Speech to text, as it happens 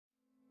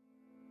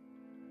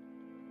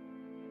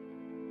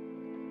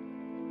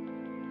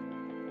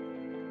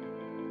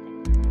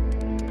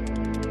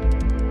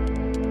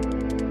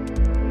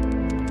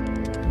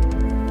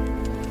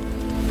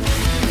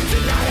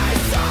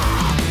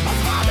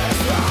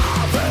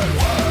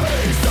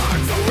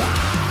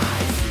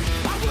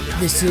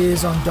This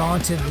is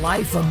Undaunted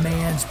Life, a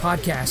Man's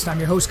Podcast. I'm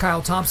your host,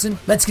 Kyle Thompson.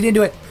 Let's get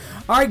into it.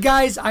 All right,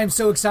 guys, I'm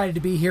so excited to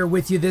be here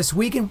with you this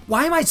week. And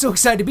why am I so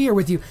excited to be here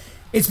with you?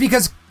 It's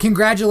because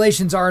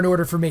congratulations are in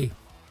order for me.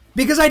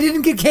 Because I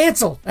didn't get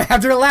canceled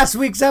after last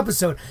week's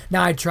episode.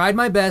 Now, I tried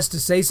my best to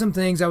say some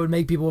things that would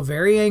make people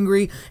very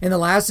angry in the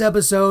last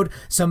episode.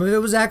 Some of it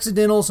was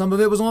accidental, some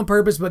of it was on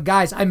purpose, but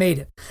guys, I made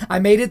it. I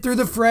made it through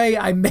the fray.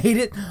 I made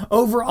it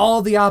over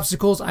all the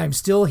obstacles. I'm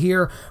still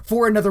here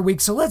for another week.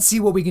 So let's see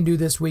what we can do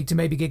this week to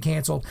maybe get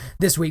canceled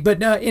this week.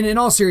 But in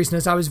all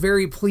seriousness, I was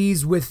very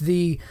pleased with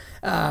the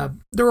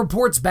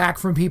reports back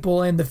from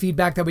people and the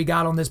feedback that we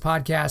got on this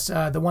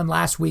podcast, the one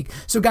last week.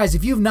 So guys,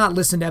 if you've not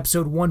listened to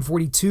episode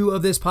 142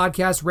 of this podcast,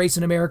 Race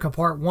in America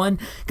Part 1,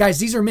 guys,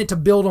 these are meant to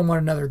build on one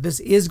another. This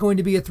is going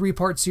to be a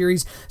 3-part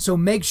series, so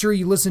make sure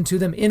you listen to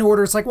them in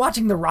order. It's like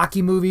watching the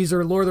Rocky movies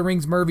or Lord of the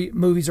Rings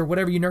movies or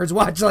whatever you nerds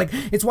watch. Like,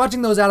 it's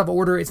watching those out of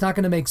order. It's not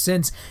going to make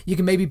sense. You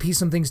can maybe piece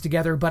some things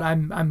together, but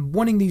I'm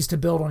wanting these to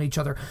build on each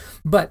other.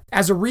 But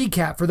as a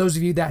recap, for those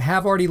of you that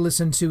have already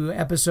listened to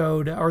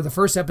the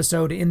first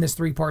episode in this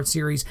 3-part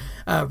series,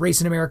 Race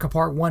in America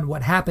Part 1,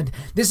 What Happened,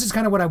 this is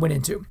kind of what I went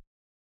into.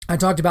 I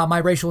talked about my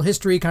racial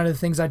history, kind of the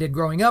things I did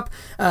growing up,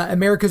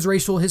 America's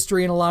racial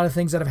history, and a lot of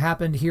things that have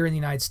happened here in the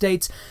United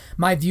States.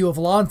 My view of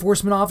law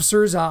enforcement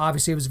officers,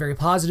 obviously it was a very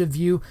positive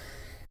view.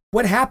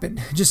 What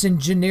happened, just in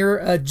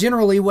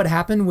generally what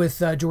happened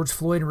with George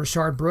Floyd and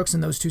Rayshard Brooks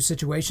in those two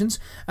situations,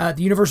 the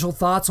universal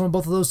thoughts on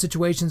both of those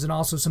situations, and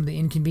also some of the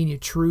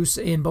inconvenient truths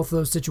in both of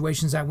those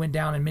situations that went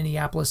down in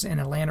Minneapolis and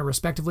Atlanta,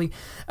 respectively,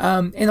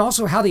 and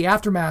also how the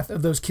aftermath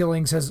of those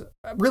killings has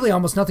really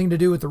almost nothing to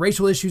do with the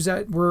racial issues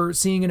that we're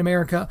seeing in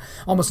America,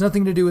 almost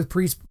nothing to do with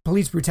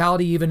police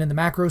brutality, even in the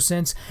macro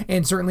sense,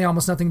 and certainly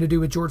almost nothing to do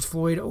with George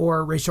Floyd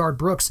or Rayshard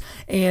Brooks.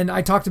 And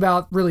I talked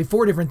about really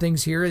 4 different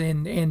things here,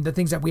 and the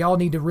things that we all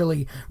need to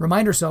really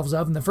remind ourselves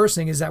of. And the first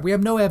thing is that we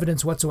have no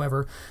evidence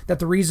whatsoever that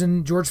the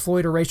reason George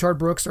Floyd or Rayshard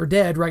Brooks are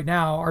dead right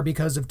now are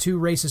because of 2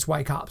 racist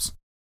white cops.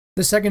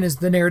 The second is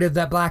the narrative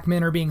that black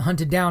men are being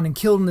hunted down and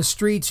killed in the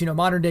streets,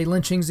 modern day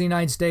lynchings in the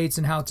United States,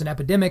 and how it's an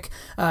epidemic,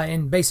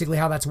 and basically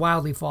how that's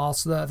wildly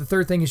false. The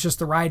third thing is just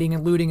the rioting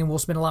and looting, and we'll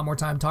spend a lot more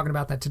time talking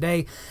about that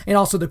today, and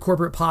also the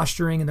corporate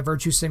posturing and the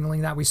virtue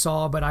signaling that we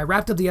saw. But I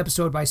wrapped up the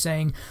episode by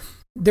saying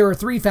there are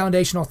 3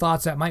 foundational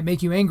thoughts that might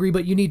make you angry,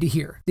 but you need to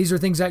hear. These are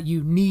things that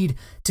you need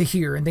to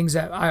hear, and things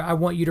that I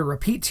want you to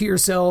repeat to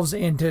yourselves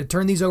and to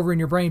turn these over in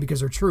your brain because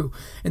they're true.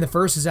 And the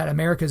first is that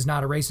America is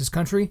not a racist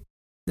country.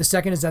 The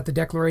second is that the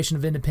Declaration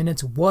of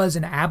Independence was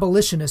an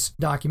abolitionist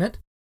document.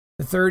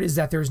 The third is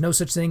that there is no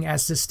such thing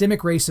as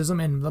systemic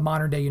racism in the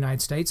modern day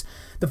United States.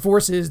 The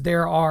fourth is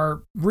there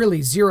are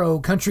really 0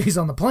 countries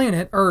on the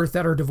planet Earth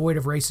that are devoid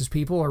of racist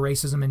people or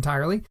racism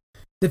entirely.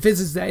 The fifth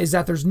is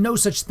that there's no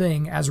such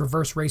thing as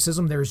reverse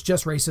racism. There's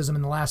just racism.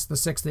 And the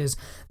sixth is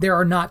there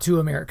are not 2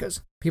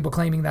 Americas. People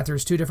claiming that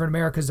there's 2 different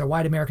Americas, a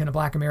white America and a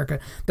black America,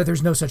 that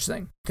there's no such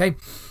thing. Okay.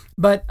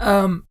 But,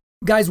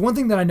 guys, one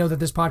thing that I know that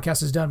this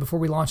podcast has done before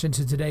we launch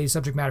into today's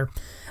subject matter,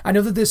 I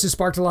know that this has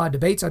sparked a lot of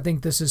debates. I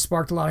think this has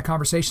sparked a lot of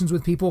conversations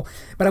with people,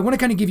 but I want to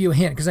kind of give you a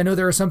hint because I know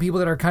there are some people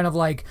that are kind of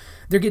like,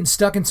 they're getting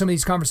stuck in some of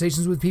these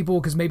conversations with people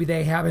because maybe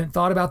they haven't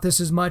thought about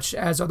this as much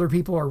as other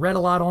people or read a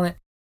lot on it.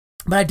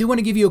 But I do want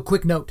to give you a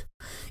quick note.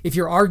 If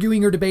you're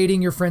arguing or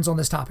debating your friends on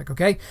this topic,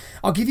 okay?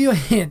 I'll give you a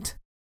hint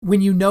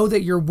when you know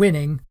that you're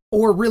winning,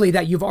 or really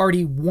that you've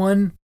already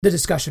won the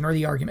discussion or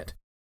the argument.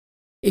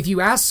 If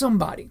you ask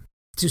somebody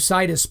to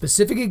cite a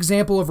specific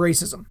example of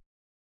racism,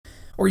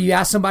 or you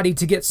ask somebody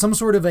to get some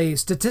sort of a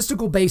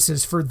statistical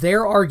basis for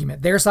their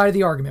argument, their side of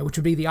the argument, which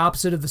would be the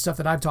opposite of the stuff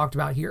that I've talked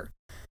about here,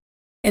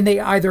 and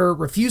they either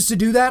refuse to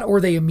do that or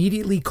they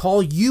immediately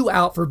call you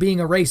out for being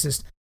a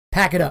racist,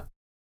 pack it up.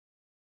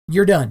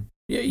 You're done.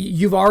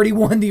 You've already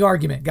won the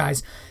argument,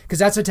 guys, because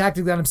that's a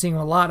tactic that I'm seeing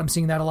a lot. I'm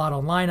seeing that a lot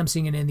online. I'm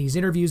seeing it in these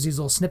interviews, these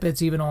little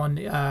snippets, even on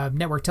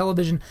network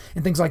television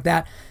and things like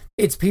that.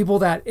 It's people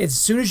that as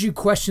soon as you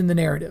question the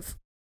narrative,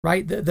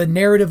 right, the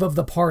narrative of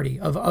the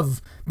party,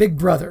 of Big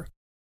Brother,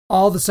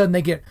 all of a sudden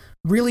they get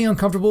really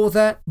uncomfortable with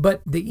that.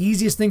 But the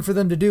easiest thing for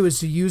them to do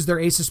is to use their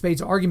Ace of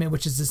Spades argument,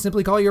 which is to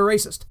simply call you a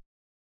racist.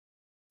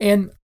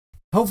 And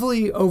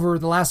hopefully over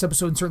the last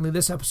episode, and certainly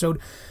this episode,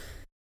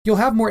 you'll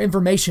have more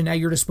information at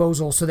your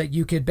disposal so that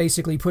you could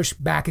basically push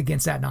back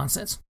against that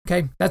nonsense.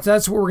 Okay, that's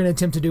what we're going to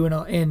attempt to do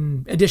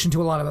in addition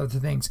to a lot of other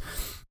things.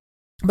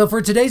 But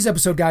for today's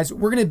episode, guys,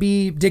 we're going to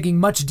be digging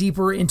much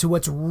deeper into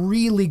what's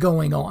really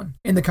going on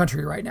in the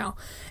country right now.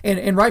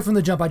 And right from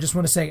the jump, I just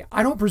want to say,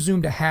 I don't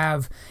presume to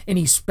have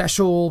any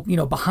special,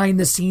 behind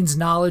the scenes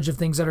knowledge of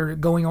things that are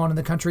going on in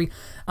the country.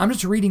 I'm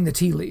just reading the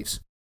tea leaves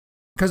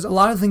because a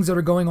lot of things that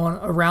are going on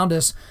around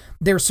us,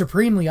 they're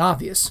supremely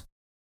obvious.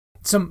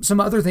 Some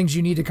other things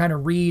you need to kind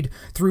of read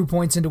through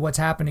points into what's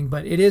happening,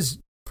 but it is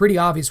pretty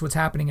obvious what's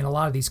happening in a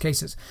lot of these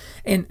cases.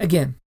 And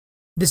again,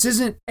 This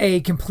isn't a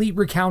complete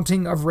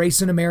recounting of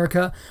race in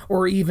America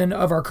or even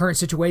of our current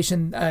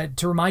situation.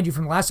 To remind you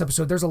from the last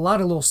episode, there's a lot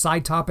of little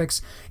side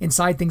topics and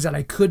side things that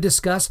I could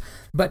discuss,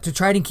 but to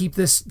try to keep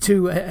this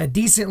to a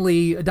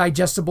decently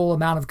digestible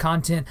amount of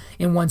content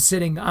in one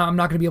sitting, I'm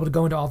not going to be able to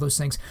go into all those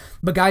things.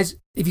 But guys,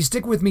 if you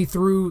stick with me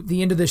through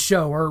the end of the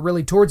show, or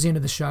really towards the end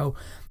of the show,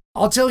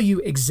 I'll tell you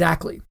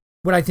exactly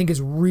what I think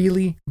is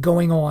really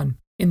going on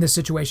in this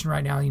situation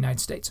right now in the United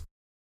States.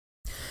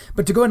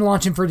 But to go ahead and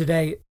launch in for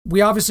today,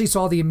 we obviously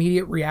saw the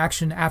immediate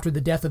reaction after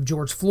the death of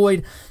George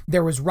Floyd.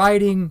 There was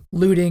rioting,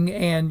 looting,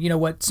 and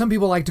what some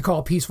people like to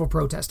call peaceful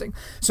protesting.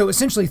 So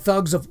essentially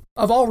thugs of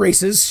all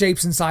races,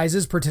 shapes, and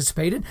sizes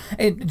participated.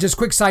 And just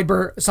quick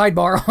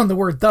sidebar on the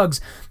word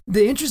thugs.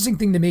 The interesting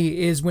thing to me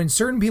is when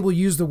certain people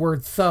use the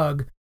word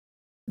thug,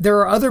 there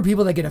are other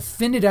people that get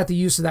offended at the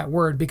use of that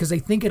word because they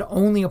think it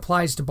only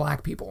applies to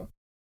black people.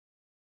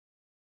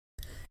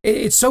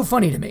 It's so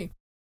funny to me.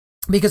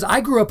 Because I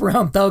grew up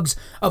around thugs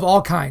of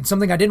all kinds.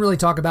 Something I didn't really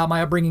talk about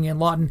my upbringing in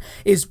Lawton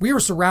is we were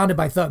surrounded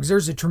by thugs.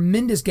 There's a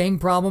tremendous gang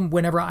problem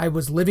whenever I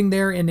was living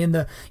there, and in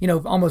the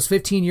almost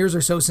 15 years or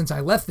so since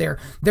I left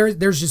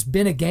there's just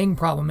been a gang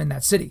problem in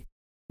that city.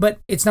 But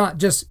it's not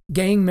just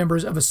gang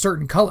members of a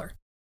certain color.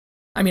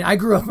 I mean, I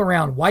grew up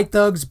around white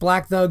thugs,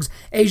 black thugs,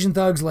 Asian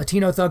thugs,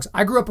 Latino thugs.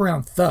 I grew up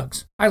around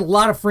thugs. I had a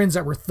lot of friends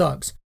that were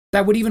thugs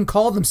that would even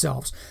call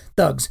themselves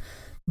thugs.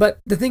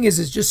 But the thing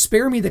is just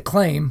spare me the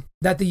claim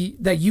that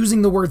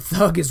using the word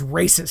thug is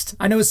racist.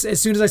 I know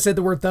as soon as I said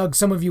the word thug,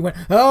 some of you went,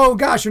 oh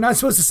gosh, you're not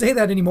supposed to say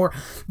that anymore.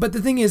 But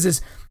the thing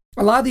is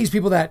a lot of these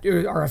people that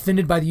are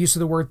offended by the use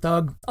of the word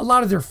thug, a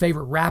lot of their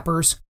favorite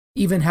rappers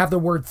even have the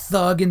word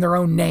thug in their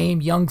own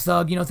name, Young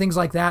Thug, things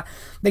like that.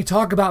 They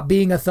talk about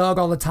being a thug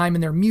all the time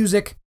in their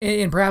music,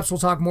 and perhaps we'll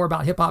talk more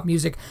about hip hop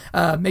music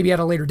maybe at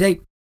a later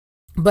date.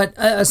 But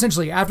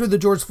essentially, after the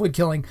George Floyd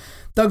killing,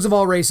 thugs of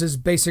all races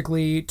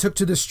basically took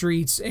to the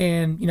streets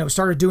and,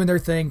 started doing their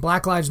thing.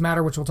 Black Lives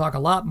Matter, which we'll talk a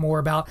lot more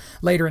about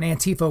later, and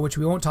Antifa, which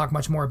we won't talk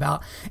much more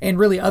about. And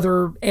really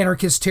other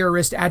anarchist,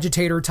 terrorist,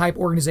 agitator type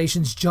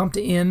organizations jumped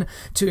in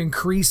to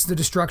increase the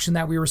destruction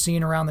that we were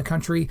seeing around the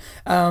country.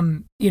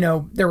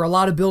 There were a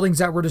lot of buildings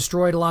that were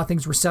destroyed. A lot of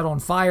things were set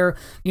on fire.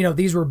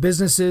 These were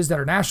businesses that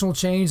are national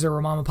chains. There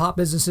were mom and pop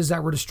businesses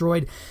that were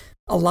destroyed.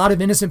 A lot of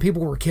innocent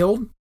people were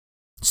killed.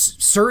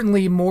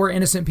 Certainly more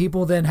innocent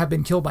people than have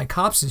been killed by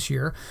cops this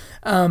year.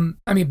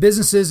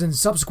 Businesses and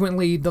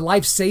subsequently the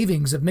life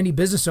savings of many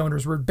business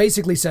owners were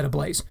basically set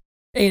ablaze.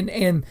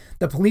 And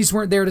the police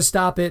weren't there to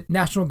stop it.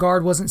 National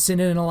Guard wasn't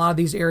sent in a lot of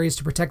these areas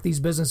to protect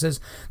these businesses.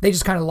 They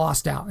just kind of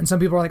lost out. And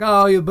some people are like,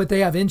 oh, but they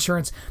have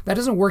insurance. That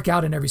doesn't work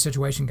out in every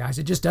situation, guys.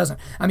 It just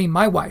doesn't.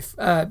 My wife,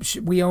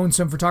 we own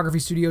some photography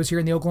studios here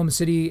in the Oklahoma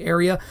City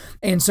area,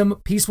 and some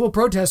peaceful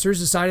protesters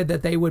decided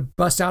that they would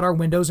bust out our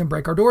windows and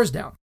break our doors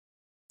down.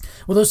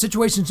 Well, those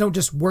situations don't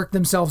just work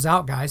themselves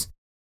out, guys.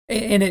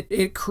 And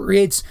it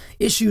creates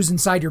issues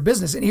inside your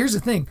business. And here's the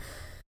thing.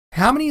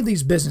 How many of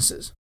these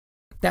businesses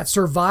that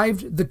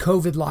survived the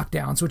COVID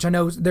lockdowns, which I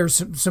know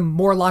there's some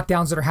more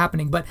lockdowns that are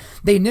happening, but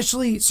they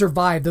initially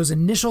survived those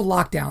initial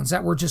lockdowns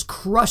that were just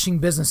crushing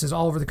businesses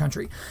all over the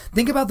country.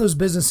 Think about those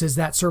businesses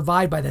that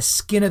survived by the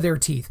skin of their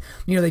teeth.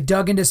 They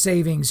dug into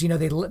savings,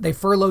 they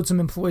furloughed some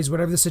employees,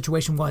 whatever the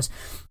situation was,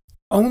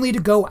 only to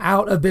go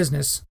out of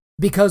business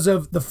because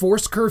of the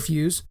forced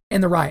curfews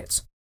and the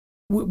riots,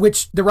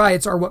 which the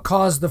riots are what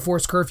caused the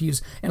forced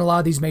curfews in a lot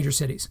of these major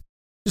cities.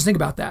 Just think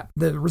about that,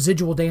 the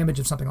residual damage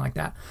of something like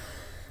that.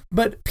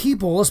 But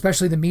people,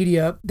 especially the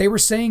media, they were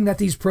saying that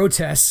these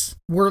protests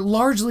were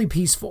largely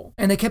peaceful.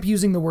 And they kept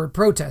using the word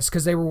protest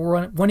because they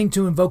were wanting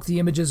to invoke the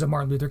images of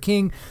Martin Luther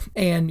King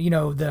and,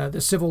 the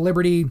civil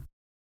liberty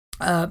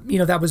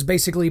that was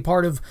basically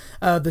part of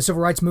the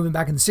civil rights movement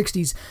back in the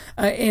 60s.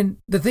 And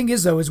the thing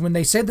is, though, is when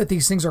they said that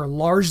these things are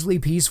largely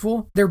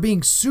peaceful, they're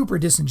being super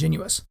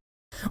disingenuous.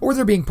 Or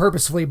they're being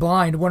purposefully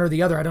blind, one or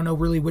the other. I don't know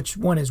really which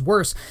one is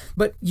worse.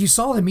 But you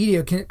saw the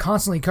media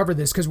constantly cover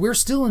this because we're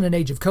still in an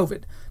age of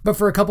COVID. But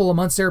for a couple of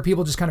months there,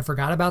 people just kind of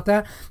forgot about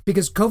that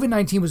because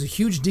COVID-19 was a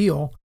huge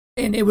deal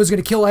and it was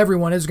going to kill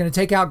everyone. It was going to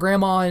take out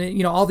grandma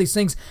and, all these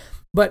things.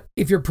 But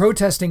if you're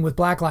protesting with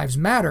Black Lives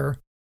Matter,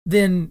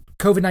 then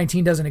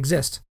COVID-19 doesn't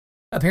exist,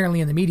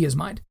 apparently in the media's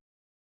mind.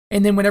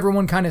 And then when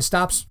everyone kind of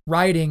stops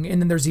rioting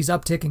and then there's these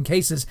uptick in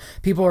cases,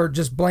 people are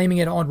just blaming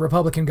it on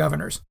Republican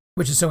governors,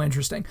 which is so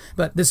interesting.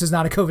 But this is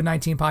not a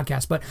COVID-19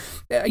 podcast. But,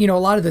 a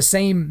lot of the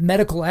same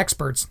medical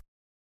experts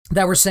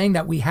that were saying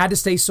that we had to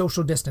stay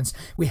social distance,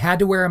 we had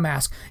to wear a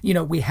mask,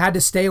 we had to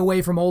stay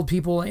away from old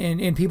people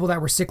and people that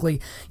were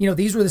sickly.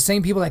 These were the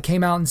same people that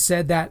came out and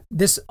said that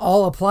this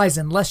all applies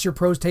unless you're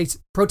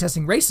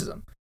protesting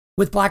racism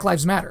with Black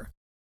Lives Matter.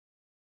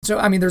 So,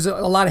 there's a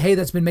lot of hay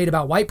that's been made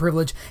about white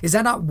privilege. Is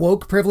that not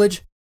woke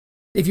privilege?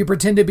 If you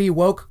pretend to be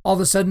woke, all of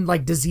a sudden,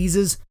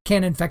 diseases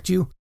can't infect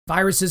you.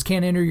 Viruses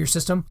can't enter your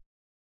system.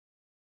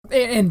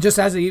 And just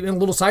as a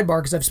little sidebar,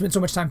 because I've spent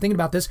so much time thinking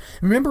about this,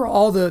 remember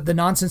all the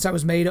nonsense that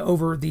was made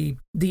over the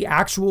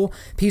actual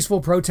peaceful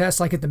protests,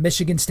 like at the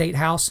Michigan State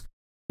House?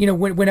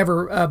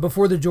 whenever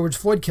before the George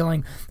Floyd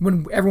killing,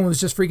 when everyone was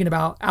just freaking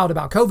out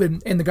about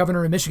COVID, and the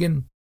governor of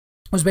Michigan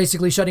was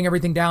basically shutting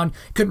everything down,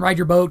 couldn't ride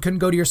your boat, couldn't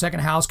go to your second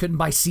house, couldn't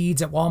buy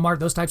seeds at Walmart,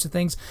 those types of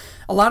things.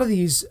 A lot of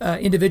these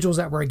individuals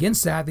that were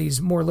against that,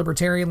 these more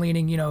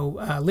libertarian-leaning,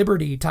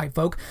 liberty type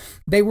folk,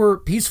 they were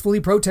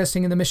peacefully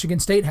protesting in the Michigan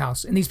State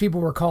House. And these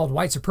people were called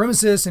white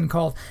supremacists and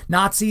called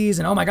Nazis,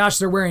 and oh my gosh,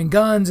 they're wearing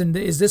guns, and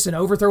is this an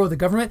overthrow of the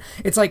government?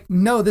 It's like,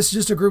 no, this is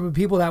just a group of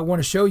people that want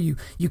to show you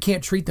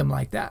can't treat them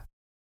like that.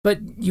 But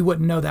you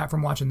wouldn't know that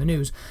from watching the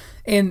news.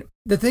 And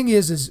the thing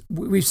is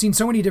we've seen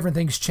so many different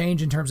things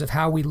change in terms of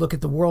how we look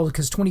at the world,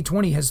 because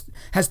 2020 has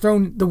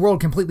thrown the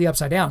world completely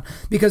upside down.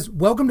 Because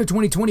welcome to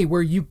 2020,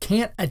 where you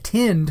can't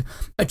attend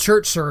a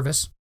church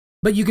service,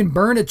 but you can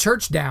burn a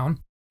church down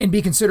and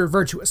be considered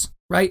virtuous,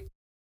 right?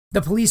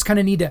 The police kind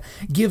of need to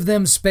give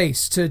them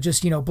space to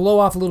just, blow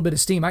off a little bit of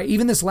steam.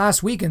 Even this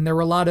last weekend, there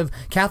were a lot of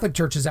Catholic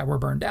churches that were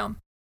burned down.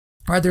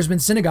 All right, there's been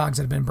synagogues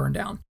that have been burned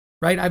down.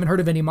 Right? I haven't heard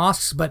of any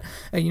mosques, but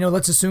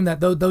let's assume that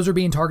those are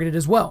being targeted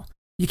as well.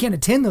 You can't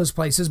attend those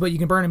places, but you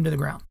can burn them to the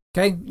ground.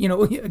 Okay?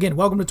 Again,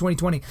 welcome to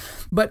 2020.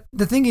 But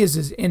the thing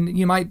is, and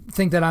you might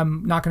think that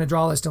I'm not going to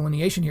draw this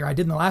delineation here. I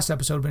did in the last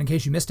episode, but in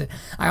case you missed it,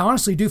 I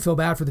honestly do feel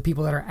bad for the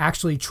people that are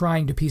actually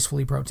trying to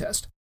peacefully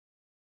protest.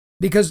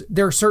 Because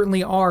there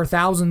certainly are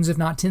thousands, if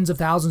not tens of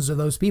thousands of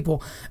those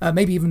people,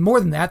 maybe even more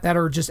than that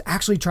are just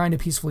actually trying to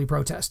peacefully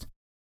protest.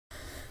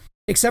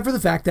 Except for the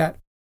fact that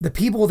the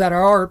people that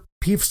are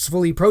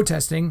peacefully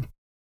protesting,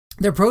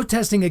 they're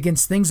protesting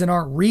against things that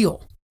aren't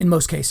real in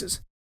most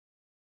cases.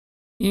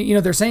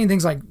 They're saying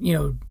things like,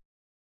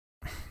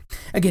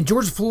 again,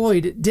 George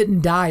Floyd didn't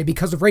die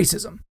because of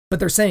racism, but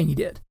they're saying he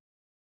did.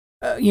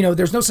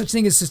 There's no such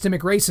thing as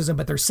systemic racism,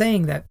 but they're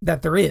saying that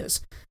there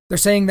is. They're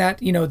saying that,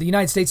 the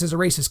United States is a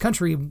racist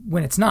country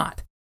when it's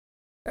not.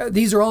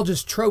 These are all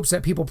just tropes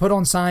that people put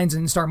on signs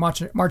and start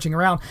marching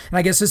around. And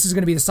I guess this is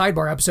going to be the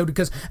sidebar episode,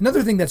 because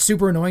another thing that's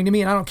super annoying to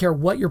me, and I don't care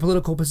what your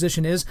political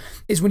position is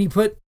when you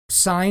put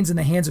signs in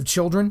the hands of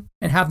children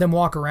and have them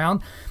walk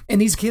around,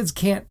 and these kids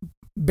can't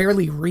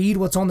barely read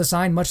what's on the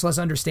sign, much less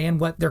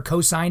understand what they're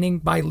co-signing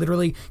by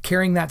literally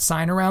carrying that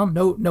sign around.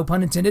 No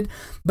pun intended.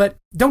 But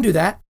don't do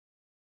that.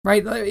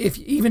 Right?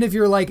 Even if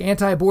you're like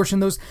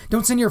anti-abortion,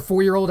 don't send your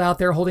 4-year-old out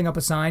there holding up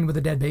a sign with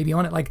a dead baby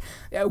on it. Like,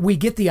 we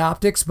get the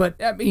optics,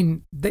 but I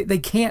mean, they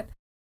can't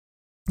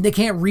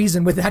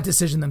reason with that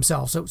decision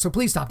themselves. So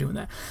please stop doing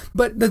that.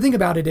 But the thing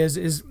about it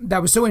is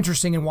that was so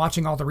interesting in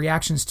watching all the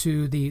reactions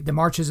to the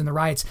marches and the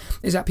riots,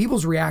 is that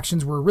people's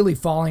reactions were really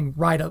falling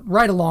right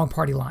along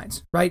party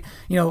lines, right?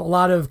 A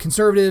lot of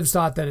conservatives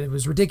thought that it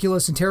was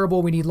ridiculous and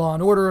terrible. We need law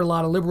and order. A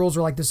lot of liberals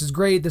were like, this is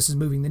great. This is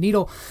moving the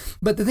needle.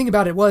 But the thing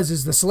about it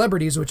is the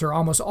celebrities, which are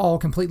almost all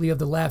completely of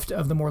the left,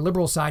 of the more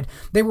liberal side,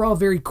 they were all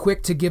very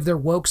quick to give their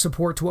woke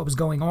support to what was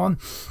going on.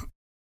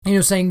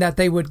 Saying that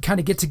they would kind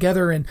of get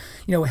together and,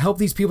 help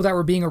these people that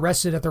were being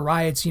arrested at the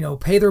riots,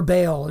 pay their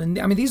bail. And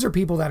I mean, these are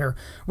people that are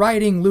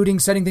rioting, looting,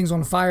 setting things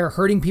on fire,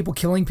 hurting people,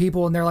 killing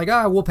people. And they're like,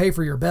 we'll pay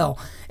for your bail.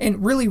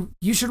 And really,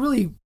 you should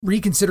really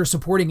reconsider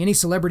supporting any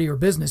celebrity or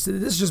business.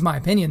 This is just my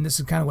opinion. This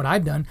is kind of what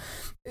I've done.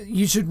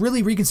 You should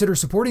really reconsider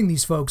supporting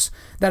these folks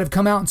that have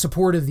come out in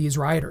support of these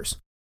rioters.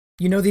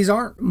 These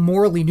aren't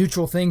morally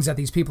neutral things that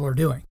these people are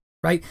doing.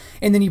 Right.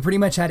 And then you pretty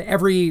much had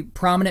every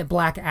prominent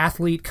black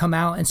athlete come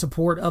out in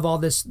support of all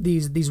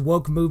these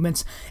woke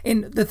movements.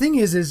 And the thing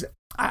is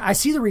I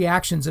see the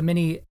reactions of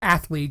many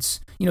athletes,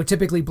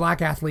 typically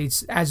black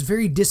athletes, as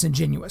very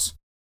disingenuous.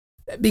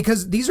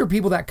 Because these are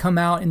people that come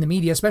out in the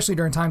media, especially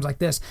during times like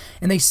this,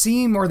 and they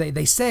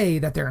say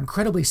that they're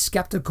incredibly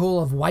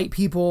skeptical of white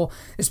people,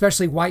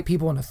 especially white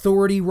people in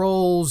authority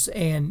roles,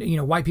 and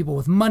white people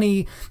with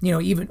money,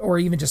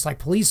 even just like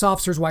police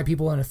officers, white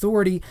people in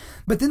authority.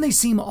 But then they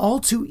seem all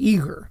too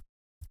eager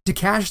to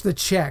cash the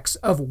checks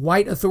of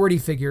white authority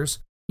figures,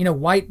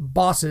 white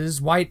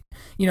bosses, white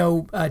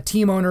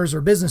team owners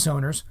or business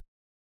owners.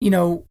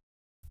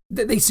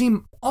 They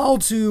seem all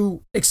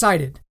too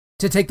excited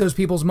to take those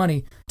people's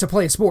money to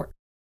play a sport.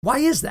 Why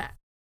is that?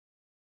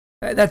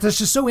 That's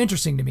just so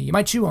interesting to me. You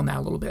might chew on that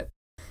a little bit.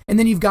 And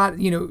then you've got,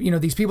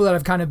 these people that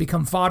have kind of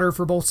become fodder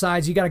for both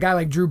sides. You got a guy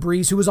like Drew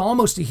Brees, who was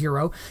almost a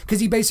hero, because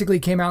he basically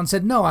came out and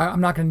said, no,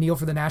 I'm not going to kneel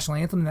for the national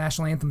anthem. The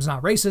national anthem's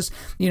not racist.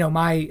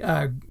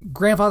 My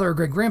grandfather or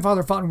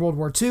great-grandfather fought in World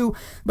War II,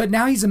 but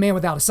now he's a man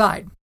without a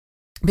side.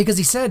 Because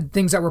he said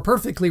things that were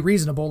perfectly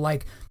reasonable,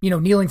 like,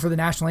 kneeling for the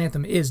national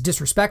anthem is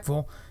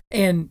disrespectful.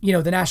 And,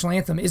 the national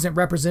anthem isn't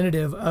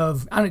representative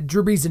of,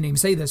 Drew Brees didn't even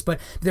say this, but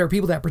there are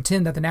people that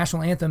pretend that the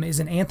national anthem is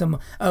an anthem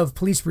of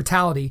police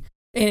brutality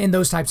and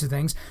those types of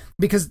things.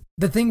 Because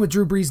the thing with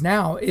Drew Brees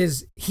now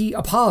is he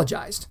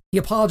apologized. He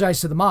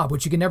apologized to the mob,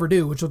 which you can never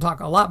do, which we'll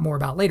talk a lot more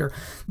about later.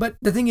 But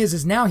the thing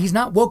is now he's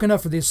not woke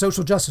enough for the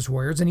social justice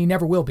warriors, and he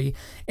never will be.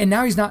 And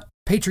now he's not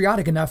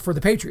patriotic enough for the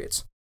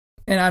Patriots.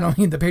 And I don't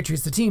mean the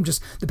Patriots, the team,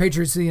 just the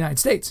Patriots of the United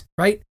States,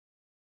 right?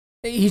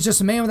 He's just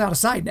a man without a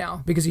side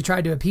now because he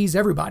tried to appease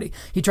everybody.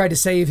 He tried to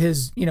save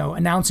his,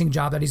 announcing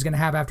job that he's going to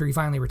have after he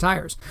finally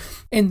retires.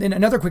 And then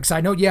another quick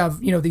side note, you have,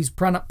 these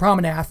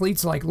prominent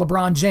athletes like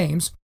LeBron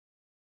James,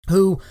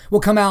 who will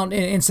come out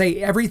and say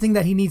everything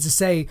that he needs to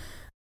say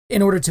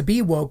in order to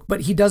be woke,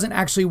 but he doesn't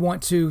actually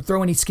want to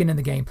throw any skin in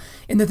the game.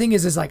 And the thing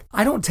is like,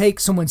 I don't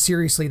take someone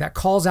seriously that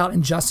calls out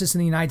injustice in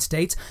the United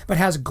States, but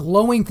has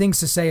glowing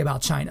things to say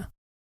about China,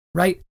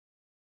 right?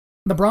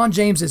 LeBron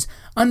James is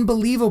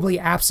unbelievably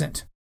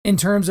absent in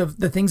terms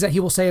of the things that he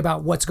will say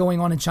about what's going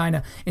on in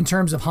China in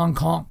terms of Hong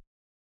Kong.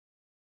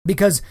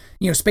 Because,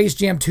 Space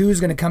Jam 2 is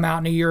going to come out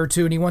in a year or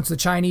two, and he wants the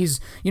Chinese,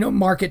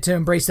 market to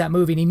embrace that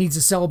movie, and he needs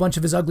to sell a bunch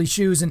of his ugly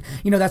shoes, and,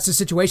 that's the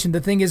situation. The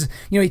thing is,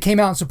 he came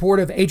out in support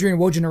of Adrian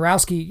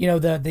Wojnarowski,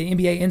 the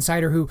NBA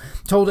insider who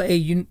told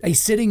a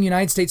sitting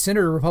United States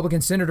senator,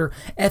 Republican senator,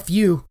 F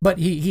you, but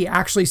he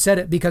actually said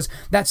it because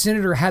that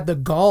senator had the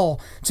gall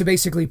to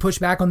basically push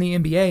back on the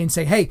NBA and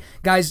say, hey,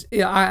 guys,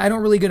 I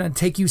don't really going to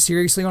take you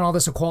seriously on all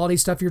this equality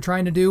stuff you're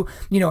trying to do,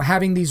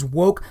 having these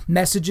woke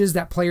messages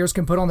that players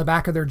can put on the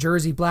back of their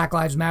jersey, Black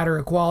Lives Matter,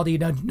 equality,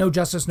 no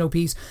justice, no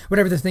peace,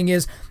 whatever the thing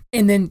is.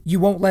 And then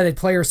you won't let a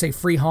player say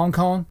free Hong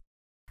Kong.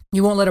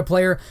 You won't let a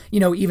player,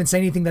 even say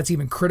anything that's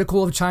even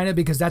critical of China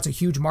because that's a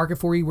huge market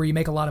for you where you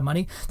make a lot of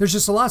money. There's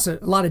just a lot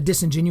of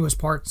disingenuous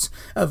parts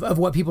of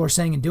what people are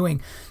saying and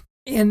doing.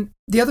 And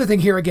the other thing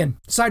here, again,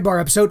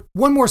 sidebar episode,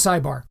 one more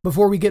sidebar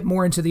before we get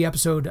more into the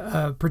episode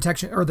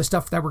protection or the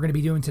stuff that we're going to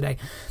be doing today,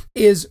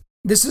 is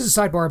this is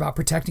a sidebar about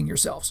protecting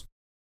yourselves.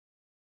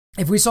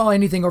 If we saw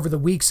anything over the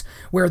weeks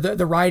where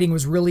the rioting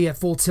was really at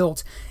full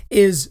tilt,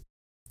 is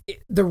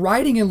the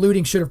rioting and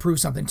looting should have proved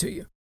something to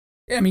you.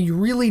 I mean, you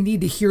really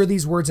need to hear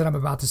these words that I'm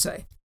about to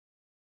say.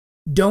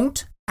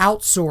 Don't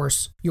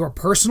outsource your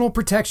personal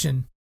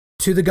protection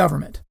to the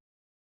government.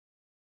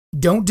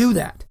 Don't do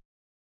that.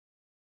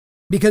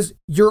 Because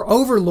your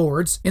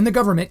overlords in the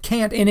government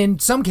can't, and in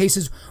some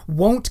cases,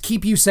 won't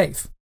keep you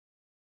safe.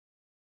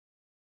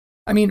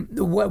 I mean,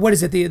 what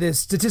is it? The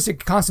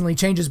statistic constantly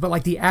changes, but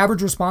like the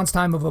average response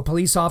time of a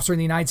police officer in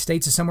the United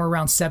States is somewhere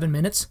around 7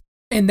 minutes.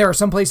 And there are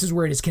some places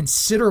where it is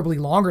considerably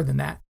longer than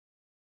that.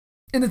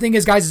 And the thing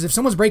is, guys, is if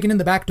someone's breaking in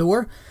the back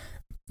door,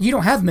 you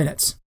don't have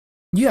minutes.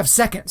 You have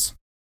seconds.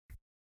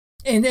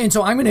 And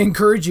so I'm going to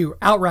encourage you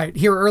outright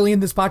here early in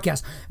this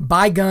podcast,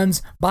 buy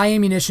guns, buy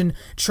ammunition,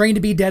 train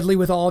to be deadly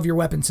with all of your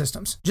weapon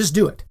systems. Just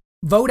do it.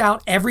 Vote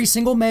out every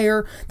single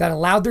mayor that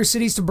allowed their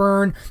cities to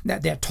burn,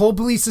 that told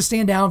police to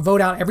stand down. Vote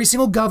out every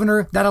single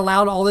governor that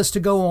allowed all this to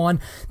go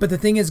on. But the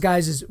thing is,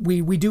 guys, is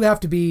we do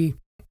have to be,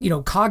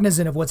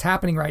 cognizant of what's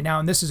happening right now.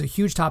 And this is a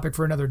huge topic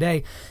for another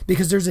day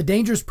because there's a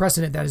dangerous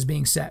precedent that is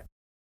being set.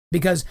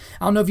 Because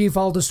I don't know if you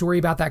followed the story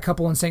about that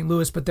couple in St.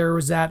 Louis, but there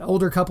was that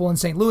older couple in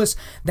St. Louis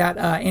that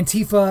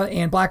Antifa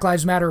and Black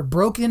Lives Matter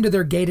broke into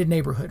their gated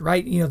neighborhood,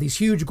 right? These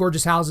huge,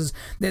 gorgeous houses.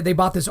 They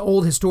bought this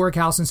old historic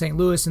house in St.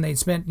 Louis, and they'd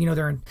spent,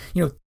 their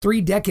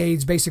 3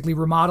 decades basically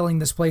remodeling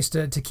this place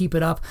to keep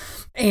it up.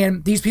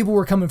 And these people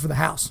were coming for the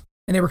house,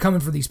 and they were coming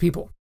for these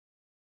people.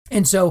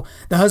 And so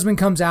the husband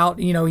comes out,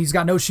 he's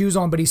got no shoes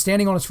on, but he's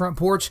standing on his front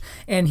porch,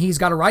 and he's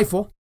got a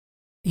rifle.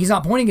 He's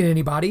not pointing at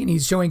anybody, and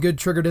he's showing good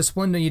trigger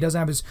discipline. He doesn't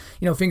have his,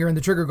 finger in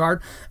the trigger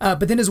guard.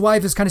 But then his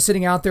wife is kind of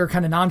sitting out there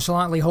kind of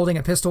nonchalantly holding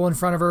a pistol in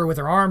front of her with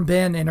her arm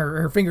bent, and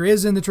her finger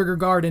is in the trigger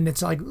guard. And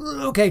it's like,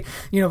 okay,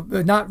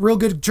 not real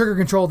good trigger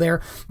control there.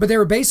 But they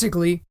were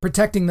basically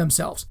protecting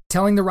themselves,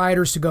 telling the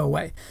rioters to go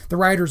away. The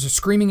rioters are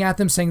screaming at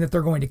them, saying that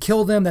they're going to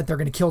kill them, that they're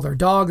going to kill their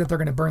dog, that they're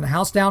going to burn the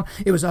house down.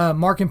 It was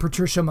Mark and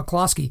Patricia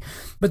McCloskey.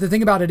 But the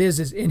thing about it is,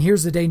 and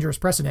here's the dangerous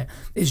precedent,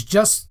 is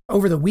just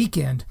over the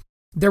weekend,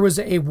 there was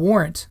a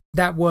warrant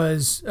that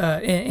was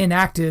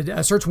enacted,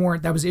 a search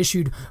warrant that was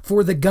issued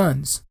for the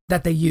guns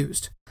that they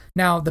used.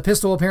 Now, the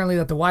pistol apparently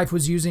that the wife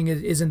was using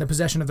is in the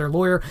possession of their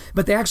lawyer,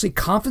 but they actually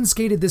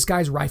confiscated this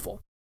guy's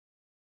rifle.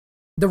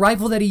 The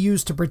rifle that he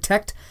used to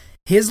protect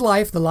his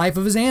life, the life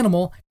of his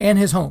animal, and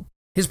his home,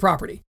 his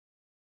property.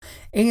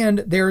 And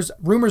there's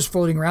rumors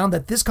floating around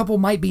that this couple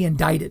might be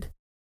indicted.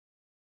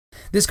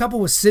 This couple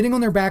was sitting on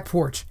their back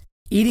porch,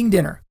 eating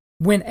dinner,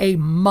 when a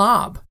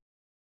mob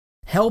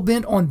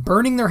hell-bent on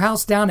burning their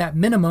house down at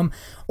minimum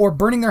or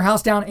burning their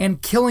house down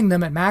and killing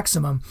them at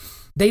maximum.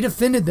 They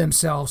defended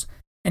themselves,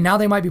 and now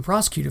they might be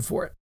prosecuted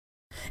for it.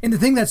 And the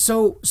thing that's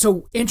so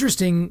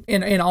interesting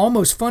and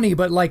almost funny,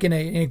 but like in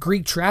a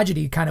Greek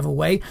tragedy kind of a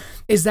way,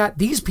 is that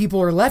these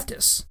people are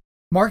leftists.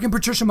 Mark and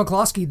Patricia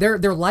McCloskey,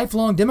 they're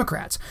lifelong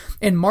Democrats.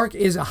 And Mark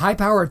is a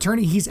high-power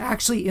attorney. He's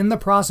actually in the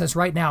process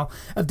right now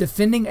of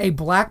defending a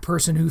black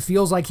person who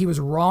feels like he was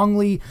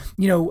wrongly,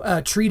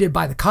 treated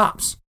by the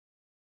cops.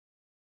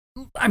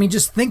 I mean,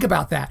 just think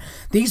about that.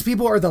 These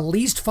people are the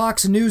least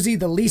Fox Newsy,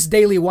 the least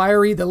Daily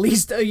Wiry, the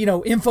least,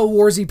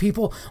 InfoWarsy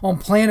people on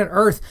planet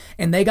Earth,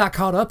 and they got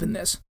caught up in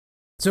this.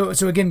 So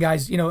again,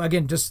 guys,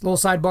 just a little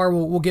sidebar.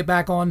 We'll get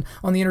back on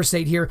the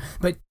interstate here,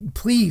 but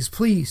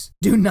please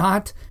do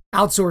not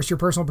outsource your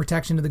personal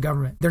protection to the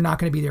government. They're not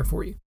going to be there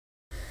for you.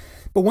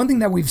 But one thing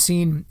that we've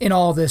seen in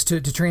all of this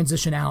to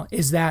transition out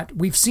is that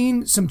we've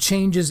seen some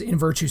changes in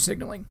virtue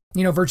signaling.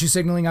 Virtue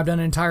signaling, I've done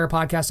an entire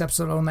podcast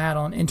episode on that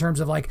in terms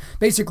of like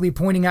basically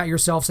pointing out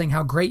yourself, saying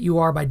how great you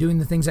are by doing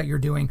the things that you're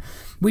doing.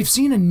 We've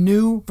seen a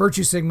new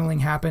virtue signaling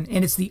happen,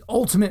 and it's the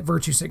ultimate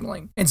virtue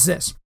signaling. It's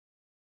this.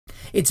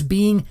 It's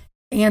being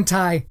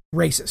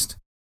anti-racist.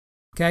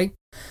 Okay?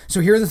 So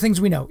here are the things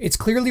we know. It's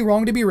clearly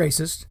wrong to be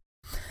racist,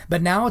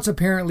 but now it's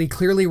apparently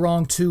clearly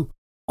wrong to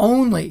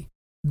only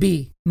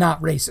be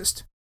not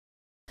racist.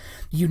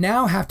 You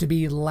now have to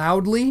be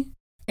loudly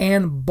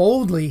and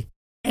boldly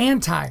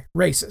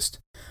anti-racist,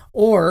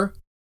 or,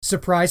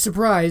 surprise,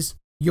 surprise,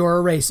 you're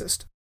a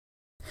racist.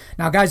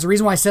 Now, guys, the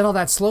reason why I said all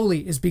that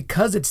slowly is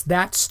because it's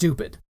that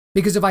stupid.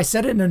 Because if I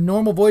said it in a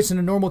normal voice and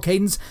a normal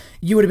cadence,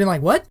 you would have been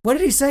like, what? What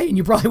did he say? And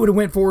you probably would have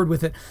went forward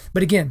with it.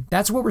 But again,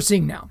 that's what we're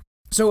seeing now.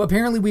 So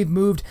apparently we've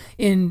moved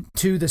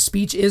into the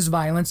speech is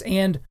violence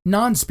and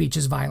non-speech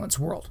is violence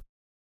world.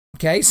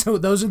 Okay, so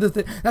those are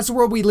that's the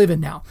world we live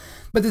in now.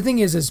 But the thing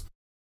is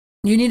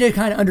you need to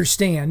kind of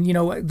understand,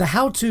 the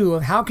how-to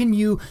of how can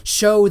you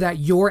show that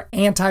you're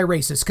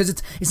anti-racist, because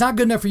it's not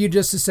good enough for you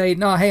just to say,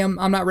 no, hey, I'm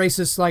not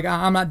racist. Like,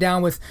 I'm not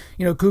down with,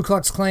 Ku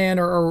Klux Klan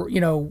or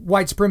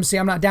white supremacy.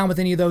 I'm not down with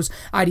any of those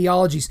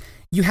ideologies.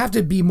 You have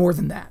to be more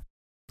than that.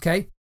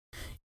 Okay.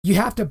 You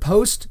have to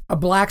post a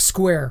black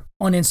square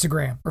on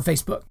Instagram or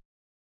Facebook.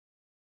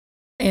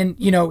 And,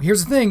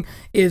 here's the thing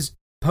is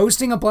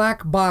posting a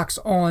black box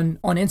on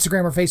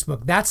Instagram or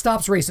Facebook, that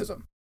stops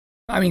racism.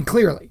 I mean,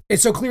 clearly. It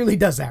so clearly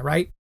does that,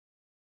 right?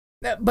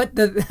 But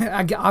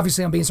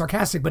obviously I'm being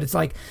sarcastic, but it's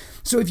like,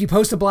 so if you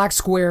post a black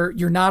square,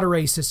 you're not a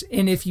racist.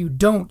 And if you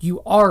don't,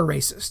 you are a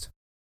racist.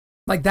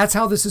 Like, that's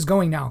how this is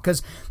going now.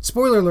 Because,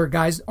 spoiler alert,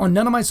 guys, on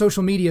none of my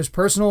social medias,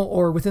 personal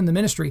or within the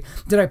ministry,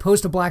 did I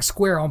post a black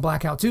square on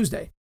Blackout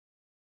Tuesday.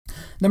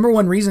 Number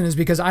one reason is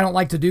because I don't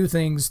like to do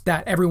things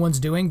that everyone's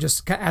doing,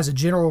 just as a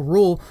general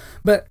rule.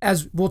 But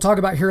as we'll talk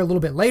about here a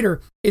little bit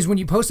later, is when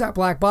you post that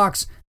black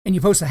box and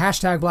you post the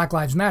hashtag Black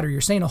Lives Matter, you're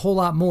saying a whole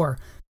lot more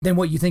than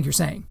what you think you're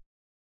saying.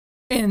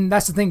 And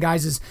that's the thing,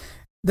 guys, is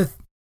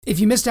if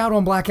you missed out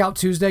on Blackout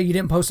Tuesday, you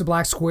didn't post a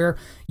black square,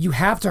 you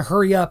have to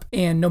hurry up,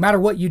 and no matter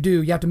what you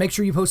do, you have to make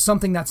sure you post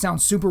something that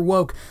sounds super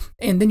woke,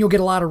 and then you'll get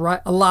a lot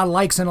of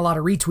likes and a lot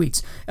of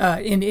retweets.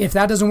 And if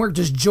that doesn't work,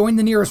 just join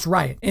the nearest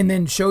riot, and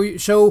then show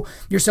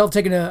yourself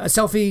taking a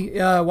selfie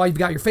while you've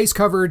got your face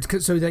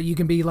covered, so that you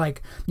can be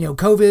like,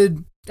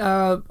 COVID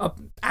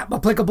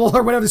applicable,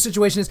 or whatever the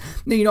situation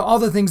is. All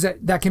the things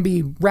that can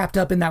be wrapped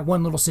up in that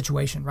one little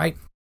situation, right?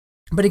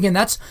 But again,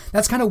 that's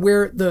kind of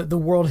where the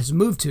world has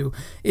moved to,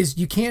 is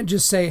you can't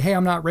just say, hey,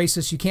 I'm not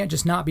racist. You can't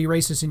just not be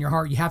racist in your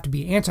heart. You have to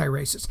be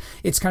anti-racist.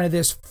 It's kind of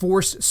this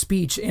forced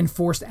speech and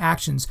forced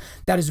actions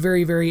that is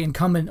very, very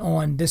incumbent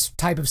on this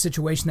type of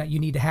situation that you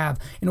need to have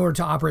in order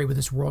to operate with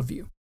this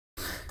worldview.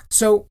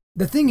 So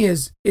the thing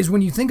is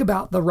when you think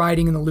about the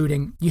rioting and the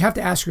looting, you have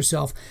to ask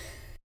yourself,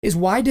 is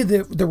why did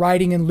the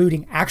rioting and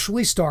looting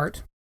actually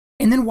start?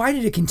 And then why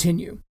did it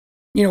continue?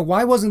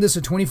 Why wasn't this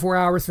a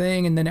 24-hour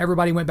thing and then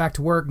everybody went back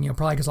to work?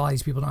 Probably because a lot of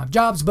these people don't have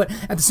jobs. But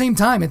at the same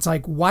time, it's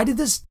like, why did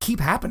this keep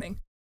happening?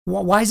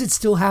 Why is it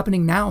still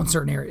happening now in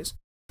certain areas?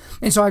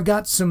 And so I've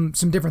got some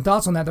different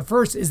thoughts on that. The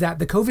first is that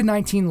the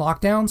COVID-19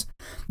 lockdowns,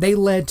 they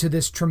led to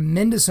this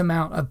tremendous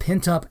amount of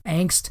pent-up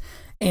angst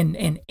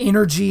and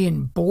energy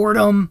and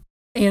boredom.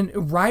 And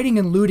rioting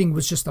and looting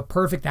was just the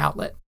perfect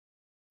outlet.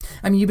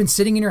 I mean, you've been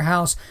sitting in your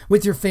house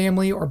with your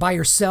family or by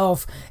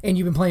yourself, and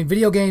you've been playing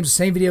video games, the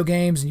same video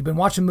games, and you've been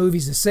watching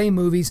movies, the same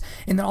movies,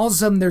 and then all of a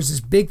sudden there's this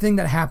big thing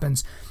that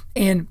happens,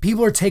 and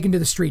people are taken to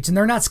the streets, and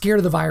they're not scared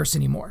of the virus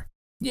anymore.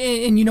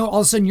 And all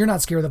of a sudden you're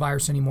not scared of the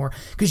virus anymore,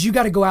 because you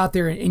got to go out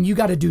there and you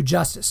got to do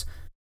justice.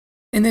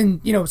 And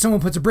then,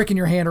 someone puts a brick in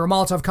your hand or a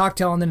Molotov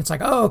cocktail, and then it's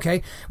like, oh,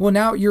 okay, well,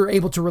 now you're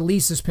able to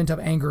release this pent-up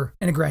anger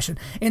and aggression.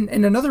 And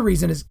another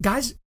reason is,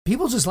 guys,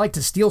 people just like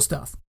to steal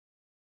stuff.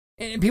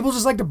 And people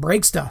just like to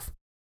break stuff.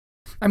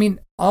 I mean,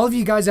 all of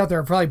you guys out there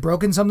have probably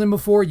broken something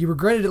before. You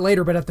regretted it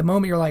later, but at the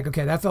moment you're like,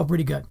 okay, that felt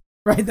pretty good,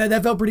 right?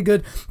 That felt pretty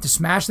good to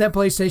smash that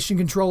PlayStation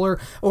controller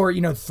or,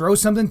 throw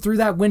something through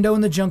that window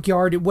in the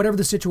junkyard, whatever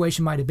the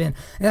situation might have been.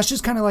 And that's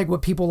just kind of like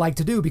what people like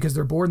to do because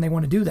they're bored and they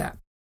want to do that.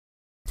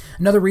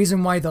 Another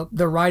reason why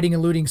the rioting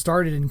and looting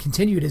started and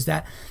continued is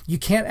that you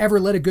can't ever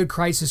let a good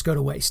crisis go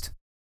to waste.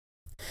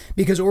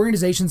 Because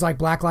organizations like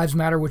Black Lives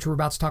Matter, which we're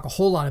about to talk a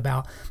whole lot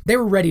about, they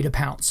were ready to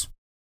pounce.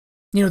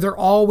 They're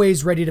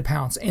always ready to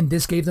pounce, and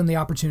this gave them the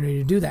opportunity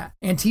to do that.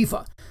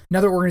 Antifa,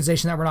 another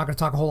organization that we're not going to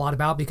talk a whole lot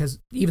about because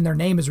even their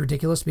name is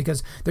ridiculous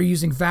because they're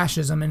using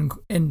fascism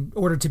in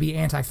order to be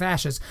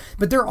anti-fascist,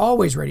 but they're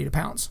always ready to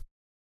pounce.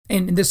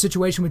 And in this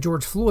situation with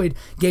George Floyd,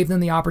 gave them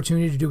the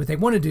opportunity to do what they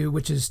want to do,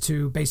 which is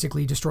to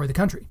basically destroy the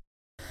country.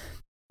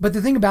 But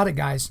the thing about it,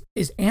 guys,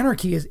 is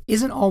anarchy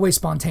isn't always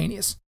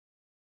spontaneous.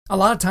 A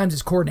lot of times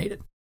it's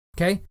coordinated,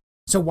 okay?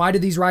 So why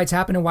did these riots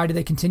happen and why do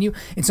they continue?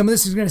 And some of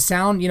this is going to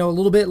sound, a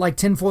little bit like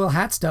tinfoil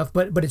hat stuff,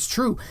 but it's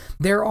true.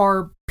 There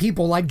are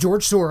people like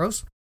George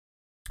Soros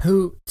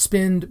who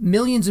spend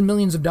millions and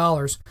millions of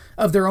dollars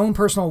of their own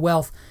personal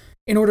wealth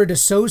in order to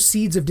sow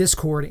seeds of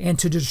discord and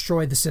to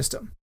destroy the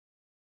system,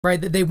 right?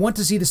 They want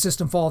to see the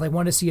system fall. They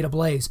want to see it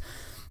ablaze.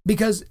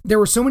 Because there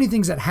were so many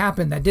things that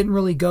happened that didn't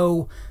really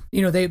go,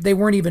 they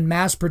weren't even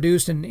mass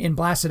produced and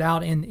blasted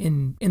out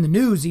in the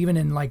news, even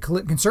in like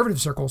conservative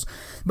circles.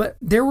 But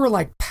there were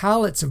like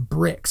pallets of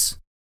bricks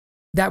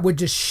that would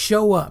just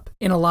show up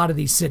in a lot of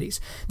these cities.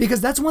 Because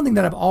that's one thing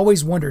that I've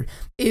always wondered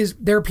is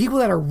there are people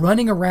that are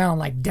running around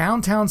like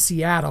downtown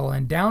Seattle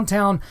and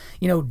downtown,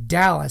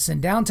 Dallas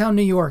and downtown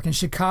New York and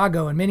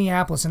Chicago and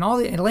Minneapolis and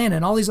Atlanta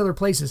and all these other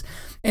places.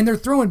 And they're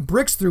throwing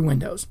bricks through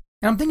windows.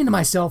 And I'm thinking to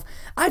myself,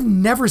 I've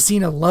never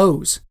seen a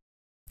Lowe's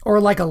or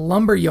like a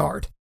lumber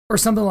yard or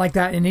something like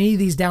that in any of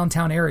these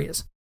downtown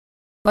areas.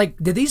 Like,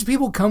 did these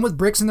people come with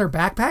bricks in their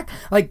backpack?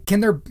 Like, can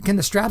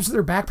the straps of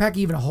their backpack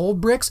even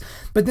hold bricks?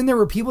 But then there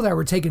were people that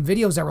were taking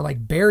videos that were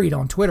like buried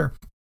on Twitter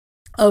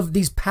of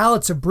these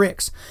pallets of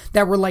bricks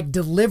that were like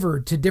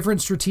delivered to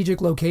different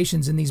strategic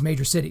locations in these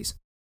major cities.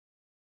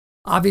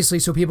 Obviously,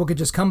 so people could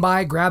just come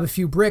by, grab a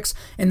few bricks,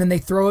 and then they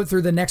throw it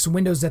through the next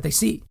windows that they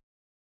see.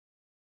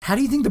 How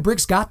do you think the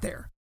bricks got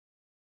there?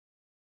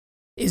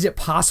 Is it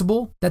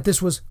possible that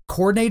this was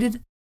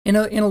coordinated in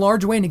a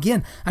large way? And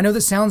again, I know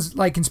this sounds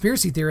like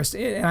conspiracy theorist,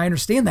 and I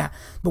understand that,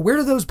 but where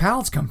do those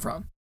pallets come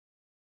from?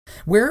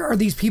 Where are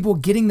these people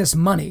getting this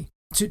money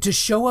to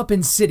show up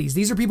in cities?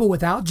 These are people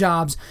without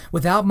jobs,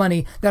 without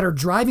money, that are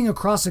driving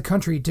across the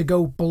country to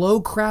go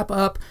blow crap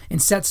up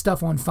and set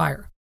stuff on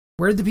fire.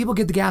 Where did the people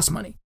get the gas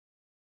money?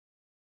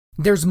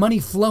 There's money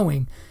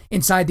flowing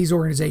inside these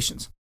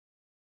organizations.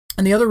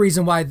 And the other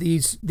reason why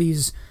these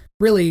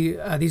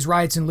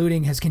riots and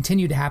looting has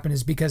continued to happen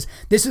is because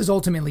this is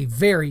ultimately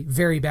very,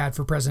 very bad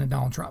for President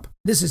Donald Trump.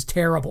 This is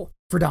terrible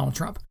for Donald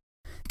Trump.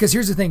 Because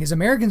here's the thing, as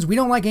Americans, we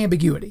don't like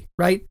ambiguity,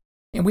 right?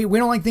 And we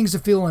don't like things to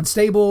feel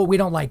unstable. We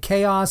don't like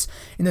chaos.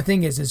 And the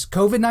thing is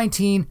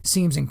COVID-19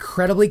 seems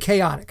incredibly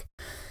chaotic.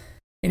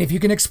 And if you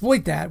can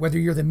exploit that, whether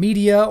you're the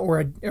media or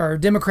a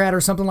Democrat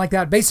or something like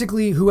that,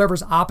 basically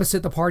whoever's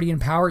opposite the party in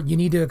power, you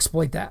need to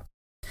exploit that.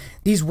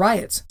 These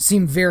riots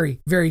seem very,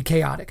 very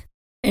chaotic.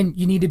 And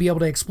you need to be able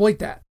to exploit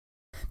that.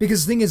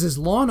 Because the thing is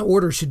law and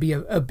order should be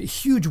a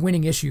huge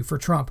winning issue for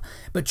Trump.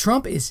 But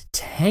Trump is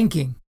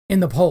tanking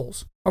in the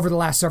polls over the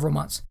last several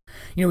months.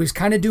 He's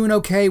kind of doing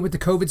okay with the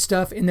COVID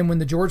stuff. And then when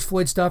the George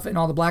Floyd stuff and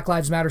all the Black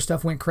Lives Matter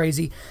stuff went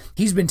crazy,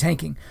 he's been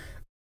tanking.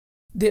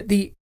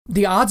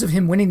 The odds of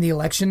him winning the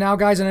election now,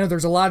 guys, I know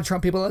there's a lot of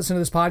Trump people that listen to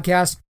this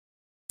podcast,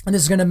 and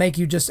this is going to make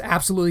you just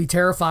absolutely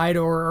terrified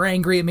or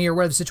angry at me or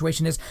whatever the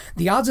situation is.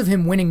 The odds of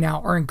him winning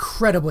now are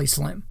incredibly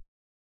slim.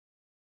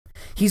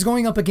 He's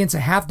going up against a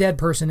half-dead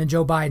person in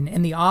Joe Biden,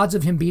 and the odds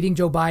of him beating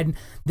Joe Biden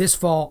this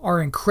fall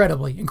are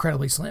incredibly,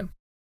 incredibly slim.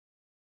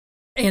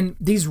 And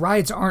these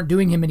riots aren't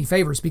doing him any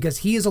favors because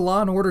he is a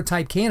law and order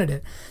type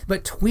candidate,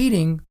 but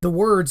tweeting the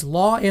words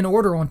law and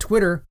order on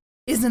Twitter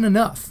isn't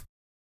enough.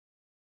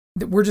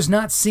 We're just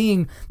not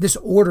seeing this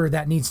order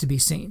that needs to be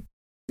seen.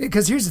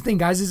 Because here's the thing,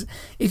 guys, is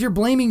if you're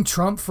blaming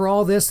Trump for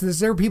all this,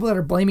 there are people that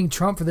are blaming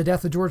Trump for the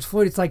death of George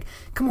Floyd. It's like,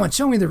 come on,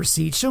 show me the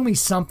receipts. Show me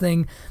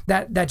something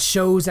that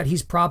shows that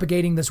he's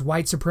propagating this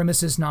white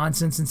supremacist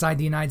nonsense inside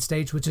the United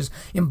States, which is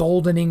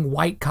emboldening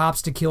white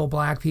cops to kill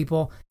black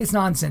people. It's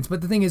nonsense.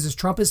 But the thing is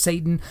Trump is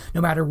Satan, no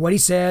matter what he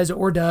says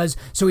or does.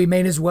 So he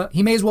may as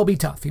well be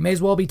tough. He may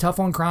as well be tough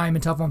on crime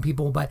and tough on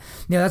people. But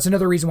that's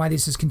another reason why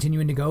this is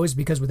continuing to go, is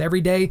because with every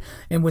day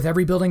and with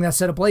every building that's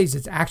set ablaze,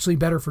 it's actually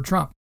better for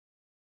Trump.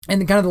 And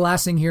then kind of the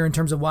last thing here in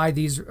terms of why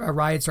these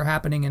riots are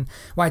happening and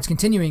why it's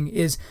continuing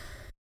is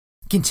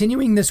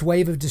continuing this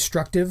wave of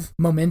destructive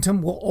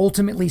momentum will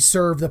ultimately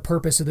serve the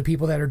purpose of the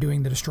people that are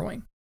doing the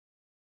destroying.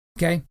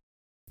 Okay?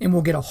 And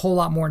we'll get a whole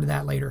lot more into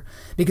that later,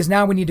 because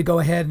now we need to go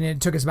ahead, and it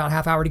took us about a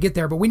half hour to get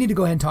there, but we need to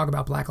go ahead and talk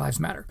about Black Lives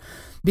Matter.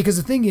 Because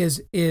the thing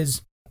is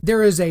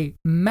there is a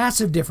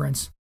massive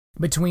difference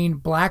between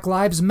Black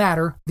Lives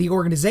Matter, the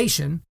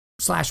organization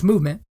 /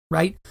 movement,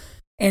 right?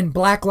 And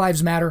Black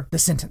Lives Matter, the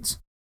sentence.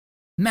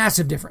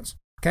 Massive difference,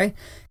 okay?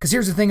 Because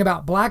here's the thing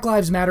about Black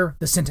Lives Matter,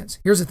 the sentence.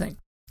 Here's the thing.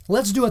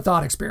 Let's do a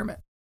thought experiment.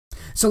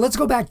 So let's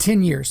go back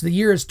 10 years. The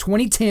year is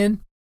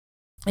 2010,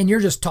 and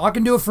you're just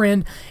talking to a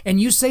friend, and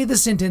you say the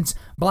sentence,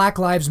 Black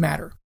Lives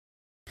Matter.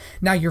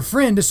 Now, your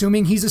friend,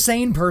 assuming he's a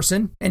sane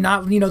person and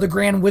not, the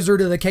grand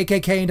wizard of the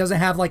KKK and doesn't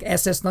have like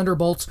SS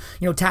Thunderbolts,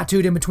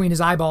 tattooed in between his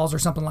eyeballs or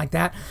something like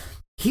that,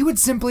 he would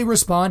simply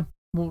respond,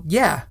 well,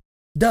 yeah,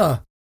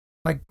 duh.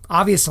 Like,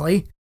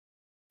 obviously,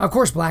 of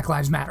course, Black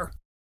Lives Matter.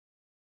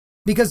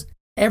 Because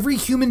every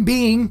human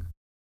being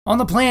on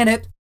the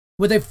planet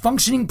with a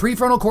functioning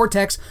prefrontal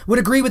cortex would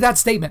agree with that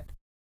statement.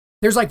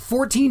 There's like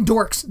 14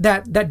 dorks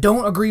that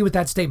don't agree with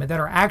that statement, that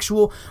are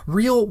actual,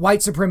 real white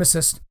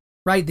supremacists,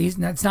 right?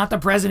 It's not the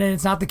president,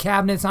 it's not the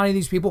cabinet, it's not any of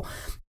these people.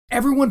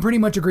 Everyone pretty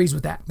much agrees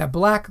with that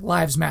Black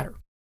Lives Matter.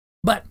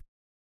 But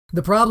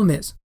the problem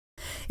is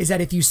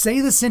that if you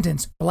say the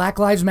sentence, Black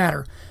Lives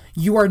Matter,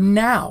 you are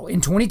now, in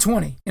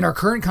 2020, in our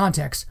current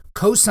context,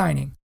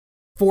 co-signing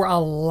for a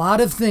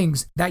lot of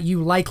things that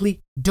you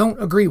likely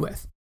don't agree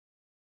with.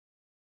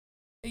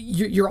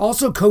 You're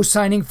also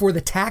co-signing for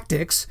the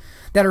tactics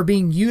that are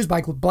being used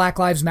by Black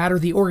Lives Matter,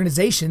 the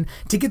organization,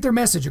 to get their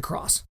message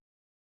across.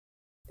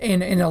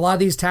 And a lot of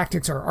these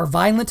tactics are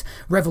violent,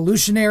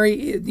 revolutionary.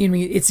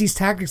 It's these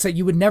tactics that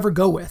you would never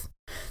go with.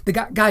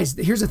 Guys,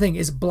 here's the thing,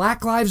 is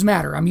Black Lives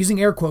Matter, I'm using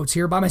air quotes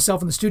here by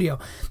myself in the studio,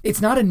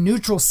 it's not a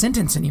neutral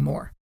sentence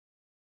anymore.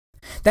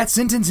 That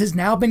sentence has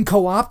now been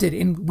co-opted,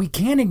 and we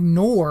can't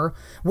ignore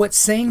what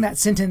saying that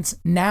sentence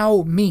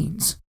now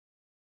means.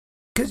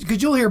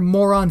 Because you'll hear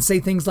morons say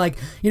things like,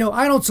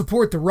 I don't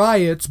support the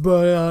riots,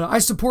 but I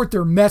support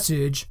their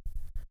message.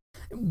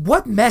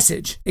 What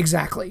message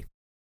exactly?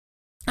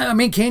 I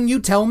mean, can you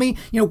tell me,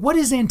 what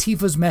is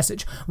Antifa's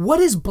message? What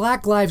is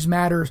Black Lives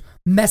Matter's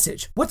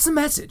message? What's the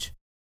message?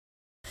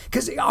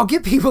 Because I'll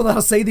get people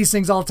that'll say these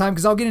things all the time,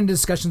 because I'll get into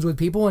discussions with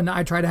people and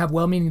I try to have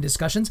well-meaning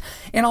discussions,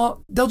 and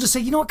they'll just say,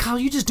 you know what, Kyle,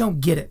 you just don't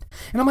get it.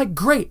 And I'm like,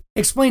 great,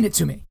 explain it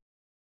to me.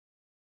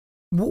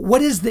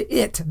 What is the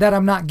it that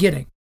I'm not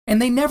getting?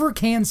 And they never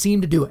can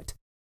seem to do it.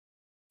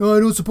 Oh, I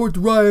don't support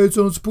the riots,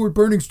 I don't support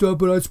burning stuff,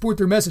 but I support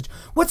their message.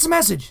 What's the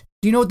message?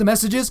 Do you know what the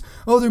message is?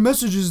 Oh, their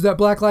message is that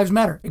Black Lives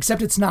Matter,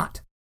 except it's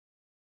not.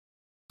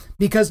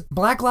 Because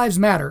Black Lives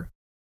Matter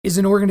is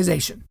an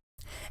organization.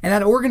 And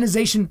that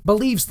organization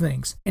believes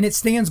things, and it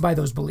stands by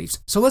those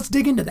beliefs. So let's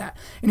dig into that.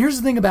 And here's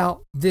the thing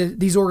about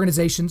these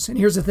organizations, and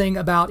here's the thing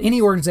about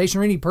any organization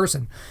or any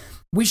person.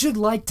 We should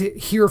like to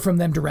hear from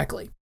them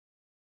directly,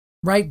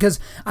 right? Because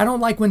I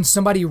don't like when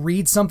somebody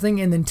reads something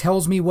and then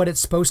tells me what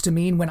it's supposed to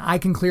mean when I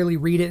can clearly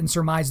read it and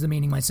surmise the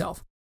meaning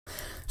myself.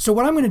 So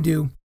what I'm going to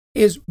do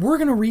is we're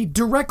going to read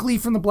directly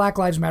from the Black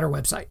Lives Matter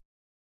website,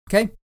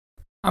 okay?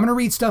 I'm going to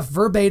read stuff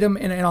verbatim,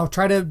 and I'll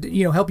try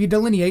to, help you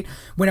delineate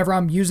whenever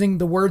I'm using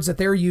the words that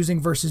they're using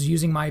versus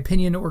using my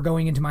opinion or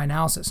going into my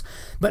analysis.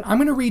 But I'm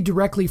going to read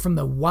directly from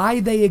the why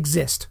they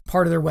exist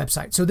part of their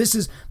website. So this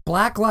is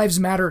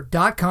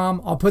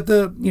blacklivesmatter.com. I'll put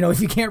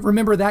if you can't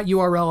remember that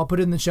URL, I'll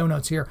put it in the show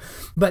notes here.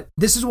 But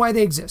this is why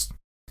they exist.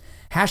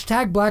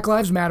 Hashtag Black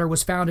Lives Matter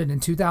was founded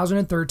in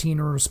 2013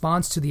 in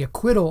response to the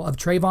acquittal of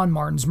Trayvon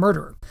Martin's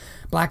murderer.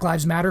 Black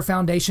Lives Matter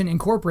Foundation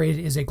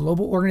Incorporated is a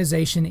global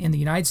organization in the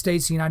United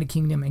States, the United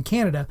Kingdom, and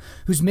Canada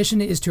whose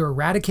mission is to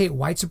eradicate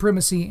white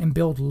supremacy and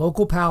build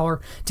local power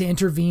to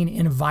intervene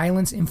in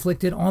violence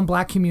inflicted on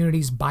Black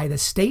communities by the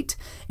state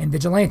and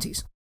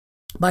vigilantes.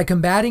 By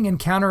combating and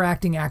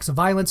counteracting acts of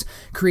violence,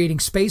 creating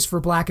space for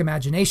Black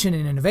imagination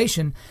and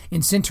innovation,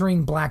 and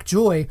centering Black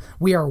joy,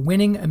 we are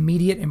winning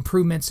immediate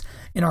improvements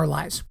in our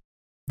lives.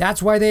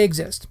 That's why they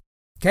exist.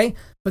 Okay?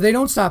 But they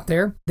don't stop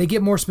there. They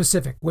get more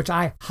specific, which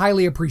I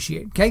highly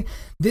appreciate. Okay?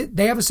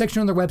 They have a section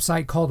on their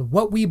website called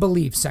What We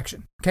Believe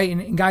section. Okay?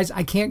 And guys,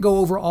 I can't go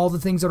over all the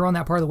things that are on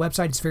that part of the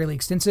website. It's fairly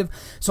extensive.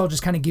 So I'll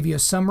just kind of give you a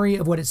summary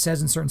of what it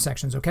says in certain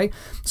sections. Okay?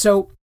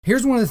 So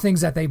here's one of the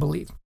things that they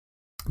believe.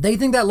 They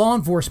think that law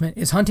enforcement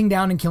is hunting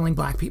down and killing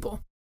Black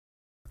people.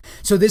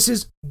 So this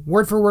is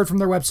word for word from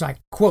their website.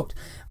 Quote,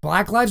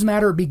 Black Lives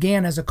Matter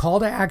began as a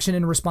call to action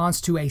in response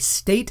to a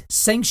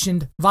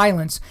state-sanctioned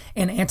violence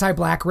and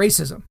anti-Black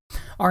racism.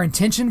 Our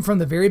intention from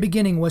the very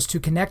beginning was to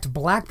connect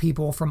Black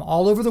people from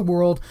all over the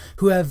world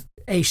who have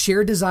a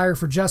shared desire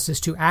for justice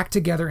to act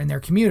together in their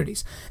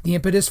communities. The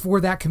impetus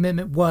for that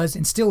commitment was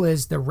and still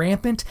is the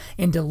rampant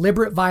and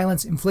deliberate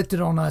violence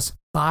inflicted on us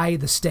by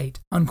the state,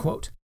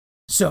 unquote.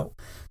 So,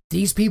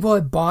 these people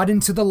have bought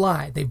into the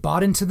lie. They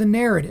bought into the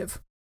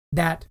narrative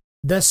that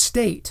the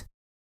state,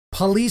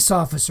 police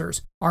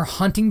officers are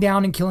hunting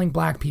down and killing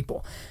Black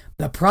people.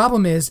 The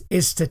problem is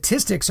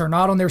statistics are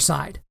not on their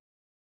side.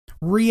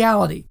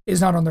 Reality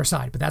is not on their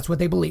side, but that's what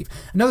they believe.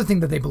 Another thing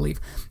that they believe,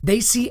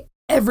 they see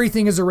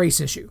everything as a race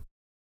issue,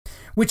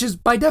 which is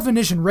by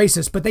definition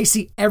racist, but they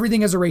see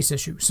everything as a race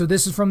issue. So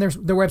this is from their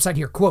website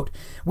here. Quote,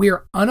 we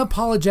are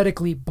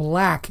unapologetically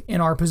Black in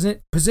our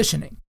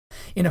positioning.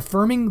 In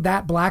affirming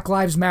that Black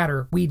Lives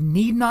Matter, we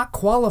need not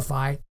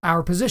qualify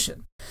our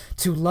position.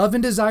 To love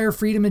and desire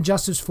freedom and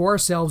justice for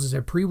ourselves is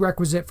a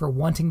prerequisite for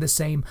wanting the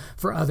same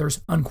for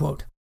others,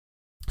 unquote.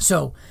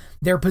 So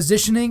their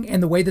positioning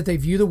and the way that they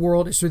view the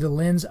world is through the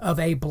lens of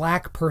a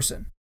Black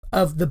person,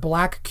 of the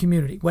Black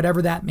community,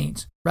 whatever that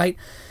means, right?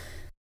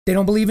 They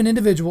don't believe in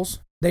individuals.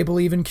 They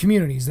believe in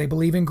communities. They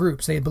believe in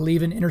groups. They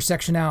believe in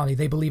intersectionality.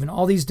 They believe in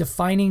all these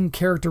defining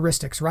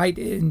characteristics, right?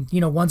 And,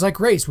 ones like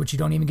race, which you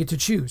don't even get to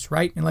choose,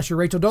 right? Unless you're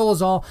Rachel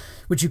Dolezal,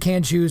 which you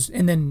can choose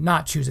and then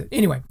not choose it.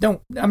 Anyway,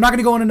 I'm not going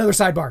to go on another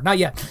sidebar, not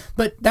yet.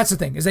 But that's the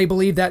thing, is they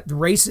believe that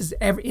race is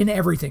in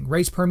everything.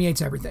 Race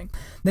permeates everything.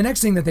 The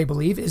next thing that they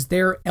believe is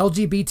they're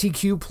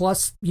LGBTQ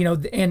plus,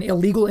 and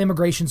illegal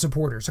immigration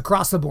supporters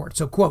across the board.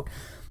 So, quote,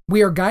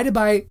 we are guided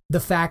by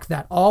the fact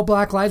that all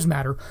Black Lives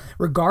Matter,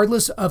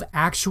 regardless of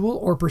actual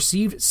or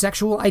perceived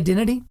sexual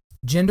identity,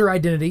 gender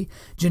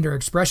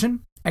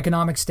expression,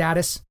 economic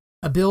status,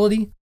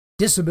 ability,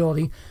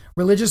 disability,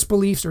 religious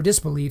beliefs or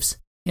disbeliefs,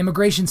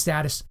 immigration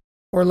status,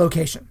 or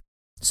location.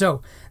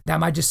 So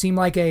that might just seem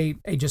like a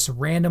just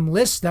random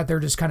list that they're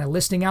just kind of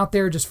listing out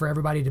there just for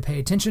everybody to pay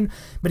attention.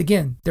 But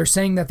again, they're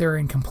saying that they're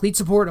in complete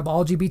support of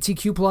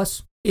LGBTQ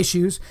plus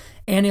issues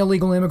and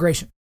illegal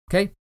immigration.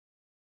 Okay.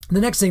 The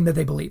next thing that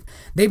they believe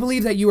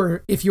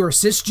that if you are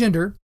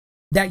cisgender,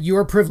 that you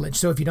are privileged.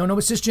 So if you don't know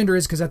what cisgender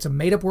is, because that's a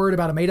made-up word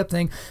about a made-up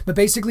thing, but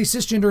basically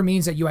cisgender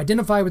means that you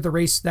identify with the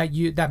race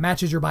that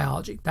matches your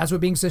biology. That's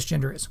what being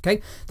cisgender is,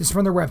 okay? This is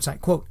from their website.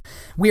 Quote,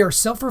 we are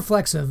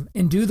self-reflexive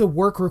and do the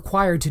work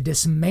required to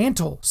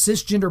dismantle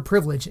cisgender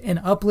privilege and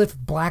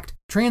uplift Black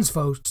trans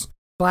folks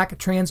black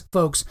trans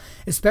folks,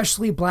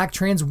 especially black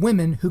trans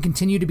women who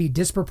continue to be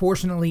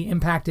disproportionately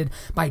impacted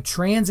by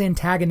trans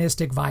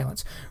antagonistic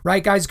violence.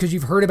 Right, guys? Because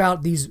you've heard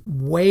about these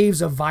waves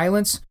of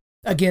violence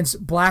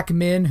against black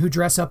men who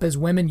dress up as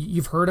women.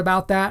 You've heard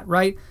about that,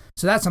 right?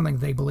 So that's something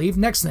they believe.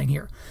 Next thing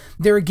here,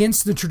 they're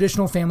against the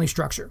traditional family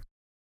structure.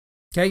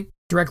 Okay,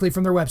 directly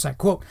from their website.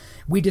 Quote,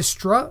 we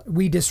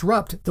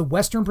disrupt the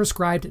Western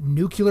prescribed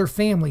nuclear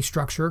family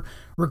structure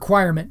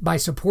requirement by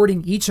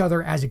supporting each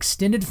other as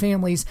extended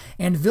families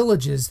and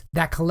villages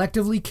that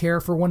collectively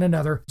care for one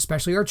another,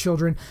 especially our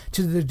children,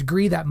 to the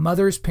degree that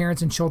mothers,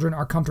 parents, and children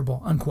are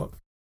comfortable, unquote.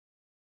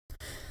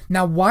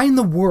 Now, why in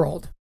the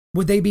world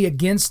would they be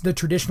against the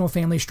traditional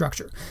family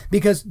structure?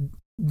 Because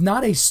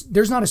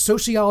there's not a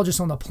sociologist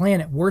on the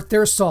planet worth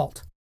their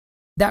salt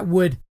that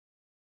would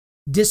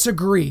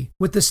disagree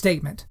with the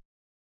statement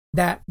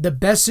that the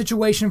best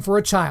situation for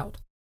a child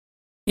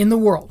in the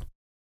world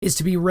is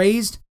to be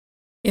raised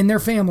in their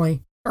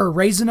family or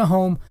raised in a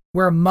home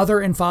where a mother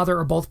and father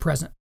are both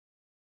present.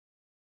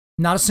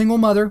 Not a single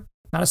mother,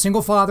 not a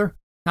single father,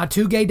 not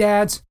two gay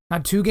dads,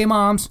 not two gay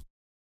moms,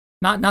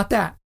 not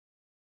that.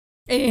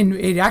 And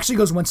it actually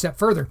goes one step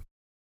further.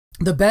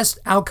 The best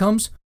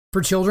outcomes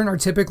for children are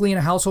typically in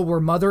a household where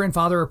mother and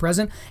father are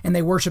present and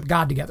they worship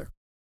God together.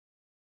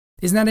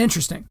 Isn't that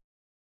interesting?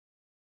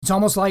 It's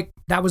almost like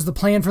that was the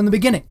plan from the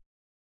beginning.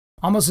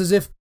 Almost as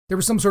if there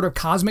was some sort of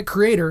cosmic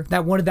creator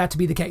that wanted that to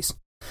be the case.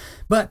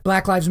 But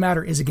Black Lives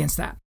Matter is against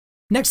that.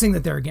 Next thing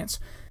that they're against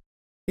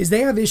is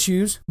they have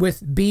issues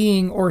with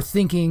being or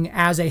thinking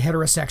as a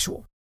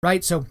heterosexual,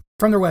 right? So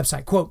from their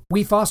website, quote,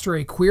 we foster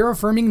a queer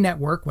affirming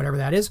network, whatever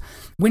that is.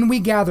 When we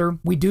gather,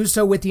 we do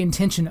so with the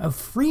intention of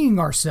freeing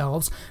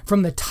ourselves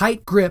from the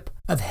tight grip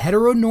of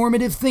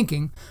heteronormative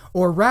thinking,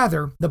 or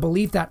rather the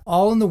belief that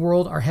all in the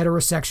world are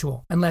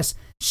heterosexual, unless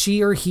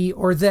she or he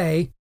or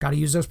they, got to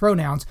use those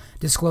pronouns,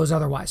 disclose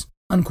otherwise,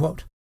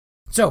 unquote.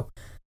 So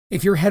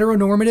if you're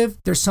heteronormative,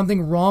 there's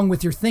something wrong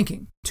with your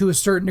thinking to a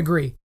certain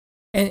degree,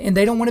 and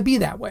they don't want to be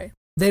that way.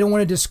 They don't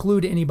want to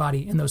disclude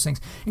anybody in those things.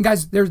 And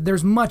guys,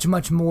 there's much,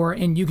 much more,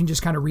 and you can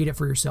just kind of read it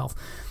for yourself.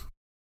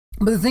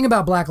 But the thing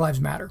about Black Lives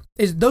Matter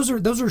is those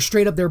are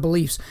straight up their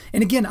beliefs.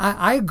 And again,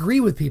 I agree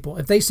with people.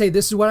 If they say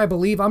this is what I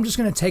believe, I'm just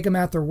going to take them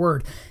at their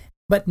word.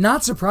 But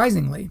not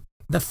surprisingly,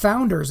 the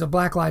founders of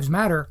Black Lives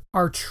Matter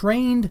are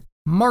trained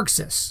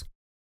Marxists.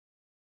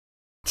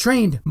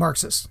 Trained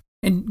Marxists.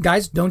 And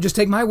guys, don't just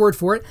take my word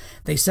for it.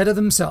 They said it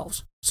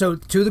themselves. So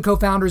two of the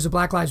co-founders of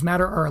Black Lives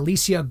Matter are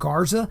Alicia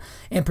Garza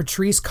and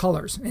Patrisse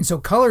Cullors. And so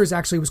Cullors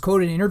actually was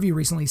quoted in an interview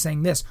recently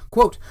saying this,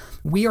 quote,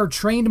 we are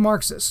trained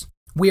Marxists.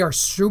 We are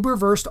super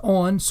versed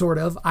on sort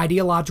of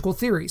ideological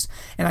theories.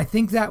 And I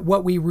think that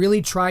what we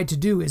really tried to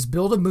do is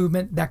build a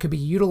movement that could be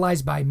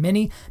utilized by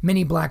many,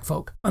 many black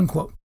folk,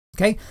 unquote.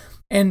 Okay.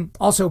 And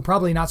also,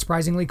 probably not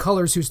surprisingly,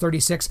 Cullors, who's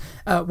 36,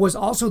 was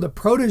also the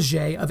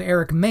protege of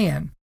Eric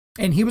Mann.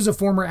 And he was a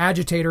former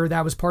agitator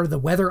that was part of the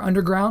Weather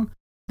Underground.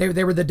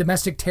 They were the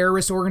domestic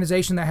terrorist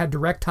organization that had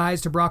direct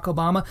ties to Barack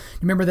Obama.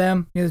 Remember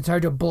them? They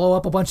tried to blow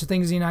up a bunch of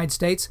things in the United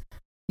States.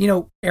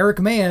 Eric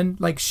Mann,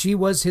 she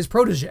was his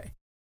protege.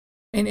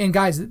 And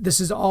guys, this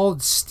is all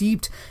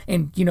steeped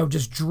and,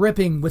 just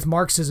dripping with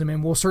Marxism.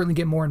 And we'll certainly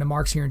get more into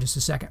Marx here in just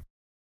a second.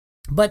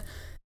 But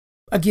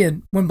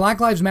again, when Black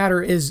Lives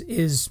Matter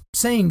is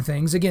saying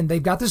things, again,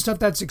 they've got this stuff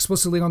that's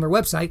explicitly on their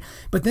website,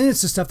 but then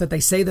it's the stuff that they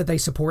say that they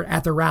support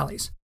at their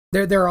rallies.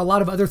 There are a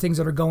lot of other things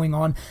that are going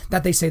on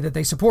that they say that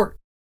they support.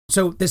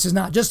 So this is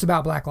not just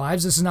about Black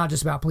lives. This is not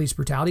just about police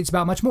brutality. It's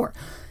about much more.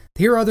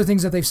 Here are other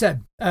things that they've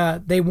said.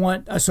 They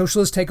want a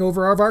socialist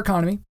takeover of our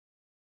economy.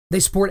 They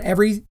support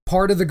every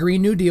part of the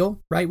Green New Deal,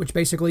 right, which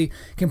basically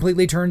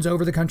completely turns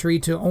over the country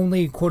to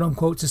only quote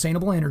unquote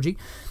sustainable energy.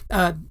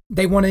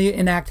 They want to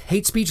enact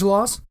hate speech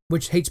laws,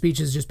 which hate speech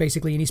is just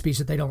basically any speech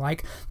that they don't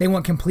like. They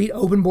want complete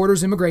open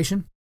borders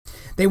immigration.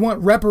 They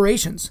want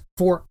reparations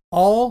for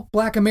all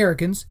black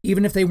Americans,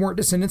 even if they weren't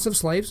descendants of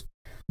slaves.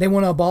 They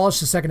want to abolish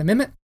the Second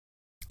Amendment.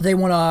 They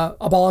want to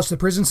abolish the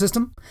prison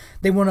system.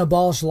 They want to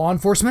abolish law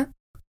enforcement.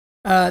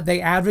 They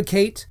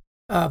advocate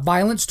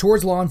violence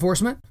towards law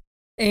enforcement.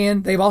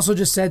 And they've also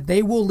just said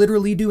they will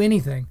literally do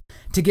anything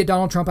to get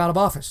Donald Trump out of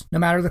office, no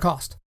matter the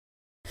cost.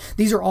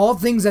 These are all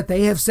things that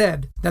they have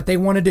said that they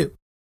want to do.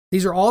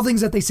 These are all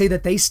things that they say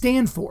that they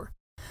stand for.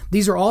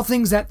 These are all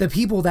things that the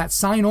people that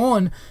sign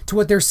on to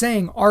what they're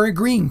saying are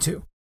agreeing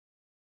to.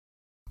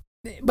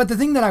 But the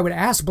thing that I would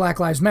ask Black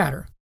Lives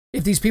Matter,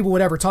 if these people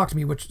would ever talk to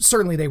me, which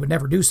certainly they would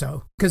never do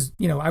so, because,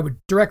 I would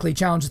directly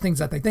challenge the things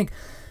that they think.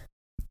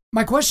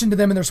 My question to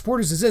them and their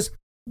supporters is this: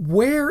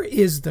 where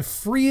is the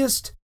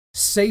freest,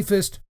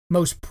 safest,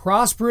 most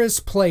prosperous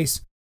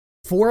place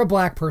for a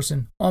black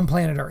person on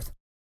planet Earth?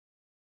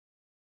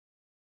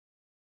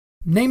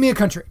 Name me a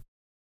country.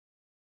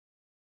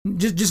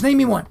 Just name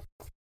me one.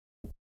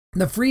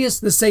 The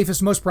freest, the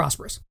safest, most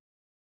prosperous.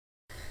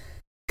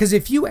 Because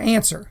if you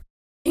answer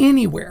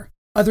anywhere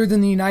other than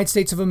the United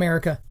States of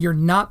America, you're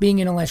not being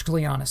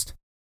intellectually honest.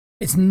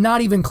 It's not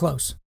even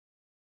close.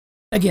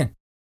 Again,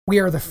 we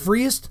are the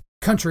freest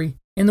country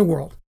in the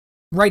world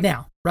right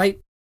now, right?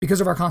 because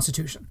of our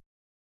Constitution.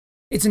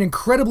 It's an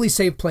incredibly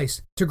safe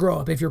place to grow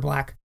up if you're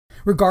black,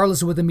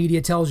 regardless of what the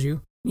media tells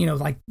you.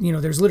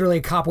 There's literally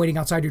a cop waiting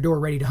outside your door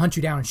ready to hunt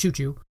you down and shoot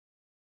you.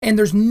 And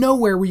there's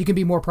nowhere where you can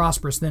be more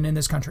prosperous than in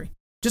this country,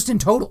 just in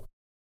total.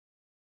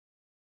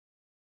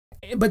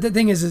 But the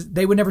thing is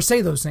they would never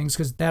say those things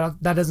because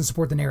that doesn't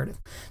support the narrative.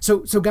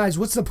 So guys,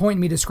 what's the point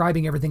in me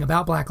describing everything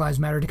about Black Lives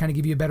Matter to kind of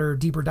give you a better,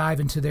 deeper dive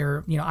into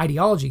their,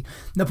 ideology?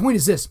 The point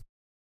is this: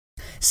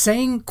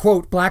 saying,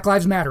 quote, Black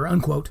Lives Matter,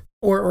 unquote,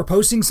 or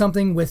posting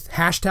something with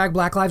hashtag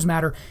Black Lives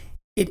Matter,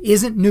 it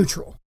isn't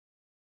neutral.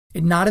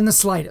 Not in the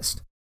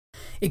slightest.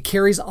 It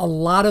carries a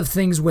lot of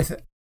things with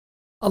it.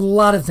 A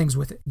lot of things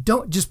with it.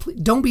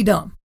 Don't be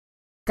dumb.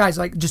 Guys,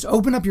 just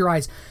open up your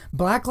eyes.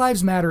 Black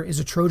Lives Matter is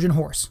a Trojan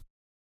horse.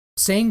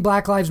 Saying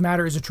Black Lives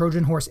Matter is a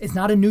Trojan horse. It's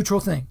not a neutral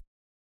thing.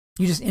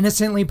 You just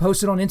innocently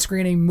post it on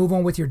Instagram and move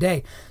on with your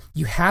day.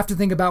 You have to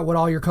think about what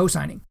all you're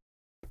co-signing,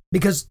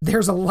 because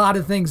there's a lot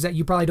of things that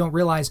you probably don't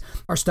realize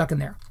are stuck in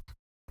there.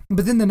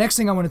 But then the next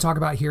thing I want to talk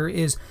about here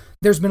is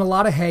there's been a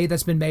lot of hay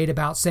that's been made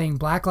about saying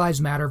Black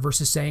Lives Matter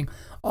versus saying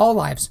all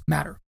lives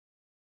matter.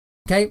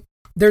 Okay?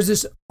 There's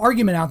this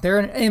argument out there,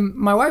 and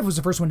my wife was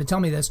the first one to tell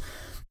me this,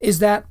 is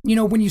that,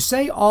 when you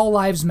say all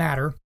lives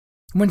matter,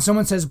 when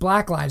someone says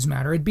Black Lives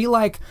Matter, it'd be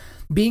like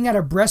being at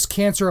a breast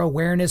cancer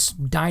awareness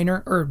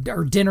diner or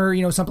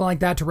dinner, something like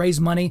that, to raise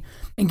money,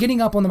 and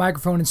getting up on the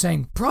microphone and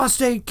saying,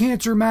 prostate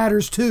cancer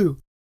matters too.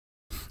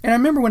 And I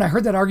remember when I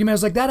heard that argument, I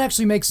was like, that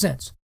actually makes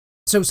sense.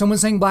 So someone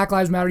saying Black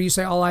Lives Matter, you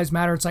say all lives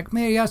matter. It's like,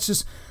 man, yeah, it's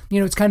just,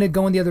 it's kind of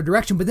going the other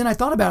direction. But then I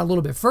thought about it a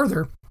little bit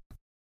further,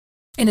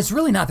 and it's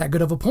really not that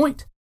good of a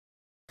point.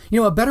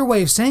 A better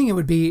way of saying it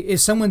would be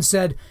if someone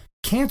said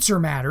cancer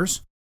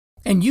matters,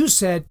 and you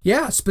said,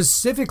 yeah,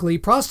 specifically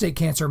prostate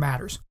cancer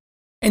matters.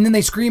 And then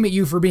they scream at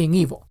you for being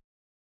evil.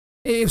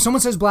 If someone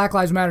says Black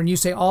Lives Matter and you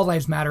say all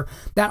lives matter,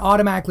 that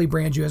automatically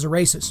brands you as a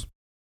racist.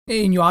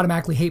 And you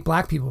automatically hate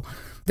black people.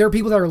 There are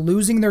people that are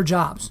losing their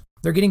jobs.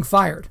 They're getting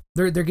fired.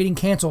 They're getting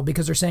canceled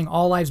because they're saying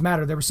all lives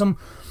matter. There was some,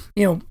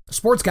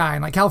 sports guy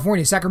in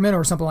California, Sacramento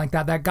or something like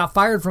that got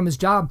fired from his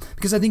job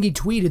because I think he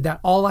tweeted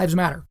that all lives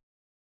matter,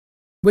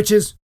 which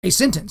is a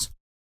sentence.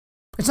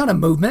 It's not a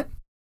movement.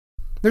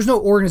 There's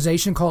no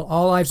organization called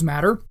All Lives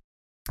Matter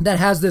that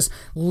has this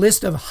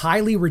list of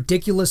highly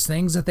ridiculous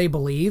things that they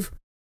believe.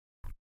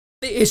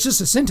 It's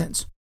just a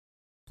sentence.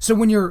 So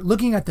when you're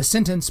looking at the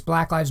sentence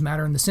Black Lives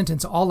Matter and the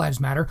sentence All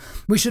Lives Matter,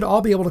 we should all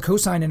be able to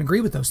co-sign and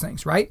agree with those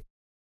things, right?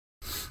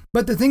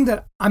 But the thing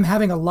that I'm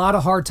having a lot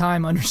of hard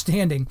time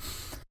understanding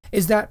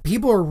is that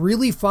people are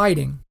really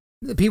fighting,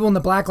 the people in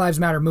the Black Lives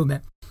Matter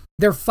movement,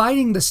 they're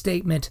fighting the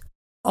statement,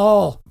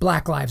 all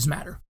Black Lives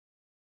Matter.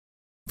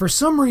 For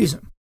some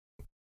reason,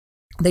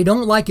 they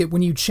don't like it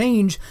when you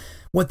change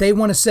what they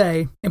want to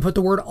say and put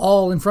the word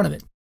all in front of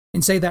it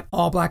and say that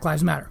all Black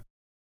Lives Matter.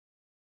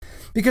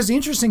 Because the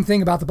interesting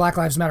thing about the Black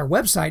Lives Matter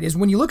website is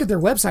when you look at their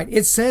website,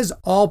 it says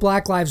all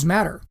Black Lives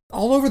Matter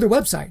all over their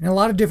website in a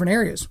lot of different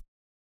areas.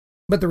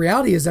 But the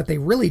reality is that they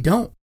really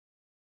don't.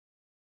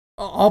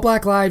 All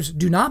Black lives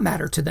do not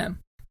matter to them.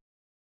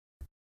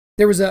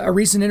 There was a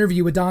recent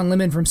interview with Don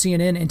Lemon from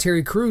CNN and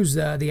Terry Crews,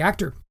 the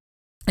actor.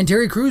 And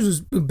Terry Crews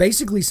was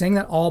basically saying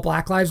that all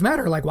Black lives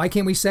matter. Why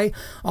can't we say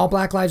all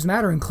Black lives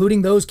matter,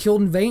 including those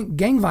killed in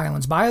gang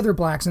violence by other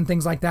blacks and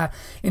things like that?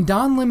 And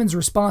Don Lemon's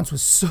response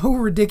was so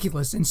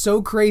ridiculous and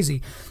so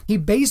crazy. He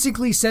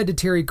basically said to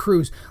Terry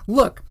Crews,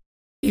 look,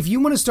 if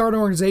you want to start an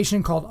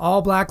organization called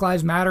All Black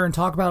Lives Matter and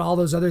talk about all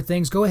those other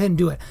things, go ahead and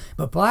do it.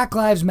 But Black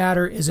Lives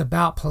Matter is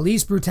about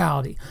police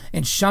brutality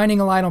and shining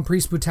a light on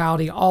police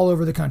brutality all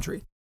over the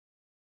country.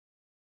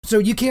 So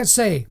you can't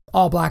say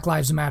all Black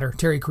lives matter.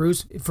 Terry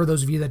Crews, for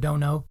those of you that don't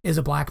know, is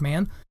a black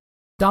man.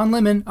 Don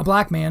Lemon, a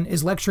black man,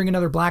 is lecturing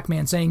another black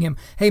man saying him,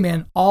 hey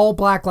man, all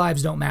black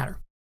lives don't matter.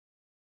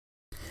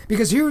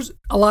 Because here's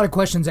a lot of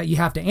questions that you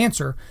have to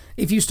answer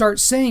if you start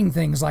saying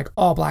things like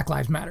all Black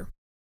lives matter.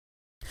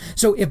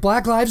 So if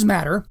Black lives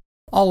matter,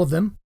 all of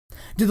them,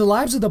 do the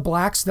lives of the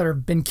blacks that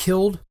have been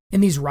killed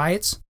in these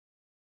riots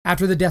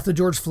after the death of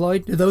George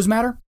Floyd, do those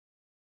matter?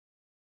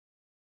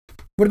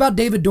 What about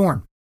David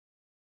Dorn?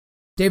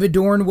 David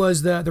Dorn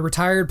was the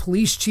retired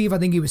police chief. I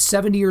think he was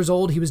 70 years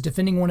old. He was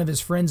defending one of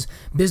his friend's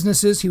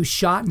businesses. He was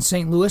shot in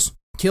St. Louis,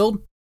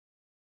 killed.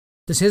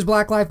 Does his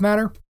Black life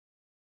matter?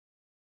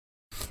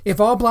 If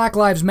all Black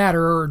lives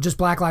matter, or just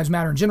Black lives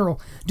matter in general,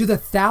 do the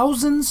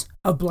thousands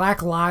of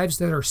black lives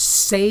that are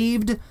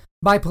saved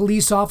by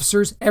police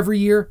officers every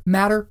year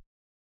matter?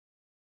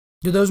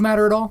 Do those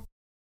matter at all?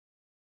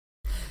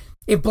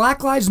 If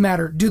Black lives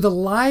matter, do the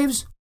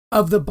lives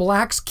of the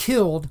blacks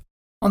killed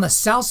on the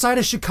south side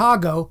of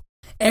Chicago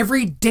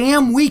every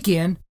damn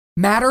weekend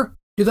matter?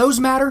 Do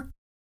those matter?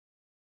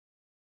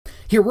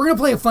 Here, we're going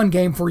to play a fun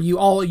game for you,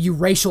 all you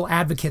racial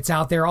advocates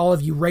out there, all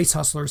of you race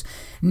hustlers.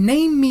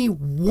 Name me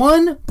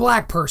one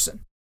black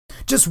person,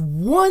 just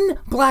one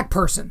black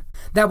person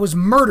that was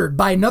murdered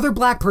by another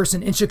black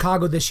person in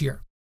Chicago this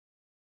year.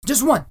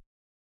 Just one.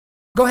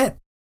 Go ahead.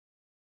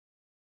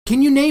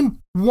 Can you name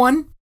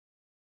one?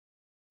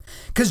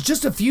 Because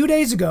just a few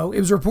days ago, it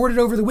was reported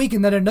over the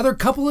weekend that another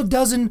couple of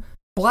dozen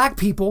black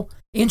people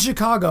in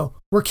Chicago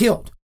were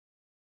killed.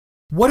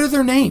 What are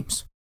their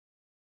names?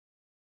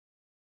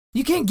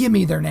 You can't give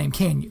me their name,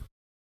 can you?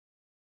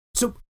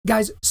 So,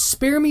 guys,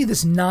 spare me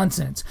this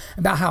nonsense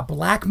about how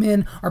black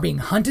men are being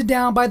hunted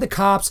down by the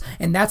cops,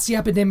 and that's the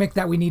epidemic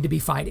that we need to be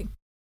fighting,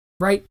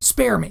 right?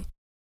 Spare me.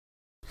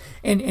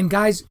 And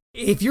guys,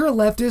 if you're a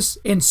leftist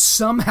and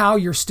somehow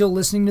you're still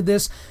listening to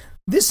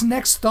this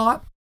next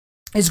thought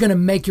is going to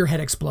make your head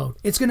explode.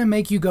 It's going to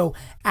make you go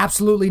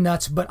absolutely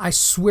nuts, but I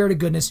swear to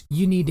goodness,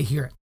 you need to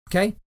hear it,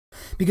 okay?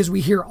 Because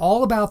we hear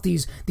all about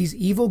these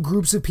evil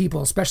groups of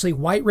people, especially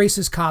white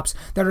racist cops,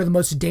 that are the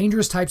most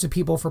dangerous types of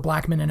people for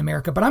black men in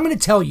America. But I'm going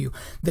to tell you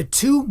the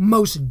two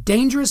most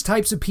dangerous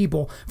types of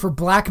people for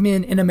black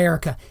men in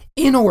America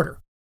in order.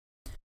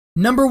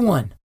 Number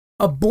 1,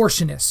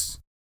 abortionists.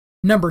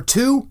 Number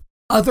 2,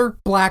 other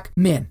black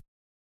men.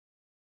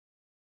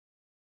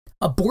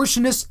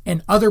 Abortionists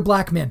and other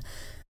black men.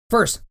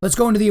 First, let's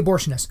go into the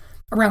abortionists.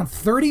 Around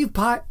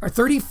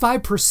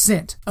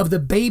 35% of the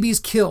babies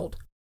killed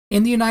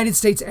in the United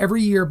States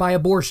every year by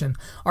abortion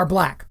are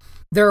black.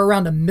 There are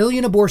around 1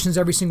 million abortions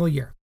every single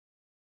year.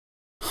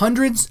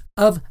 Hundreds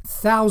of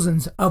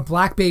thousands of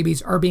black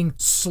babies are being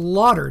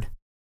slaughtered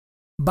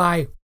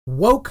by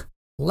woke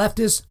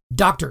leftist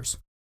doctors.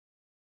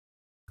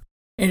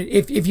 And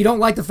if you don't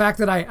like the fact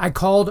that I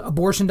called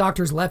abortion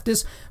doctors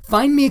leftists,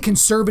 find me a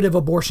conservative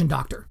abortion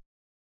doctor.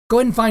 Go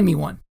ahead and find me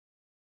one.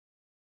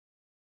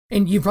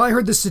 And you've probably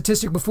heard this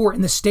statistic before.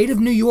 In the state of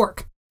New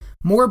York,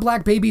 more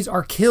black babies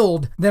are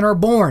killed than are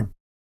born.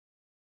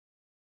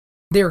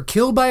 They are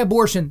killed by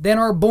abortion than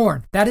are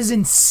born. That is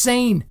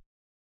insane.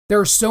 There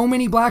are so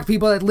many black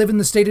people that live in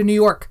the state of New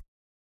York,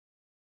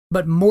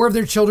 but more of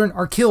their children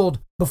are killed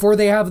before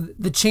they have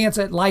the chance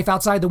at life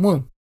outside the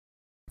womb.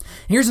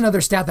 Here's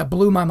another stat that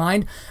blew my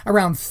mind.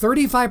 Around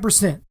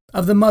 35%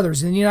 of the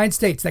mothers in the United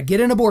States that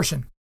get an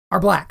abortion are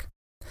black,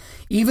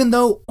 even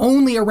though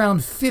only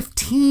around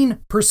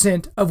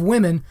 15% of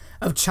women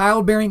of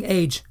childbearing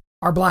age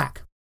are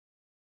black.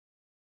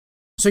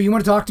 So you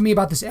want to talk to me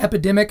about this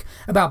epidemic,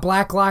 about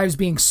black lives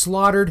being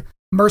slaughtered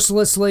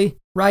mercilessly,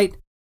 right?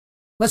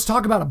 Let's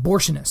talk about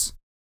abortionists.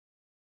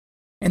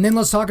 And then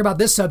let's talk about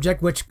this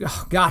subject, which,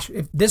 oh gosh,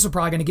 this is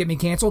probably going to get me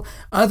canceled.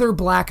 Other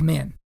black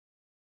men.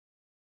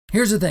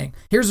 Here's the thing.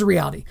 Here's the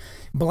reality.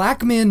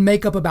 Black men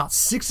make up about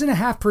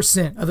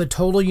 6.5% of the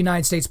total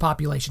United States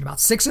population, about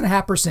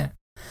 6.5%.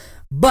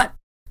 But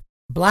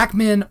black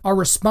men are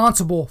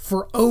responsible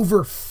for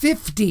over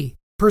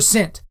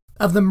 50%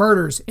 of the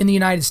murders in the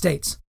United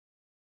States.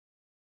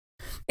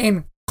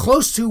 And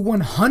close to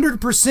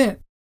 100%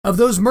 of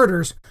those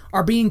murders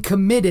are being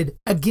committed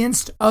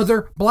against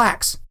other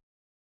blacks.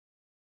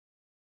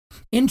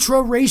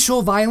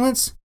 Intraracial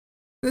violence,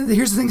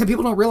 here's the thing that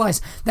people don't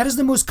realize, that is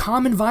the most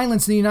common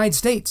violence in the United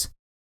States.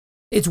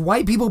 It's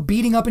white people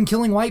beating up and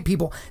killing white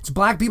people. It's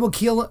black people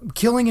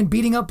killing and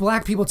beating up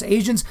black people. It's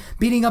Asians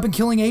beating up and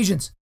killing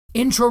Asians.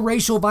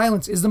 Intraracial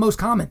violence is the most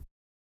common.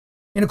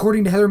 And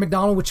according to Heather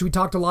McDonald, which we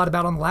talked a lot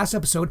about on the last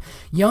episode,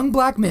 young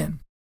black men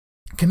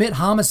commit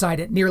homicide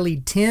at nearly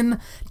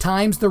 10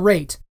 times the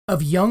rate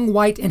of young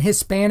white and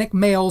Hispanic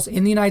males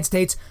in the United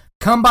States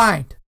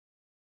combined.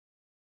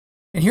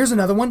 And here's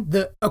another one.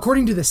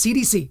 According to the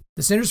CDC,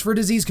 the Centers for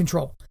Disease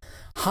Control,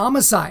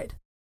 homicide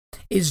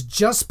is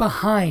just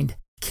behind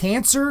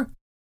cancer,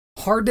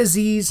 heart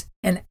disease,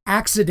 and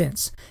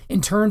accidents in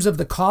terms of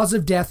the cause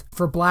of death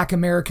for black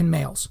American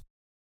males.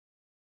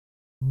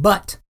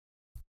 But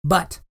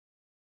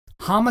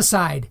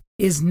homicide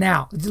is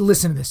now,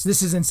 listen to this,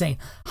 this is insane.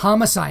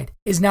 Homicide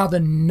is now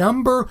the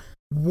number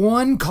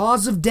one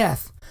cause of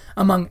death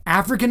among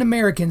African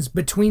Americans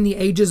between the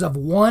ages of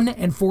 1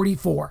 and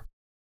 44.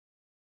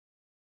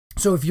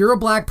 So if you're a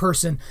black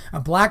person,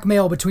 a black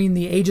male between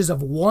the ages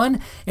of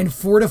 1 and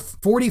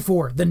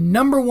 44, the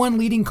number one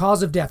leading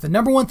cause of death, the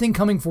number one thing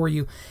coming for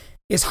you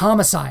is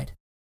homicide.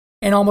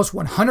 And almost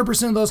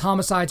 100% of those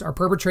homicides are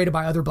perpetrated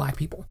by other black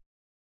people.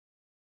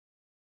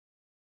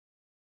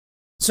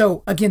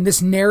 So again,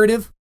 this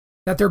narrative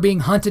that they're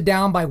being hunted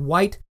down by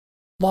white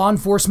law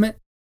enforcement,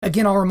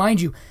 again, I'll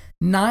remind you,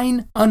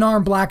 9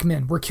 unarmed black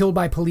men were killed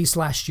by police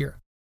last year.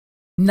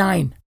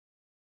 9.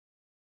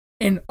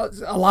 And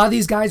a lot of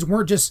these guys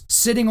weren't just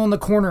sitting on the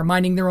corner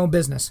minding their own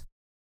business.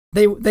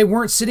 They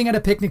weren't sitting at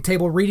a picnic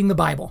table reading the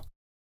Bible.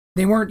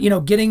 They weren't,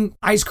 getting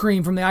ice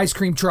cream from the ice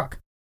cream truck.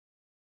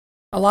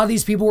 A lot of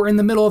these people were in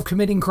the middle of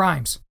committing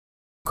crimes.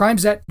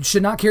 Crimes that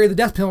should not carry the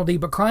death penalty,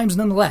 but crimes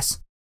nonetheless.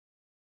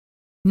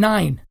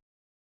 9.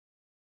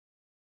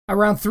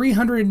 Around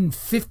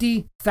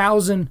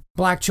 350,000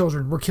 black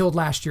children were killed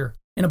last year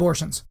in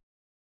abortions.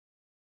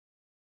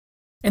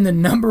 And the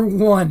number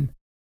one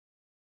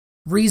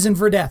reason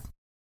for death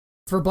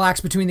for blacks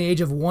between the age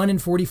of 1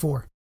 and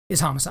 44 is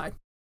homicide.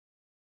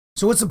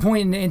 So what's the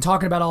point in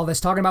talking about all this,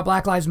 talking about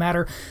Black Lives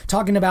Matter,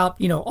 talking about,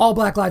 all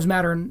Black Lives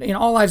Matter and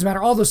all lives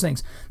matter, all those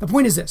things. The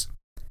point is this,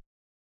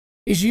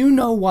 is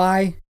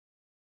why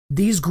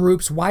these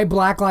groups, why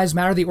Black Lives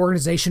Matter, the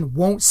organization,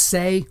 won't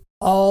say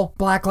all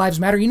Black Lives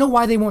Matter. You know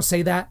why they won't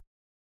say that?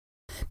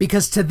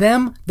 Because to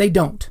them, they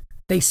don't.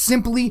 They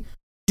simply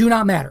do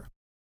not matter.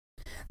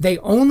 They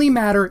only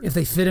matter if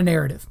they fit a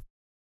narrative.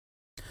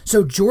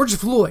 So George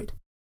Floyd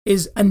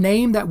is a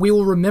name that we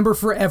will remember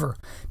forever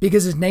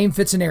because his name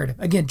fits a narrative.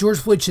 Again, George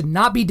Floyd should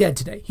not be dead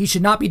today. He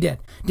should not be dead.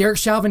 Derek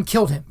Chauvin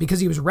killed him because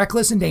he was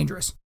reckless and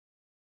dangerous.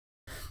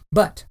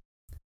 But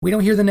we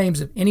don't hear the names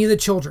of any of the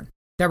children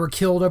that were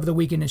killed over the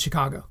weekend in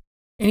Chicago,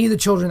 any of the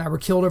children that were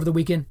killed over the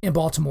weekend in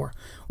Baltimore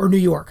or New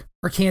York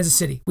or Kansas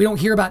City. We don't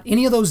hear about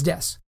any of those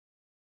deaths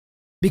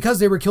because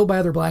they were killed by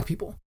other Black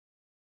people.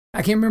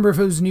 I can't remember if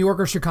it was New York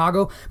or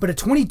Chicago, but a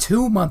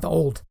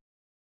 22-month-old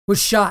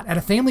was shot at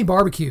a family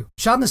barbecue,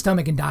 shot in the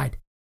stomach and died.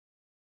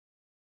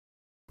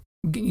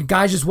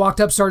 Guys just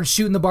walked up, started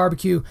shooting the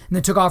barbecue, and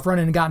then took off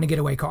running and got in a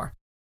getaway car.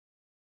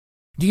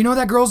 Do you know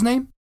that girl's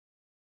name?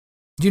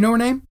 Do you know her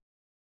name?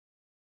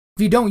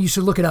 If you don't, you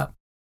should look it up.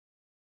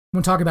 I'm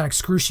going to talk about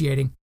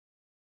excruciating.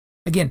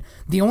 Again,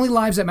 the only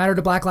lives that matter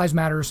to Black Lives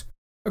Matter,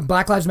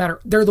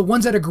 they're the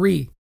ones that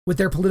agree with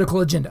their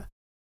political agenda.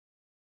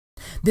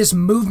 This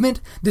movement,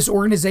 this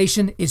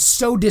organization is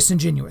so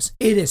disingenuous.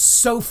 It is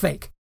so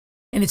fake.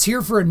 And it's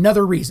here for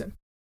another reason.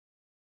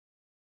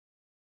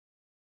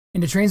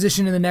 And to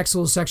transition to the next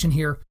little section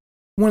here,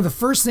 one of the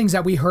first things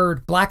that we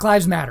heard Black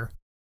Lives Matter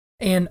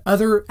and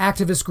other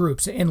activist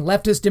groups and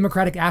leftist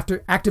democratic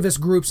activist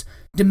groups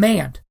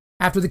demand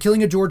after the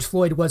killing of George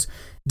Floyd was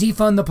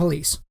defund the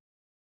police.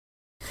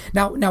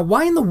 Now,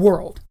 why in the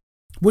world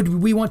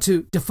would we want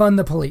to defund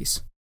the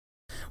police?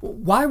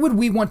 Why would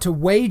we want to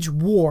wage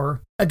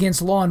war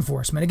against law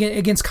enforcement,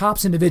 against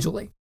cops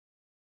individually?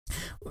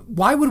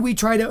 Why would we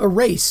try to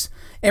erase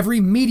every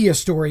media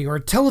story or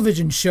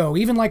television show,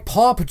 even like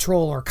Paw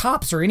Patrol or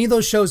Cops or any of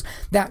those shows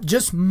that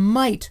just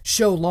might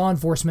show law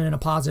enforcement in a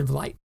positive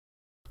light?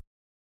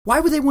 Why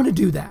would they want to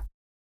do that?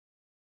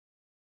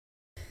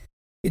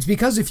 It's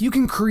because if you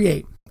can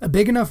create a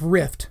big enough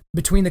rift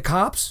between the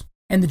cops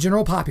and the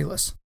general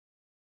populace,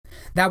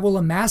 that will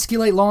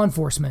emasculate law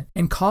enforcement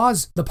and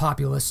cause the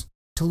populace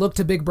to look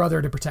to Big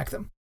Brother to protect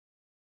them.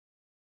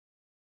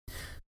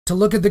 To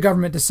look at the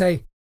government to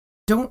say,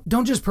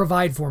 don't just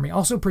provide for me,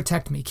 also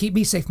protect me, keep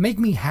me safe, make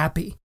me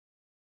happy.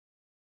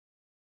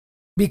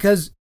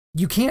 Because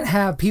you can't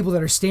have people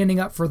that are standing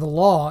up for the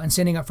law and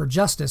standing up for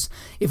justice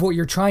if what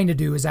you're trying to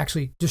do is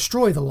actually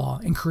destroy the law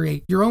and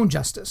create your own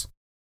justice.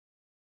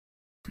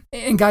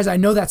 And guys, I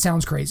know that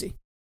sounds crazy.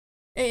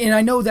 And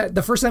I know that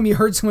the first time you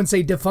heard someone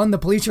say defund the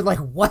police, you're like,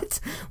 what?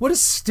 What a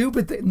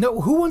stupid thing.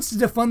 No, who wants to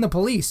defund the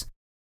police?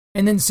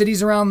 And then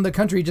cities around the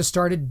country just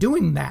started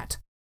doing that.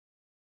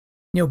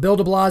 You know, Bill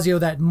de Blasio,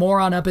 that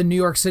moron up in New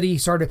York City,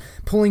 started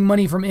pulling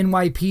money from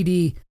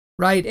NYPD,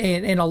 right?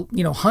 And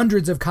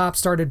hundreds of cops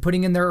started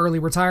putting in their early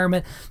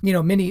retirement. You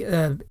know,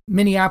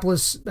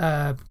 Minneapolis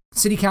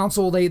City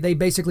Council, they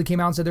basically came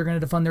out and said they're going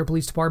to defund their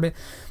police department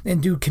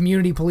and do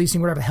community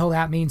policing, whatever the hell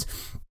that means.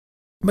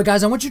 But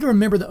guys, I want you to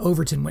remember the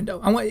Overton window.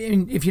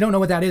 And if you don't know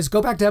what that is,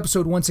 go back to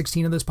episode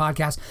 116 of this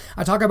podcast.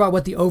 I talk about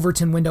what the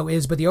Overton window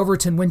is, but the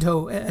Overton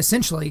window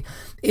essentially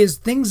is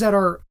things that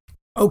are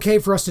okay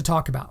for us to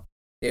talk about.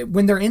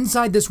 When they're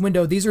inside this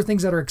window, these are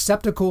things that are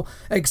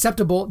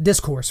acceptable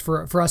discourse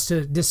for us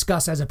to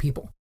discuss as a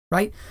people,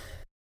 right?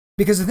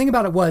 Because the thing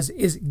about it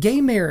is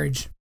gay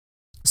marriage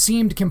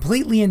seemed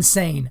completely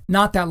insane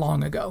not that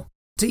long ago.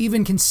 To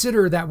even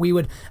consider that we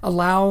would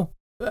allow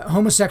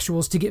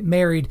homosexuals to get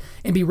married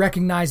and be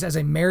recognized as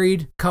a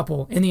married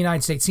couple in the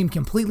United States seemed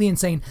completely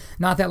insane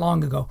not that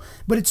long ago.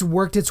 But it's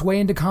worked its way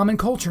into common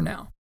culture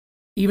now.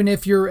 Even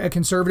if you're a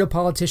conservative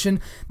politician,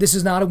 this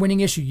is not a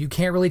winning issue. You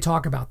can't really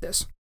talk about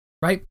this,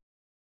 right?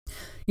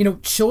 You know,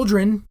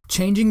 children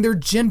changing their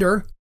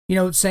gender, you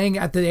know, saying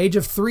at the age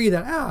of 3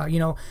 that,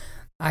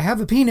 I have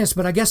a penis,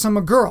 but I guess I'm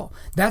a girl.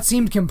 That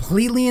seemed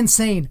completely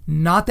insane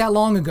not that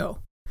long ago.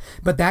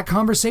 But that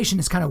conversation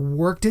has kind of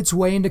worked its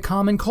way into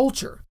common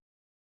culture.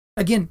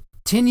 Again,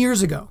 10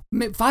 years ago,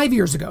 5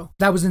 years ago,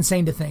 that was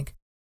insane to think.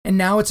 And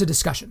now it's a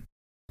discussion.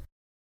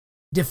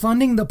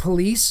 Defunding the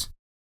police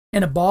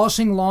and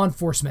abolishing law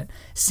enforcement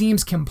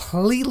seems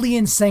completely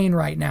insane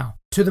right now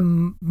to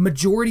the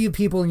majority of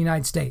people in the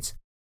United States.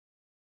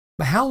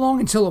 But how long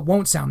until it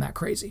won't sound that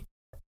crazy?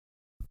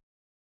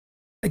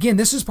 Again,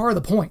 this is part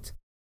of the point.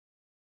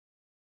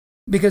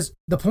 Because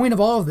the point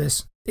of all of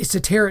this is to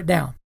tear it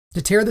down,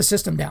 to tear the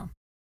system down.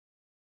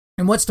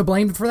 And what's to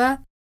blame for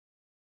that?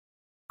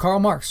 Karl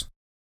Marx.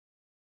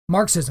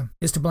 Marxism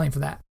is to blame for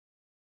that.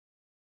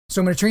 So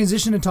I'm going to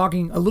transition to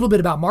talking a little bit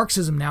about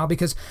Marxism now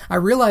because I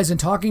realize in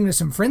talking to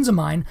some friends of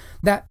mine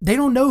that they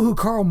don't know who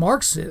Karl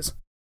Marx is.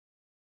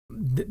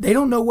 They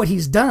don't know what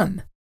he's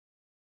done.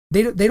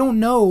 They don't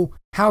know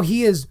how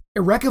he has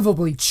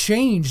irrevocably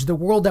changed the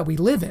world that we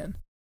live in.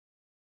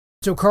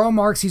 So Karl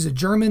Marx, he's a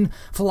German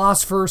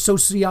philosopher,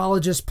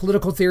 sociologist,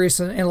 political theorist,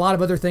 and a lot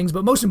of other things.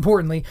 But most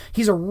importantly,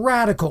 he's a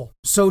radical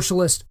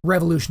socialist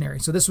revolutionary.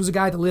 So this was a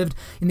guy that lived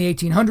in the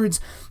 1800s.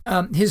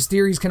 His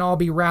theories can all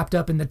be wrapped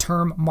up in the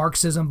term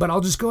Marxism, but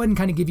I'll just go ahead and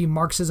kind of give you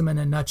Marxism in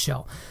a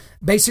nutshell.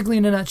 Basically,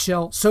 in a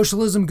nutshell,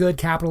 socialism good,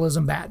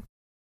 capitalism bad.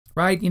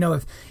 right?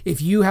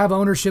 If you have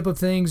ownership of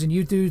things and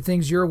you do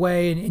things your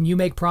way and you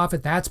make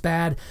profit, that's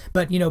bad.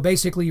 But,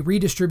 basically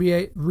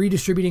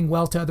redistributing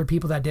wealth to other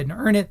people that didn't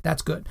earn it,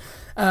 that's good.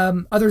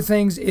 Other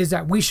things is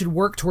that we should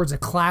work towards a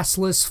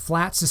classless,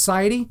 flat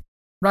society,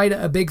 right?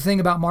 A big thing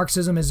about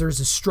Marxism is there's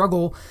a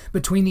struggle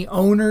between the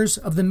owners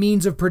of the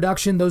means of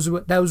production. Those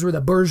were the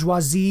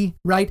bourgeoisie,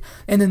 right?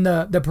 And then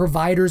the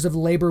providers of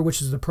labor,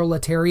 which is the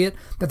proletariat,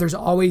 that there's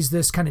always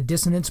this kind of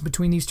dissonance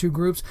between these two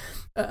groups.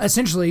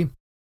 Essentially,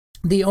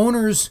 the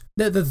owners,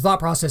 the thought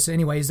process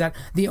anyway, is that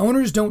the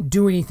owners don't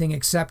do anything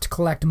except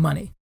collect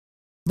money.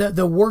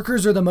 The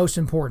workers are the most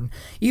important,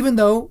 even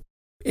though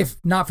if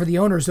not for the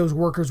owners, those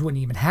workers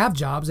wouldn't even have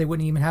jobs. They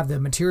wouldn't even have the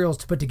materials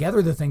to put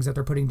together the things that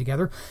they're putting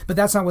together. But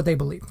that's not what they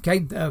believe.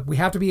 Okay, we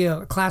have to be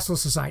a classless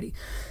society.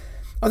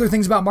 Other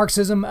things about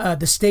Marxism,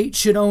 the state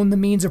should own the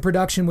means of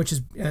production, which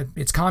is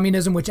it's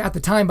communism, which at the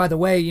time, by the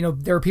way,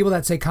 there are people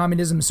that say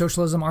communism and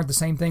socialism aren't the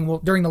same thing. Well,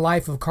 during the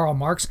life of Karl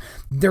Marx,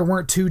 there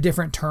weren't two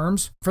different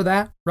terms for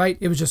that, right?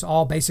 It was just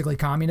all basically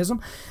communism.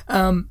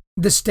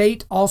 The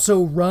state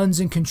also runs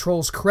and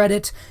controls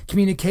credit,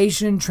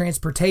 communication,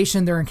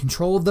 transportation. They're in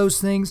control of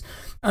those things.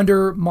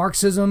 Under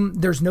Marxism,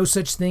 there's no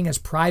such thing as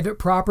private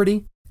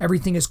property.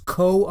 Everything is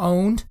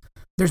co-owned.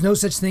 There's no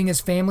such thing as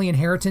family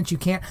inheritance. You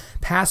can't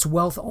pass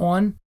wealth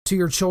on to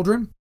your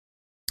children.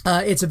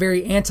 It's a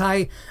very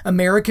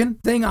anti-American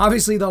thing.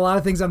 Obviously, a lot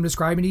of things I'm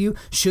describing to you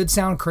should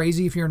sound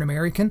crazy if you're an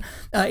American.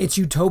 It's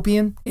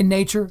utopian in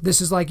nature. This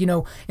is like, in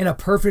a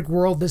perfect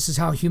world, this is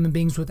how human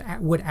beings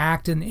would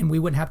act, and we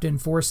wouldn't have to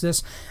enforce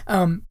this.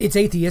 It's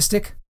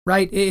atheistic,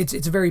 right?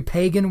 It's a very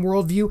pagan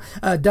worldview.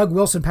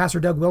 Pastor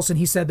Doug Wilson,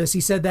 he said this.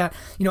 He said that,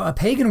 a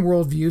pagan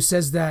worldview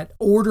says that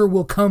order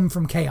will come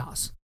from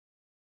chaos.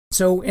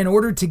 So in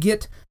order to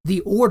get the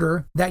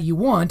order that you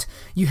want,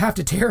 you have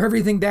to tear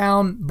everything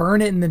down,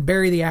 burn it, and then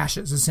bury the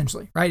ashes,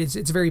 essentially, right?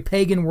 It's a very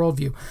pagan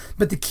worldview.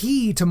 But the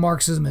key to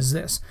Marxism is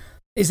this,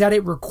 is that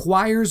it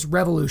requires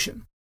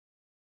revolution.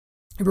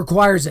 It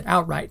requires it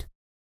outright.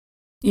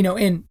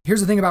 And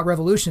here's the thing about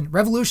revolution.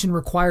 Revolution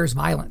requires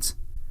violence.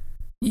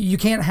 You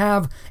can't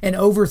have an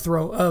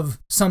overthrow of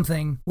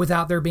something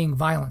without there being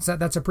violence.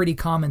 That's a pretty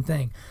common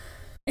thing.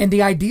 And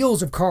the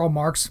ideals of Karl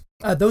Marx,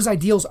 those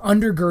ideals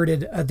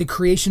undergirded the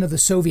creation of the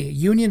Soviet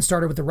Union,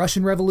 started with the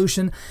Russian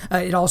Revolution.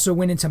 It also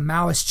went into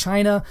Maoist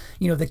China,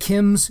 the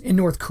Kims in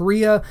North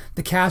Korea,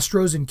 the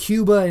Castros in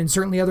Cuba, and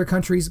certainly other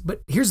countries.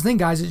 But here's the thing,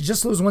 guys, it's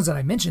just those ones that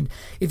I mentioned.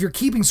 If you're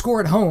keeping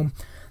score at home,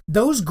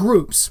 those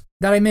groups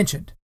that I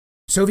mentioned,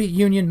 Soviet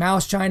Union,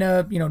 Maoist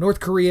China, North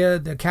Korea,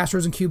 the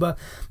Castros in Cuba,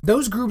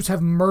 those groups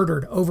have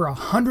murdered over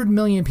 100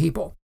 million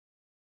people.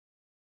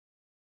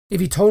 If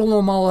you total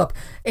them all up,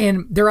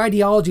 and their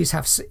ideologies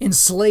have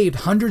enslaved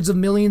hundreds of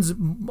millions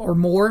or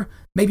more,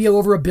 maybe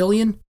over 1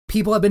 billion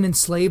people have been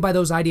enslaved by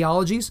those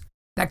ideologies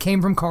that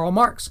came from Karl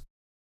Marx.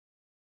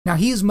 Now,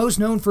 he is most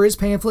known for his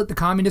pamphlet, The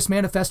Communist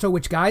Manifesto,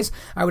 which, guys,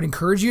 I would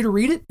encourage you to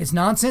read it. It's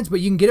nonsense,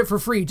 but you can get it for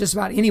free just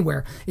about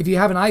anywhere. If you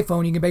have an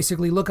iPhone, you can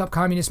basically look up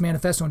Communist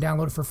Manifesto and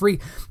download it for free.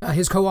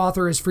 His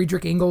co-author is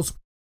Friedrich Engels.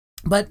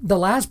 But the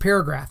last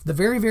paragraph, the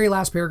very, very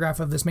last paragraph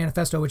of this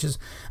manifesto, which is,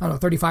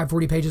 35,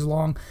 40 pages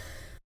long,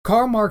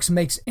 Karl Marx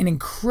makes an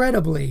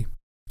incredibly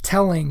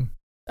telling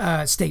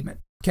statement,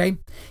 okay?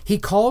 He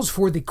calls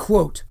for the,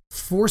 quote,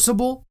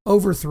 forcible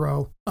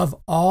overthrow of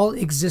all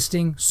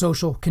existing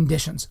social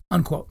conditions,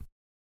 unquote.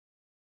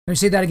 Let me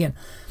say that again.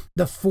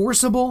 The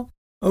forcible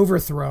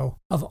overthrow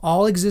of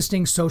all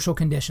existing social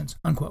conditions,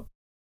 unquote.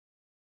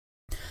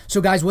 So,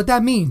 guys, what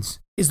that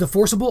means is the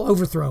forcible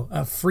overthrow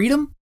of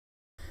freedom,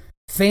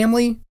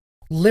 family,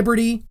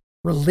 liberty,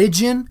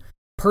 religion,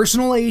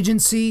 personal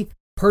agency,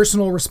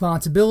 personal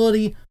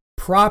responsibility,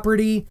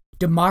 property,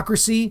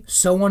 democracy,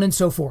 so on and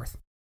so forth.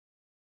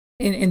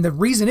 And the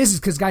reason is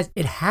because, guys,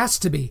 it has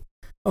to be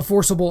a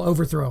forcible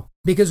overthrow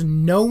because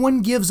no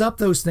one gives up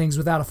those things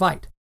without a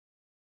fight.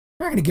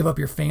 You're not going to give up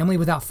your family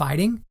without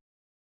fighting.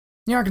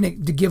 You're not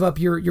going to give up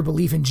your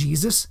belief in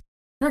Jesus.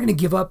 You're not going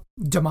to give up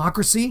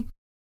democracy.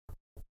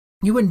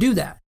 You wouldn't do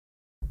that.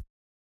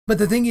 But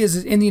the thing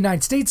is, in the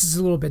United States, it's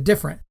a little bit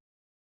different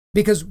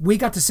because we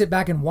got to sit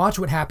back and watch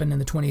what happened in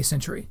the 20th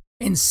century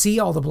and see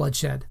all the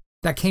bloodshed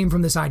that came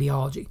from this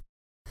ideology.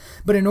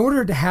 But in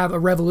order to have a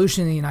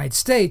revolution in the United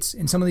States,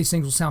 and some of these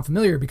things will sound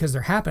familiar because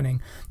they're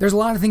happening, there's a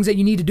lot of things that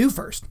you need to do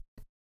first.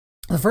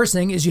 The first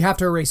thing is you have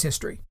to erase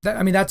history.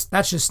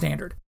 That's just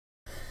standard.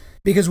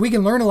 Because we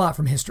can learn a lot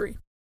from history.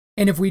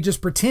 And if we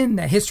just pretend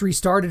that history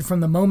started from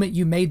the moment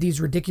you made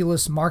these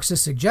ridiculous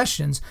Marxist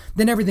suggestions,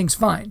 then everything's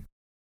fine.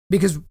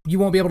 Because you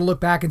won't be able to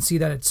look back and see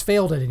that it's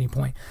failed at any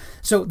point.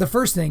 So the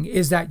first thing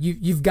is that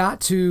you've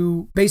got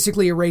to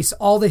basically erase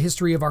all the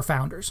history of our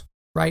founders,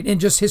 right? And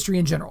just history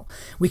in general.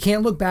 We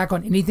can't look back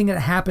on anything that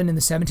happened in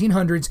the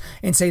 1700s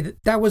and say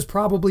that that was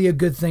probably a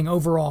good thing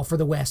overall for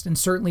the West and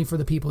certainly for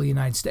the people of the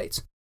United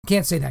States.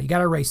 Can't say that. You got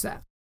to erase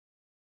that.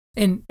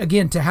 And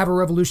again, to have a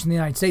revolution in the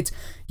United States,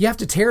 you have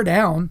to tear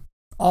down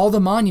all the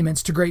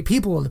monuments to great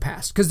people of the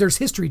past because there's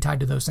history tied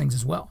to those things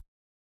as well.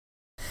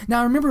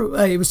 Now, I remember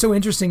it was so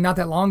interesting not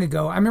that long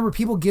ago. I remember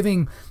people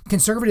giving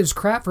conservatives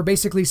crap for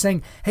basically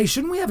saying, hey,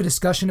 shouldn't we have a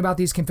discussion about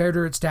these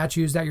Confederate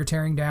statues that you're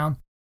tearing down?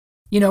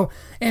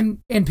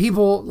 And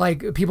people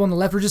on the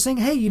left were just saying,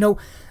 hey,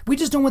 we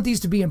just don't want these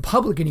to be in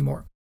public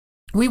anymore.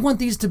 We want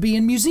these to be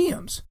in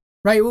museums,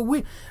 right?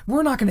 Well,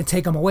 we're not going to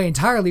take them away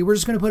entirely. We're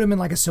just going to put them in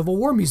like a Civil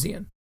War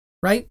museum,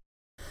 right?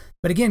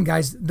 But again,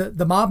 guys,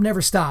 the mob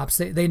never stops.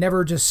 They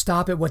never just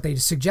stop at what they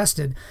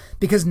suggested,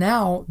 because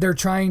now they're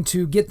trying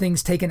to get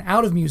things taken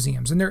out of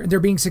museums, and they're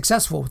being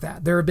successful with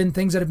that. There have been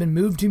things that have been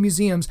moved to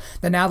museums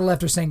that now the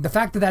left are saying the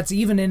fact that that's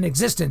even in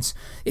existence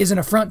is an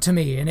affront to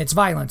me and it's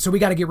violent, so we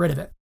got to get rid of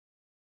it.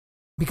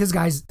 Because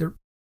guys, the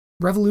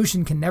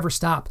revolution can never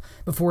stop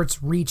before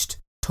it's reached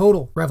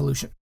total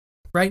revolution,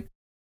 right?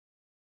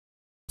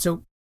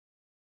 So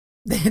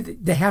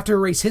they have to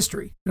erase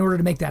history in order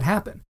to make that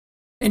happen.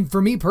 And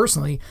for me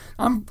personally,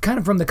 I'm kind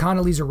of from the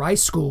Condoleezza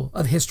Rice school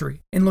of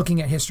history and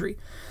looking at history.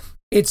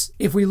 It's,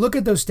 if we look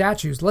at those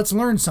statues, let's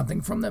learn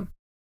something from them.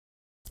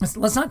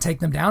 Let's not take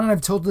them down. And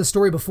I've told the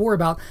story before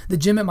about the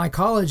gym at my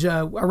college,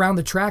 around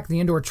the track, the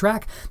indoor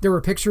track. There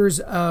were pictures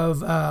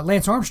of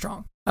Lance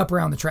Armstrong up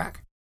around the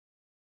track.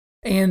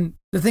 And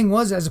the thing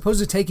was, as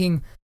opposed to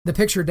taking the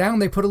picture down,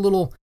 they put a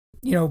little,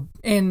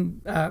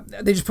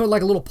 they just put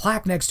like a little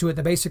plaque next to it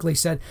that basically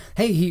said,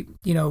 hey, he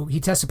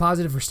tested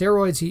positive for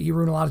steroids. He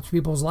ruined a lot of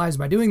people's lives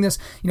by doing this.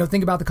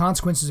 Think about the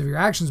consequences of your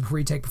actions before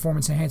you take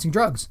performance enhancing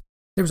drugs.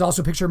 There was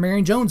also a picture of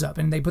Marion Jones up,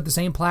 and they put the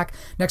same plaque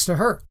next to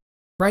her,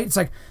 right? It's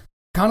like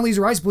Condoleezza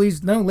Rice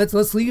believes, no,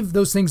 let's leave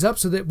those things up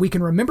so that we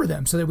can remember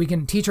them, so that we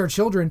can teach our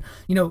children,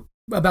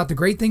 about the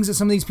great things that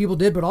some of these people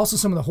did, but also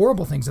some of the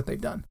horrible things that they've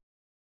done.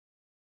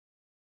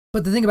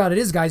 But the thing about it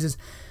is, guys, is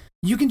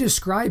you can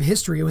describe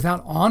history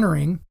without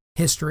honoring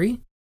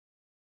history.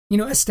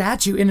 A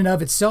statue in and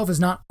of itself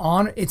is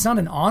it's not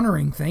an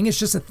honoring thing. It's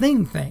just a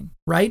thing,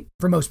 right?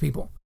 For most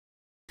people.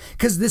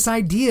 Because this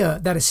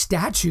idea that a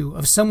statue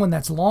of someone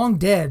that's long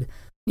dead,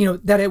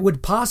 that it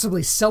would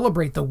possibly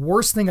celebrate the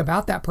worst thing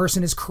about that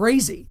person is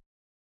crazy.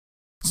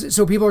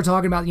 So people are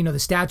talking about, the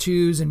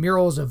statues and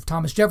murals of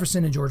Thomas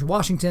Jefferson and George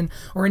Washington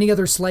or any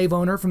other slave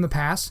owner from the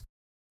past.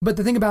 But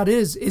the thing about it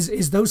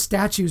is those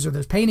statues or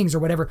those paintings or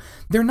whatever,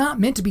 they're not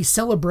meant to be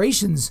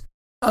celebrations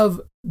of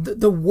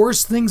the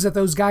worst things that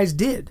those guys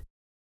did,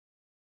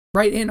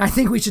 right? And I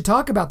think we should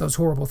talk about those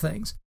horrible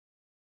things.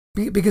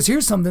 Because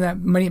here's something that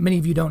many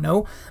of you don't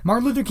know.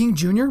 Martin Luther King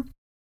Jr.,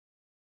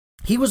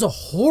 he was a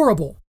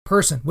horrible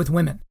person with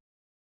women.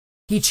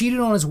 He cheated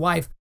on his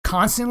wife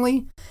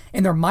constantly,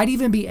 and there might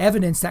even be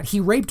evidence that he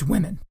raped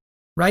women,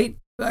 right?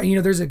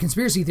 There's a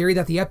conspiracy theory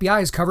that the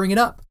FBI is covering it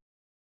up.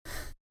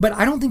 But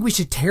I don't think we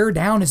should tear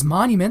down his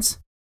monuments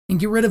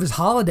and get rid of his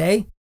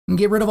holiday and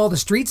get rid of all the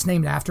streets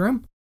named after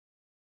him.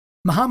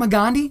 Mahatma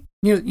Gandhi,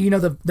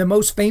 the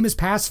most famous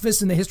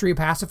pacifist in the history of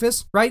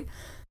pacifists, right?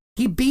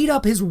 He beat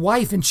up his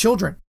wife and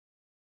children,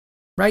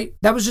 right?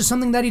 That was just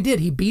something that he did.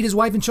 He beat his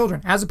wife and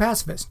children as a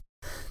pacifist.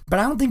 But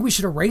I don't think we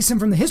should erase him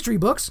from the history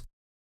books.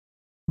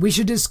 We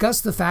should discuss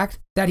the fact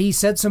that he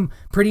said some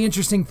pretty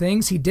interesting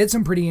things. He did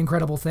some pretty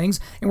incredible things,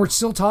 and we're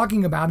still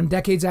talking about him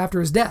decades after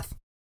his death.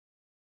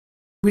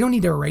 We don't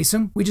need to erase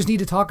him. We just need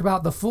to talk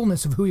about the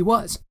fullness of who he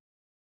was.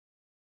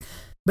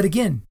 But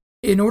again,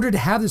 in order to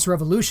have this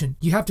revolution,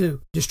 you have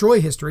to destroy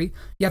history.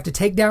 You have to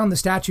take down the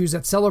statues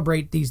that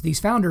celebrate these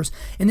founders,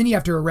 and then you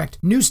have to erect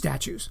new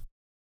statues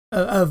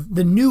of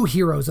the new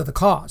heroes of the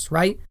cause,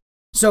 right?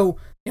 So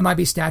it might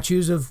be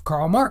statues of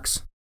Karl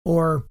Marx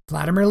or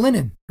Vladimir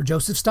Lenin or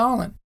Joseph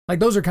Stalin. Like,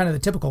 those are kind of the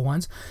typical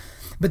ones.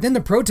 But then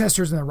the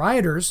protesters and the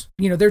rioters,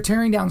 they're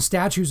tearing down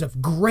statues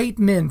of great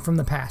men from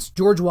the past.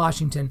 George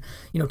Washington,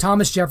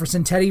 Thomas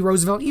Jefferson, Teddy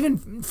Roosevelt,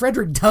 even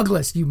Frederick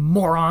Douglass, you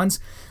morons.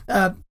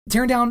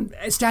 Tearing down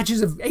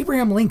statues of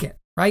Abraham Lincoln,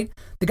 right?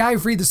 The guy who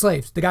freed the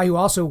slaves. The guy who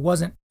also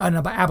wasn't an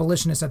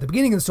abolitionist at the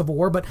beginning of the Civil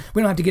War, but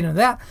we don't have to get into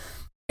that.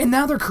 And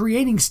now they're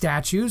creating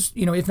statues,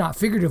 if not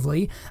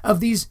figuratively,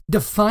 of these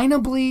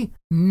definably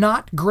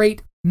not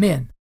great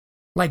men.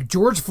 Like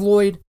George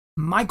Floyd,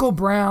 Michael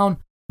Brown,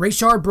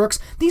 Rayshard Brooks.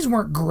 These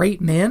weren't great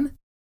men.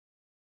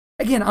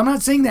 Again, I'm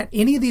not saying that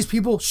any of these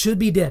people should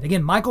be dead.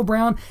 Again, Michael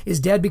Brown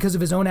is dead because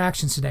of his own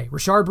actions today.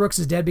 Rayshard Brooks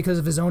is dead because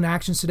of his own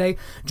actions today.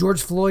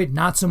 George Floyd,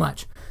 not so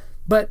much.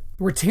 But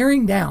we're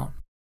tearing down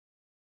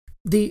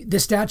the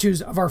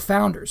statues of our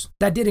founders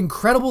that did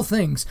incredible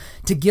things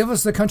to give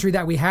us the country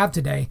that we have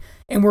today.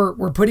 And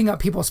we're putting up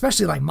people,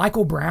 especially like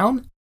Michael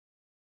Brown.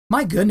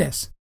 My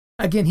goodness.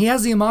 Again, he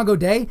has the Imago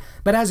Dei,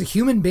 but as a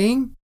human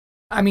being,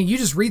 you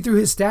just read through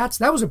his stats,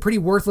 that was a pretty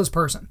worthless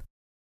person.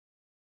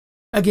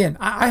 Again,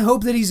 I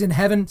hope that he's in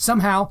heaven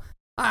somehow.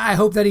 I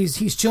hope that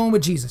he's chilling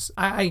with Jesus.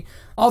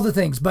 All the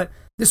things, but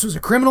this was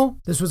a criminal.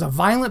 This was a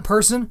violent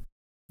person.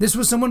 This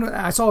was someone,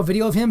 I saw a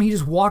video of him. He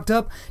just walked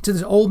up to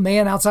this old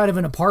man outside of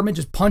an apartment,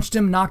 just punched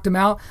him, knocked him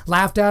out,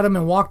 laughed at him,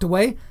 and walked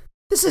away.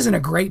 This isn't a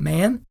great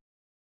man.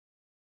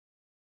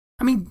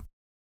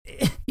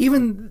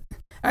 Even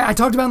I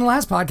talked about in the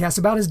last podcast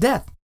about his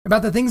death,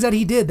 about the things that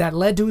he did that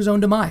led to his own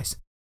demise.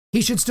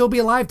 He should still be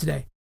alive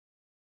today.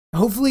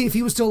 Hopefully, if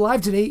he was still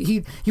alive today,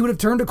 he would have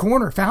turned a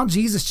corner, found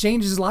Jesus,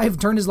 changed his life,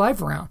 turned his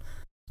life around.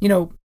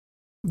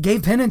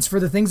 Gave penance for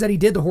the things that he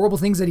did, the horrible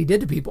things that he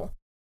did to people.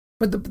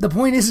 But the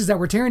point is that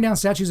we're tearing down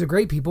statues of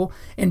great people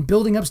and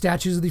building up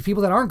statues of these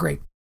people that aren't great.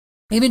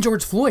 Even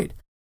George Floyd.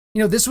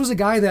 This was a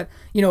guy that,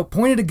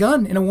 pointed a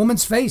gun in a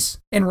woman's face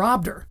and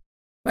robbed her.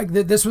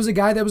 This was a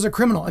guy that was a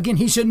criminal. Again,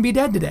 he shouldn't be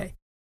dead today.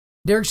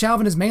 Derek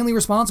Chauvin is mainly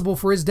responsible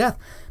for his death.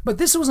 But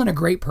this wasn't a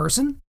great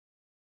person.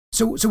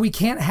 So we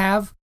can't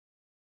have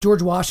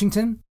George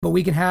Washington, but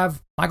we can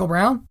have Michael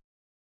Brown?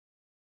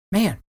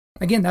 Man,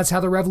 again, that's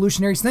how the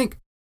revolutionaries think.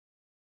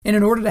 And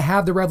in order to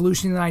have the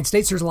revolution in the United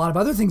States, there's a lot of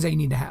other things that you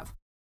need to have.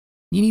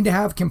 You need to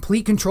have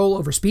complete control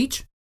over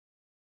speech.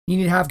 You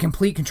need to have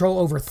complete control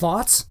over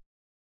thoughts,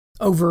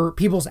 over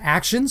people's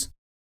actions,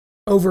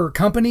 over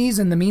companies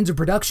and the means of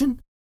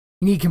production.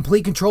 You need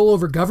complete control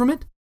over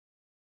government.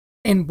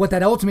 And what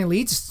that ultimately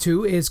leads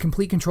to is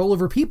complete control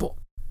over people.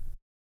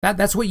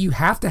 That's what you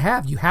have to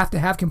have. You have to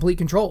have complete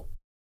control.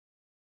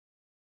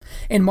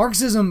 And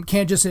Marxism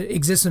can't just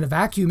exist in a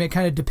vacuum. It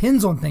kind of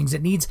depends on things.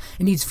 It needs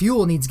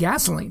fuel, it needs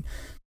gasoline.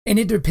 And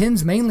it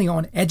depends mainly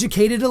on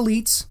educated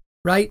elites,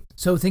 right?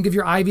 So think of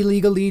your Ivy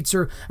League elites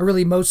or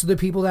really most of the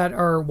people that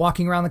are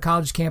walking around the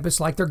college campus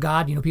like they're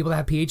God, people that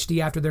have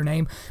PhD after their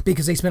name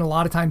because they spend a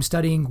lot of time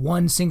studying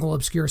one single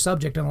obscure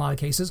subject in a lot of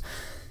cases.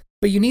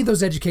 But you need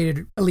those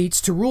educated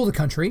elites to rule the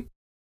country.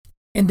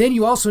 And then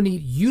you also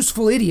need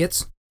useful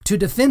idiots to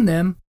defend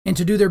them and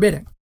to do their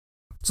bidding.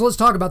 So let's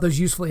talk about those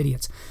useful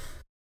idiots.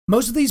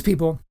 Most of these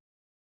people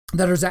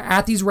that are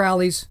at these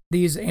rallies,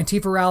 these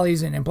Antifa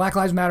rallies and Black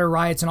Lives Matter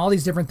riots and all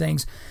these different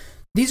things,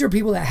 these are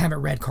people that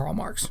haven't read Karl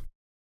Marx.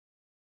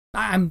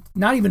 I'm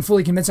not even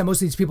fully convinced that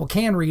most of these people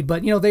can read,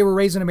 but they were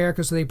raised in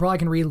America, so they probably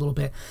can read a little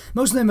bit.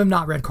 Most of them have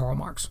not read Karl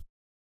Marx.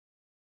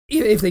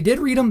 If they did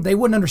read them, they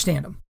wouldn't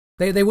understand them.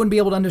 They wouldn't be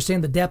able to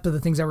understand the depth of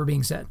the things that were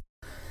being said.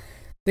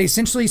 They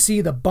essentially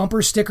see the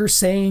bumper sticker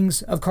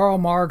sayings of Karl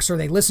Marx, or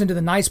they listen to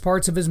the nice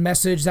parts of his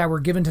message that were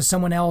given to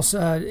someone else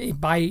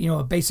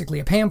by, basically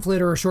a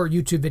pamphlet or a short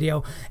YouTube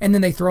video, and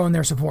then they throw in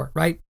their support,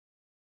 right?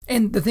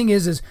 And the thing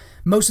is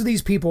most of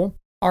these people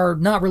are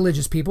not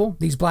religious people.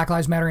 These Black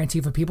Lives Matter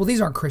Antifa people,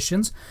 these aren't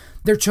Christians.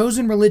 Their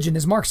chosen religion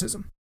is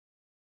Marxism.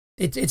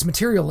 It's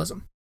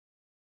materialism.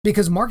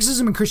 Because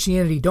Marxism and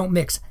Christianity don't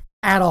mix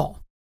at all.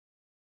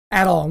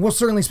 At all. And we'll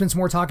certainly spend some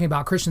more talking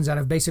about Christians that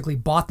have basically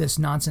bought this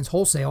nonsense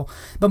wholesale.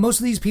 But most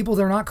of these people,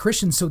 they're not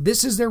Christians. So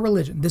this is their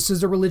religion. This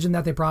is the religion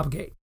that they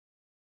propagate.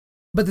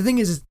 But the thing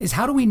is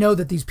how do we know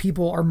that these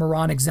people are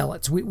moronic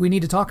zealots? We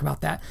need to talk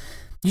about that.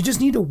 You just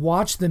need to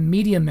watch the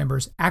media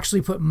members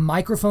actually put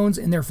microphones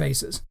in their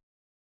faces.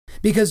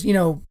 Because,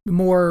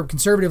 more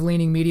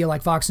conservative-leaning media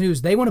like Fox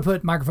News, they want to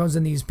put microphones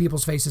in these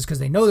people's faces because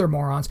they know they're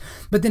morons.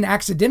 But then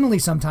accidentally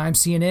sometimes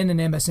CNN and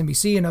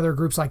MSNBC and other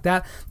groups like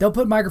that, they'll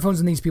put microphones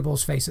in these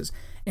people's faces.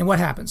 And what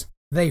happens?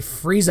 They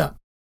freeze up.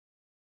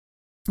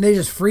 They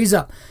just freeze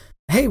up.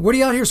 Hey, what are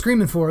you out here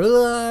screaming for?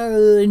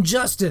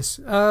 Injustice.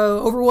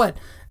 Over what?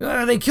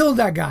 They killed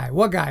that guy.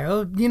 What guy?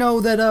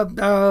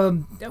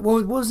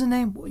 What was his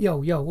name?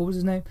 What was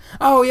his name?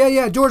 Oh,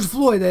 yeah, George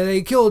Floyd.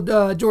 They killed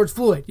George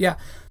Floyd. Yeah.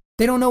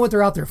 They don't know what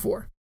they're out there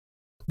for.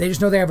 They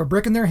just know they have a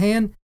brick in their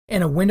hand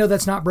and a window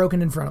that's not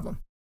broken in front of them.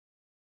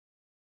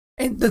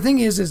 And the thing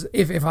is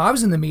if I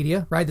was in the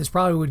media, right, this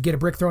probably would get a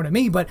brick thrown at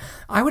me, but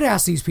I would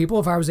ask these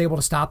people, if I was able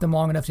to stop them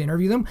long enough to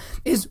interview them,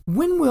 is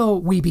when will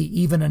we be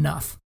even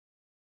enough?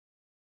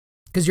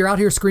 Because you're out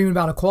here screaming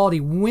about equality.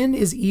 When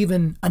is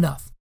even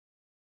enough?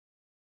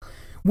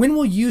 When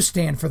will you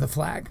stand for the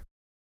flag?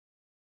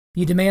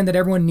 You demand that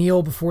everyone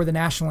kneel before the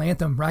national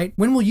anthem, right?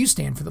 When will you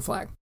stand for the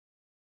flag?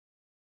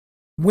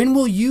 When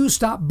will you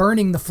stop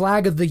burning the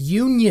flag of the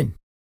Union,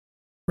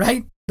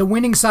 right? The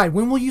winning side.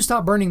 When will you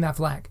stop burning that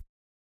flag?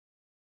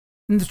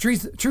 And the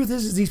truth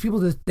is these people,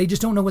 they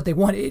just don't know what they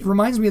want. It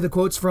reminds me of the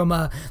quotes from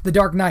The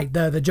Dark Knight,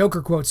 the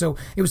Joker quote. So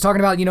it was talking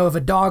about, if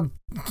a dog,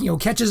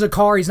 catches a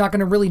car, he's not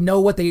going to really know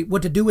what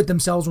to do with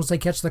themselves once they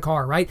catch the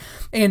car, right?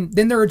 And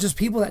then there are just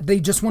people that they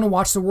just want to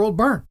watch the world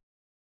burn.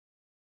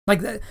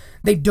 Like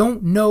they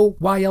don't know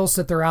why else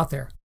that they're out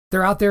there.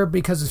 They're out there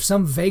because of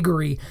some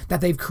vagary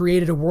that they've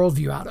created a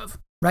worldview out of.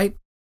 Right?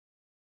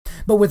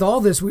 But with all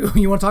this,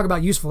 you want to talk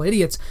about useful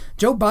idiots.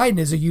 Joe Biden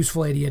is a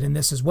useful idiot in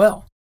this as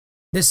well.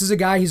 This is a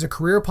guy, he's a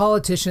career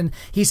politician.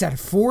 He's had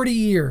 40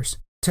 years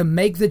to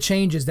make the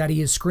changes that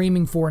he is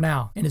screaming for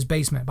now in his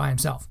basement by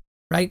himself,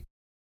 right?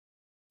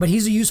 But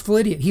he's a useful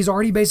idiot. He's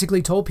already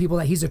basically told people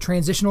that he's a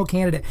transitional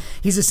candidate.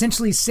 He's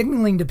essentially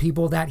signaling to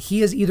people that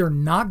he is either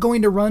not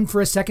going to run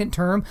for a second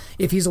term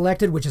if he's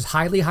elected, which is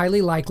highly,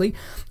 highly likely,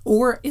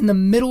 or in the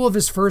middle of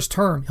his first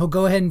term, he'll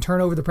go ahead and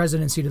turn over the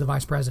presidency to the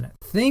vice president.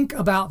 Think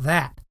about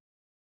that.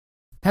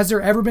 Has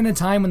there ever been a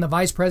time when the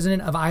vice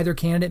president of either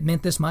candidate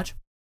meant this much?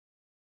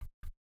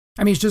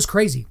 I mean, it's just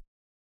crazy.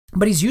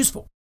 But he's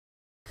useful.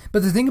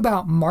 But the thing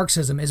about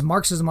Marxism is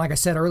Marxism, like I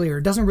said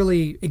earlier, doesn't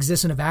really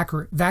exist in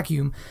a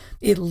vacuum.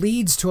 It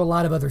leads to a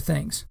lot of other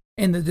things.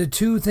 And the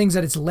two things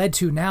that it's led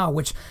to now,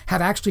 which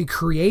have actually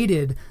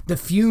created the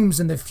fumes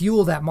and the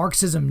fuel that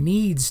Marxism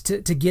needs to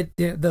get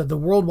the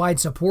worldwide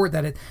support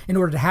that in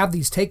order to have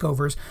these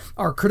takeovers,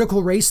 are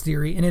critical race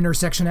theory and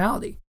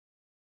intersectionality.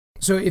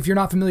 So if you're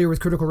not familiar with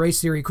critical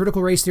race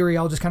theory,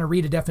 I'll just kind of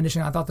read a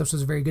definition. I thought this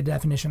was a very good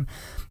definition.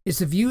 It's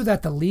the view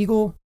that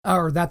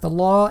the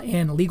law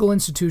and legal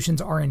institutions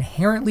are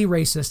inherently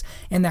racist,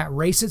 and that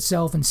race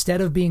itself,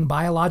 instead of being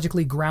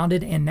biologically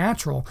grounded and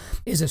natural,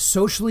 is a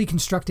socially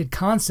constructed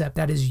concept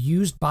that is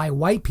used by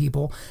white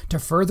people to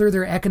further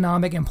their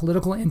economic and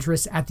political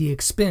interests at the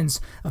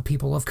expense of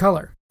people of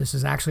color. This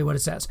is actually what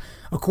it says.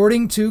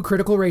 According to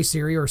critical race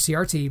theory, or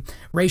CRT,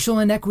 racial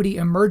inequity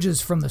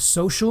emerges from the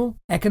social,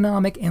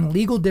 economic, and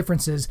legal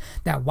differences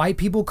that white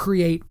people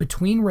create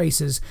between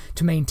races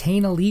to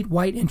maintain elite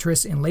white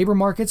interests in labor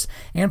markets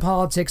and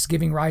politics,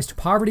 giving rise to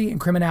poverty and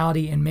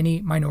criminality in many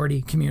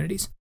minority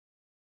communities.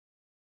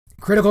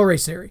 Critical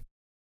race theory.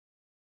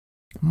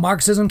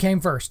 Marxism came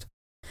first.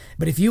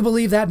 But if you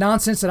believe that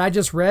nonsense that I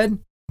just read,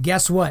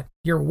 guess what?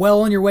 You're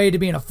well on your way to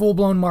being a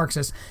full-blown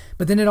Marxist.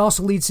 But then it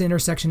also leads to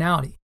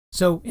intersectionality.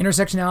 So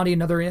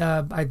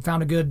intersectionality, I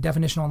found a good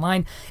definition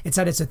online. It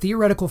said it's a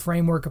theoretical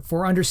framework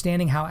for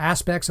understanding how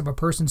aspects of a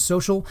person's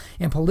social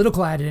and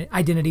political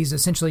identities,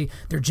 essentially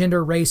their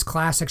gender, race,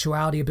 class,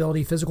 sexuality,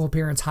 ability, physical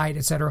appearance, height,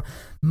 etc.,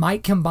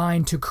 might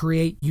combine to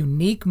create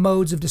unique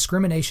modes of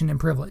discrimination and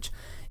privilege.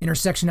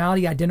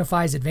 Intersectionality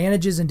identifies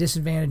advantages and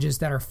disadvantages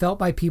that are felt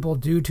by people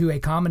due to a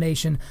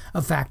combination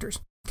of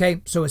factors.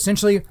 Okay, so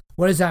essentially,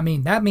 what does that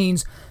mean? That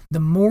means the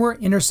more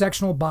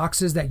intersectional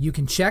boxes that you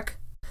can check,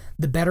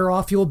 the better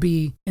off you'll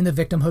be in the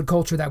victimhood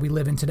culture that we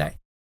live in today.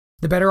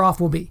 The better off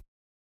we'll be.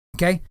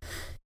 Okay?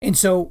 And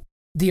so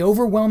the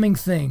overwhelming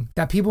thing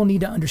that people need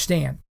to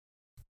understand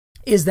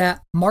is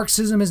that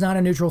Marxism is not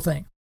a neutral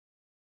thing.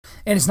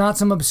 And it's not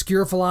some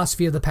obscure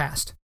philosophy of the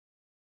past.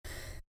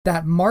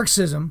 That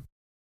Marxism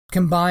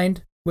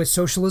combined with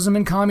socialism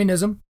and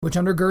communism, which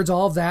undergirds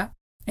all of that,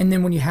 and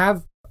then when you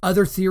have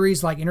other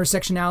theories like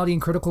intersectionality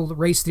and critical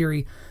race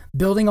theory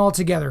building all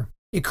together,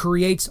 it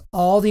creates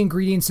all the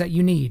ingredients that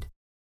you need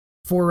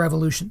for a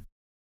revolution.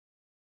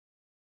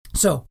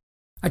 So,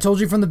 I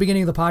told you from the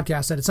beginning of the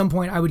podcast that at some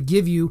point I would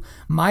give you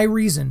my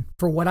reason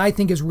for what I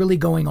think is really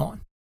going on.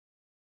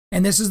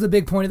 And this is the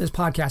big point of this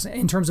podcast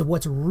in terms of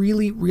what's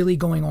really, really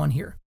going on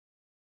here.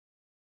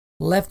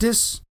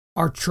 Leftists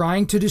are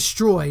trying to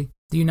destroy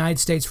the United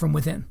States from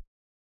within.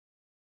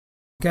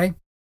 Okay?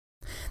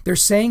 They're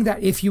saying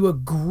that if you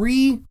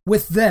agree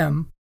with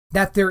them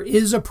that there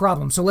is a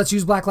problem, so let's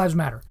use Black Lives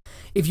Matter.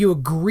 If you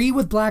agree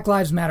with Black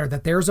Lives Matter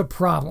that there's a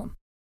problem,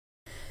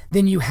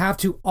 then you have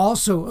to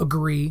also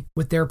agree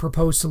with their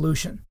proposed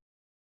solution.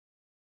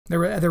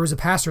 There was a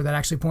pastor that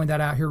actually pointed that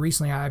out here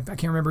recently. I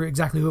can't remember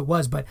exactly who it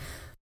was, but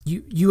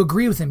you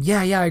agree with him. Yeah,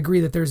 I agree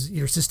that there's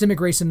systemic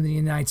racism in the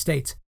United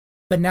States.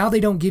 But now they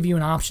don't give you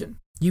an option.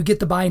 You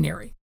get the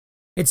binary.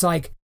 It's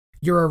like,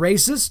 you're a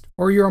racist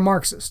or you're a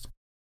Marxist.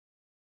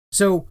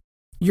 So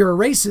you're a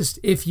racist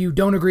if you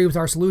don't agree with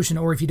our solution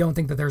or if you don't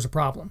think that there's a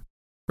problem,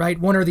 right?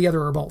 One or the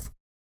other or both.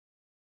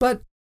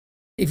 But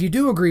if you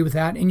do agree with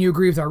that and you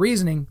agree with our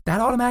reasoning,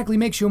 that automatically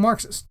makes you a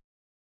Marxist.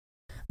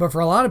 But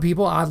for a lot of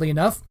people, oddly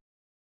enough,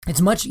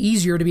 it's much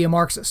easier to be a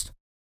Marxist.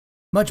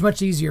 Much,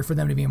 much easier for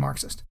them to be a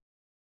Marxist.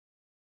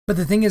 But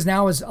the thing is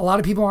now is a lot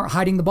of people aren't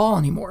hiding the ball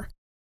anymore.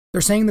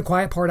 They're saying the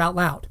quiet part out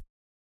loud,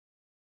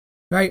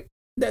 right?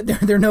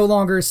 They're no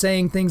longer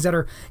saying things that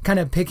are kind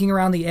of picking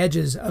around the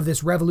edges of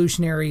this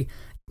revolutionary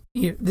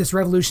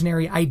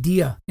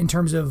idea in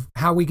terms of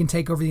how we can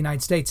take over the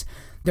United States.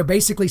 They're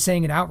basically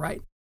saying it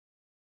outright.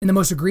 And the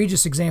most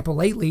egregious example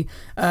lately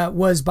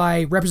was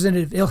by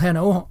Representative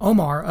Ilhan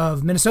Omar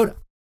of Minnesota.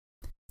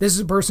 This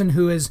is a person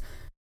who has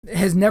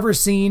never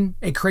seen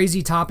a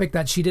crazy topic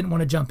that she didn't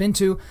want to jump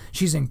into.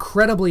 She's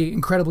incredibly,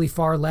 incredibly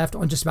far left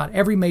on just about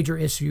every major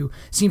issue.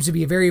 Seems to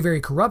be a very, very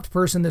corrupt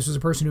person. This was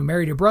a person who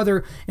married her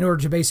brother in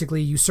order to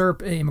basically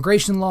usurp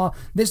immigration law.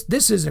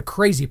 This is a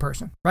crazy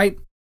person, right?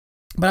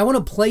 But I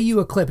want to play you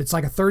a clip. It's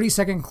like a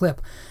 30-second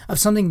clip of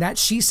something that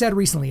she said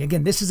recently.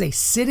 Again, this is a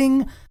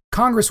sitting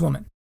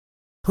congresswoman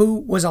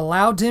who was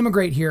allowed to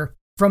immigrate here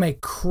from a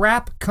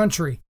crap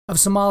country of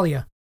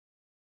Somalia,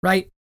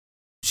 right?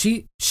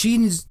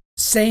 She's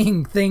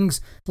saying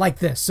things like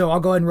this. So I'll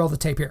go ahead and roll the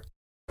tape here.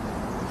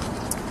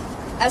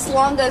 As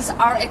long as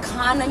our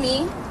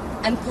economy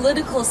and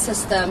political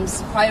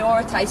systems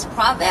prioritize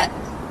profit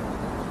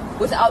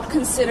without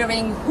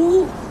considering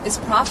who is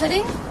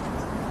profiting,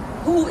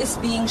 who is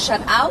being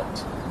shut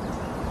out,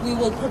 we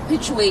will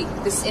perpetuate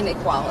this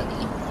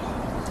inequality.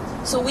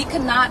 So we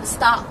cannot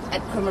stop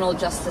at criminal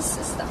justice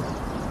system.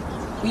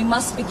 We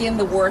must begin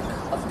the work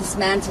of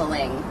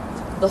dismantling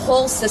the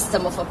whole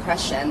system of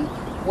oppression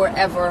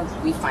wherever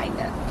we find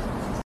it.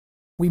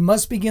 We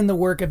must begin the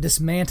work of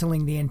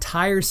dismantling the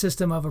entire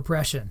system of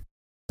oppression,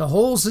 the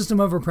whole system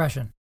of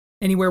oppression,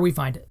 anywhere we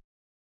find it.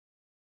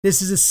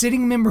 This is a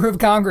sitting member of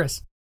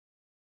Congress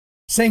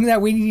saying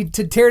that we need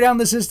to tear down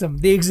the system,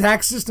 the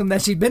exact system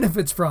that she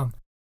benefits from,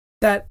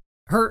 that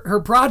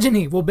her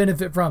progeny will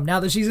benefit from now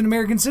that she's an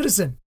American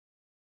citizen.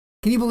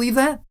 Can you believe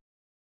that?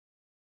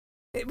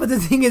 But the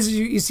thing is,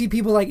 you see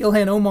people like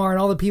Ilhan Omar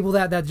and all the people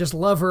that just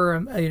love her,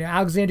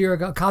 Alexandria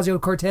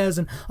Ocasio-Cortez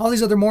and all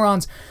these other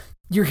morons.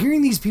 You're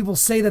hearing these people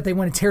say that they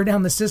want to tear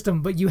down the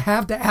system, but you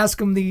have to ask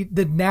them the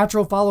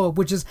natural follow-up,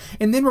 which is,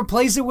 and then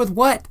replace it with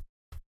what?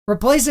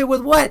 Replace it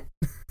with what?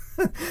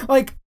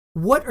 Like,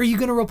 what are you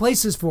going to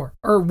replace this for?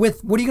 Or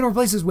with, what are you going to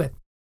replace this with?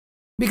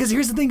 Because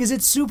here's the thing is,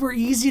 it's super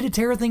easy to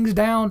tear things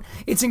down.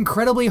 It's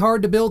incredibly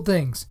hard to build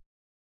things.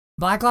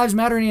 Black Lives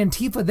Matter and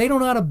Antifa, they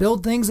don't know how to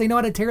build things. They know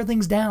how to tear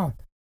things down.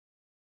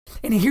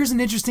 And here's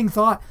an interesting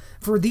thought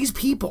for these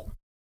people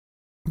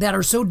that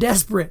are so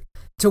desperate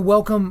to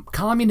welcome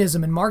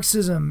communism and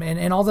Marxism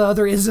and all the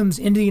other isms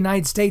into the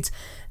United States.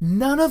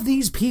 None of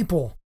these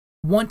people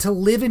want to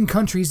live in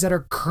countries that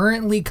are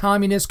currently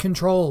communist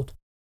controlled.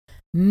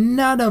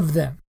 None of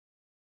them.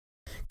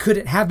 Could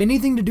it have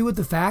anything to do with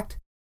the fact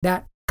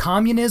that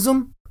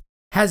communism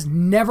has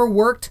never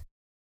worked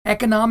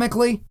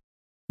economically,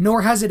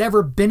 nor has it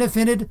ever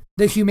benefited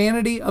the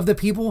humanity of the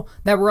people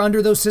that were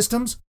under those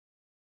systems?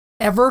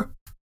 Ever?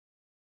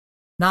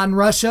 Not in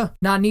Russia,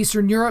 not in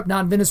Eastern Europe,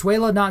 not in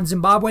Venezuela, not in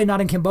Zimbabwe, not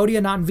in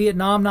Cambodia, not in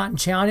Vietnam, not in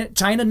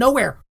China,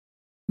 nowhere.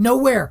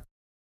 Nowhere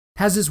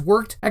has this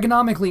worked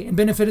economically and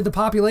benefited the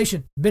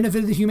population,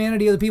 benefited the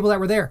humanity of the people that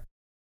were there.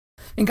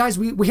 And guys,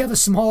 we have a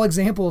small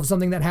example of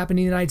something that happened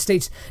in the United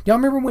States. Do y'all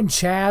remember when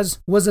Chaz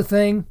was a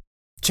thing?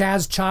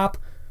 Chaz Chop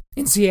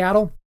in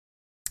Seattle?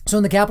 So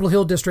in the Capitol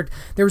Hill district,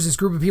 there was this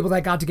group of people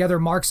that got together,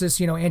 Marxists,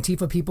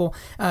 Antifa people.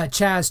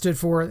 Chaz stood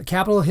for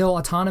Capitol Hill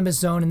Autonomous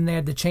Zone, and they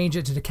had to change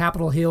it to the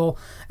Capitol Hill,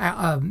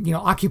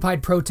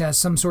 occupied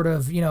protest, some sort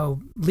of,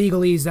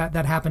 legalese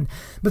that happened.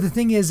 But the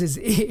thing is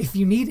if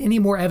you need any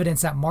more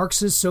evidence that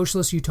Marxist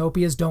socialist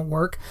utopias don't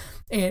work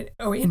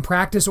in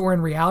practice or in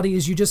reality,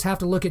 is you just have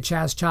to look at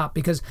Chaz Chop,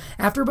 because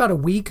after about a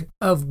week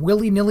of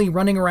willy-nilly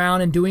running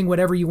around and doing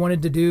whatever you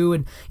wanted to do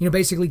and,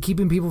 basically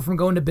keeping people from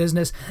going to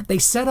business, they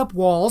set up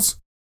walls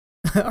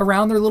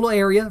around their little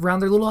area,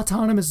 around their little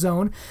autonomous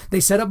zone. They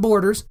set up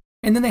borders,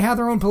 and then they have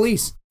their own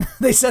police.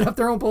 They set up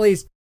their own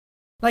police.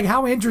 Like,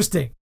 how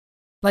interesting.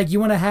 Like, you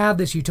want to have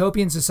this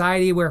utopian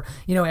society where,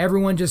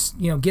 everyone just,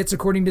 gets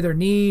according to their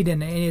need,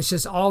 and it's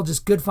just all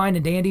just good, fine,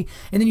 and dandy.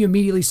 And then you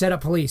immediately set up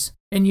police,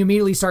 and you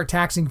immediately start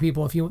taxing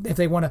people if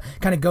they want to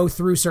kind of go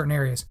through certain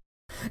areas.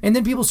 And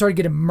then people started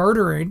getting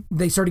murdered.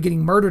 They started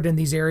getting murdered in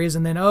these areas,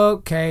 and then,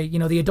 okay,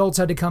 the adults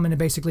had to come in and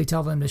basically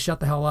tell them to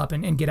shut the hell up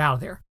and get out of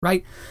there,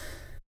 right?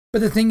 But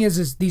the thing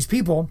is these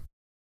people,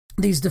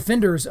 these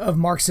defenders of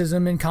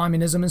Marxism and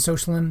communism and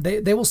socialism,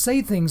 they will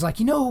say things like,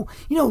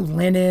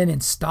 Lenin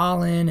and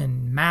Stalin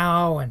and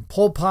Mao and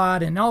Pol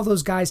Pot and all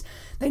those guys,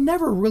 they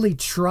never really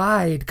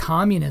tried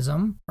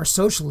communism or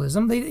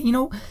socialism.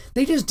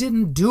 They just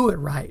didn't do it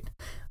right.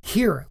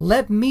 Here,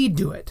 let me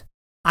do it.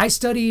 I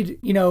studied,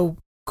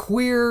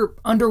 queer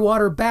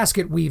underwater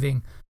basket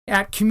weaving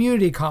at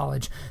community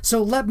college.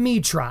 So let me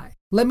try.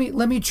 Let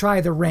me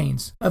try the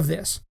reins of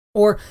this.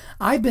 Or,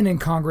 I've been in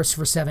Congress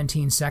for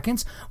 17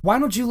 seconds. Why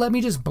don't you let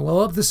me just blow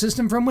up the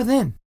system from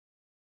within?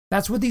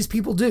 That's what these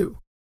people do.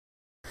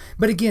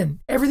 But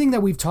again, everything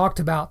that we've talked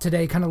about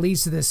today kind of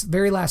leads to this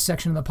very last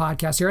section of the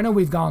podcast here. I know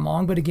we've gone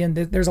long, but again,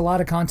 there's a lot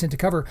of content to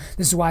cover.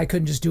 This is why I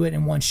couldn't just do it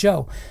in one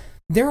show.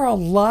 There are a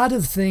lot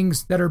of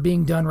things that are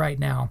being done right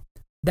now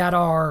that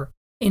are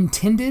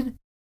intended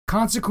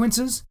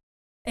consequences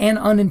and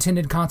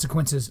unintended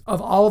consequences of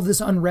all of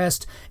this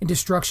unrest and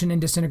destruction and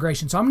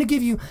disintegration. So I'm going to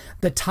give you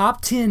the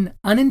top 10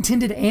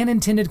 unintended and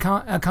intended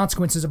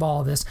consequences of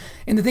all of this.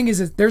 And the thing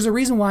is there's a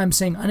reason why I'm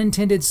saying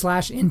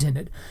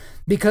unintended/intended,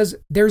 because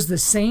there's the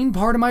sane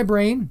part of my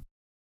brain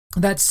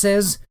that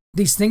says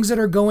these things that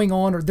are going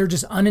on, or they're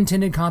just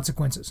unintended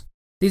consequences.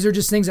 These are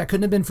just things that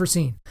couldn't have been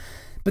foreseen.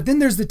 But then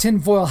there's the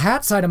tinfoil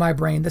hat side of my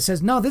brain that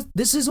says, no,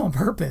 this is on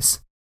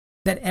purpose.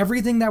 That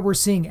everything that we're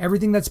seeing,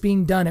 everything that's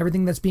being done,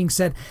 everything that's being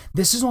said,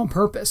 this is on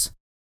purpose.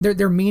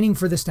 They're meaning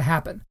for this to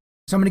happen.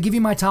 So I'm going to give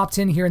you my top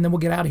 10 here, and then we'll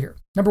get out of here.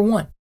 Number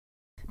 1,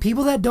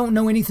 people that don't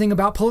know anything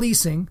about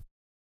policing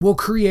will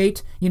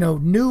create,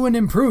 new and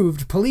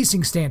improved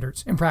policing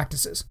standards and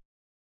practices.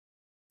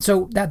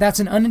 So that's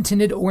an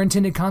unintended or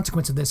intended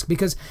consequence of this,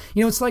 because,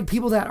 it's like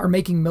people that are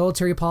making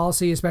military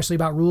policy, especially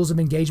about rules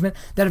of engagement,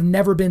 that have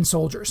never been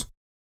soldiers.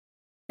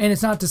 And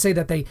it's not to say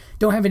that they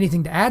don't have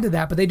anything to add to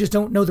that, but they just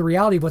don't know the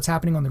reality of what's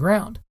happening on the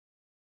ground.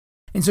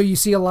 And so you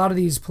see a lot of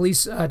these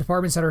police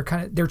departments that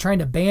are they're trying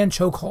to ban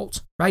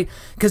chokeholds, right?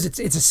 Because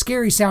it's a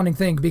scary sounding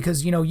thing,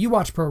 because, you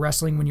watch pro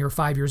wrestling when you were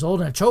 5 years old,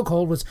 and a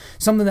chokehold was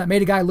something that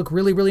made a guy look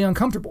really, really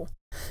uncomfortable.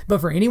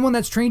 But for anyone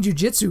that's trained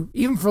jiu-jitsu,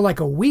 even for like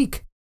a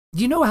week,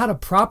 you know how to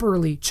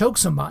properly choke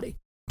somebody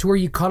to where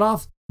you cut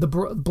off the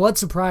blood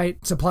supply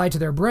to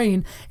their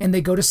brain and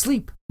they go to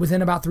sleep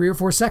within about 3 or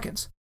 4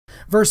 seconds.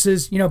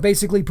 Versus,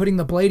 basically putting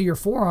the blade of your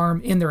forearm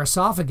in their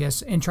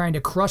esophagus and trying to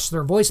crush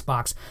their voice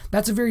box.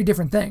 That's a very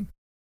different thing.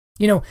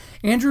 You know,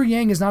 Andrew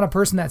Yang is not a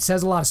person that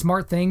says a lot of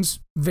smart things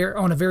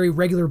on a very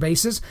regular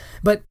basis,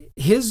 but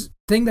his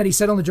thing that he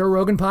said on the Joe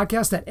Rogan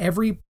podcast, that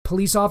every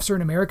police officer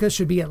in America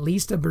should be at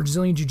least a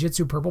Brazilian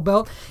Jiu-Jitsu purple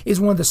belt,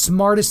 is one of the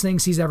smartest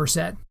things he's ever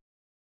said.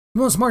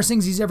 One of the smartest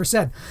things he's ever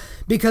said.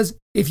 Because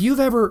if you've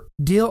ever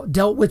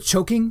dealt with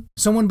choking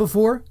someone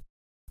before,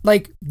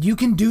 like, you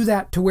can do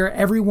that to where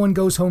everyone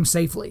goes home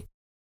safely.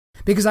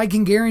 Because I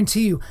can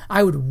guarantee you,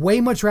 I would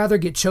way much rather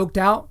get choked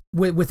out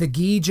with a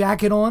gi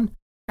jacket on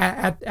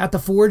at the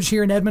Forge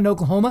here in Edmond,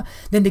 Oklahoma,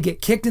 than to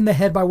get kicked in the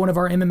head by one of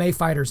our MMA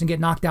fighters and get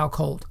knocked out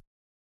cold.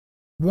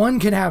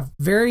 One can have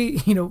very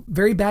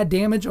bad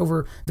damage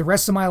over the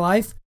rest of my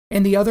life,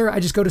 and the other, I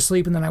just go to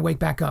sleep and then I wake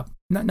back up.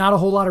 Not a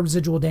whole lot of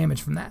residual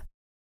damage from that.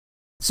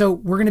 So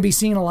we're going to be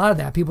seeing a lot of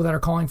that, people that are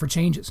calling for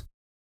changes.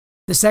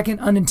 The second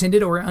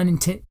unintended or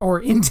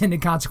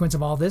intended consequence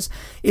of all this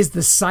is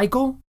the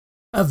cycle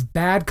of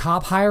bad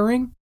cop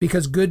hiring,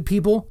 because good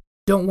people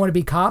don't want to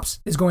be cops,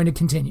 is going to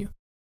continue.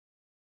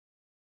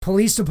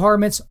 Police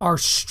departments are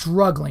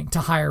struggling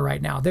to hire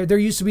right now. There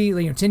used to be,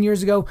 10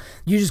 years ago,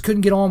 you just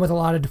couldn't get on with a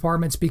lot of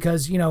departments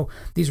because,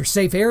 these are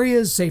safe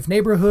areas, safe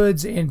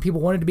neighborhoods, and people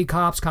wanted to be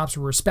cops. Cops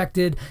were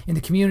respected in the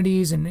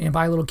communities and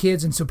by little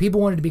kids. And so people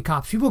wanted to be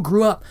cops. People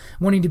grew up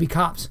wanting to be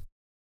cops.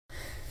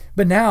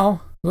 But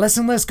now, less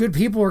and less good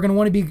people are going to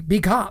want to be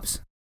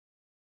cops,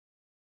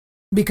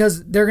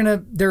 because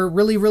they're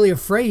really, really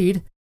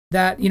afraid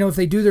that, if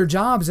they do their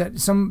jobs, that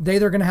someday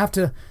they're going to have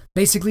to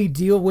basically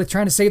deal with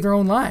trying to save their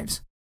own lives.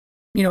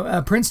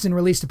 Princeton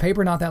released a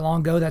paper not that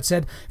long ago that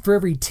said for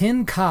every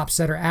 10 cops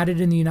that are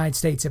added in the United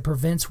States, it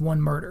prevents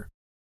one murder.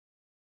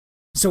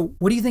 So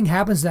what do you think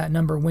happens to that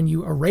number when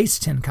you erase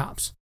 10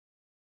 cops?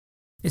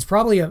 It's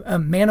probably a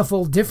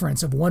manifold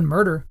difference of one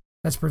murder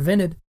that's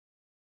prevented.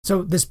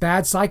 So this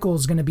bad cycle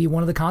is going to be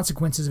one of the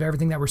consequences of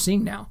everything that we're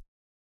seeing now.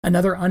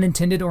 Another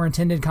unintended or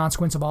intended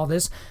consequence of all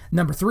this,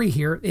 number 3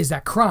 here, is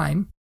that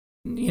crime,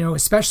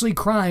 especially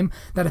crime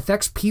that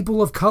affects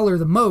people of color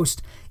the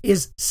most,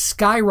 is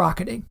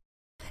skyrocketing.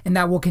 And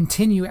that will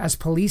continue as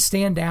police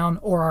stand down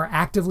or are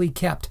actively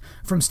kept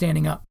from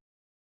standing up.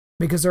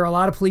 Because there are a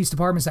lot of police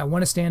departments that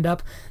want to stand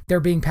up. They're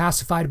being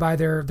pacified by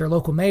their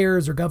local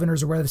mayors or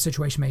governors or whatever the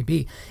situation may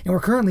be. And we're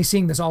currently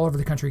seeing this all over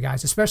the country,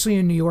 guys, especially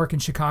in New York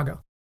and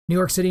Chicago. New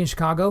York City and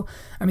Chicago.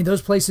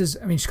 Those places,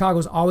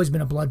 Chicago's always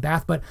been a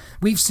bloodbath, but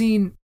we've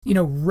seen,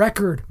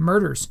 record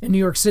murders in New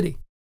York City.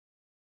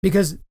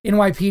 Because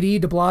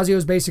NYPD, de Blasio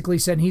has basically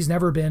said he's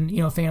never been,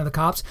 a fan of the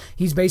cops.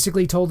 He's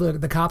basically told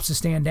the cops to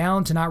stand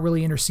down, to not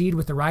really intercede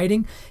with the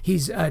rioting.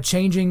 He's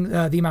changing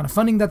the amount of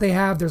funding that they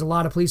have. There's a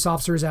lot of police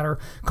officers that are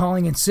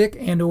calling in sick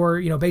and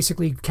or,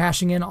 basically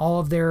cashing in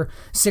all of their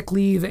sick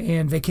leave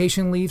and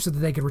vacation leave so that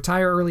they could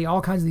retire early.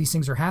 All kinds of these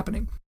things are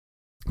happening.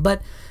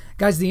 But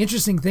guys, the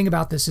interesting thing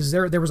about this is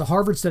there was a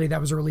Harvard study that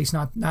was released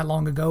not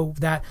long ago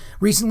that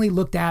recently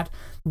looked at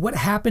what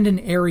happened in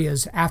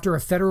areas after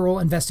a federal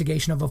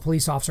investigation of a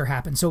police officer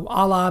happened. So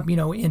a la,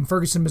 in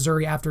Ferguson,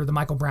 Missouri after the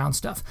Michael Brown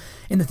stuff.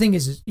 And the thing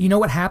is,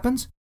 what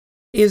happens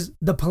is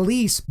the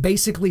police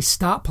basically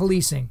stop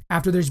policing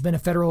after there's been a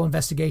federal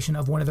investigation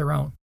of one of their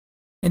own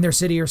in their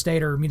city or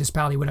state or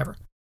municipality, whatever.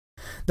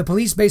 The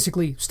police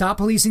basically stop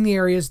policing the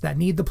areas that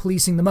need the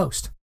policing the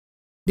most.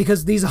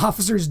 Because these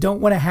officers don't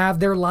want to have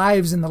their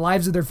lives and the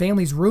lives of their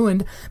families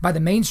ruined by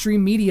the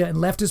mainstream media and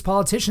leftist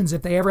politicians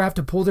if they ever have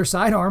to pull their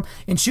sidearm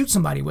and shoot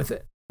somebody with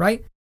it,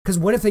 right? Because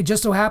what if they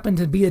just so happen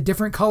to be a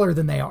different color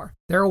than they are?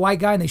 They're a white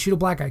guy and they shoot a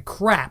black guy.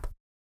 Crap.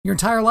 Your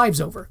entire life's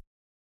over,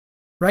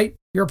 right?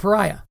 You're a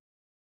pariah.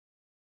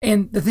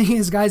 And the thing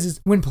is, guys,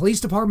 is when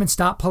police departments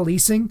stop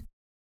policing,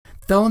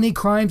 felony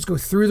crimes go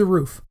through the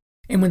roof.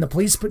 And when the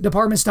police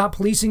department stop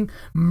policing,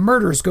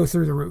 murders go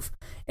through the roof.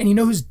 And you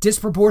know who's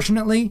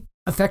disproportionately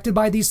affected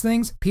by these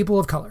things? People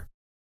of color.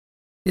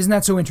 Isn't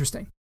that so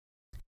interesting?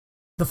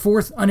 The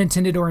fourth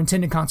unintended or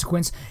intended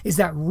consequence is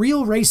that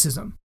real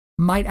racism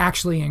might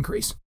actually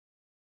increase.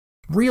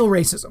 Real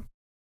racism.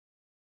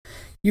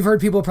 You've heard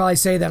people probably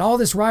say that all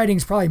this rioting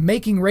is probably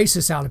making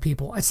racists out of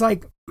people. It's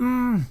like,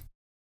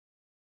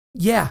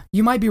 yeah,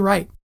 you might be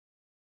right.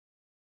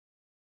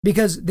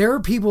 Because there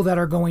are people that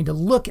are going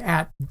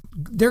to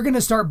they're going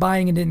to start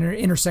buying into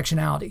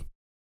intersectionality.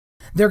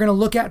 They're going to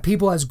look at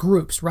people as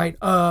groups, right?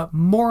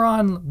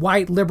 Moron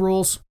white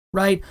liberals,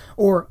 right?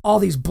 Or all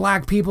these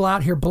black people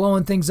out here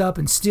blowing things up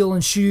and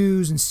stealing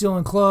shoes and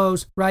stealing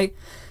clothes, right?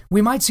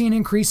 We might see an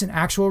increase in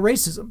actual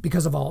racism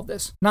because of all of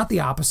this, not the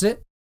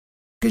opposite.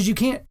 Because you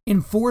can't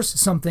enforce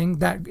something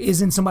that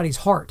is in somebody's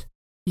heart.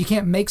 You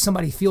can't make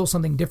somebody feel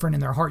something different in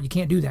their heart. You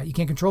can't do that. You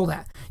can't control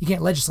that. You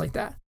can't legislate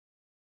that.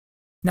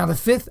 Now, the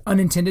fifth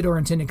unintended or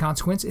intended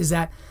consequence is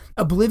that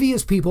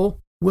oblivious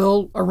people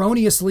will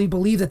erroneously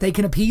believe that they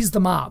can appease the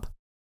mob,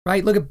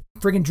 right? Look at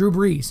friggin' Drew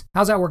Brees.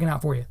 How's that working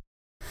out for you?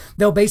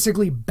 They'll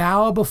basically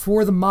bow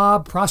before the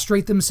mob,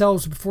 prostrate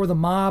themselves before the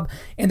mob,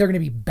 and they're going to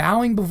be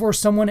bowing before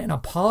someone and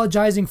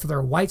apologizing for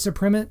their white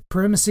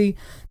supremacy.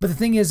 But the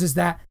thing is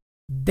that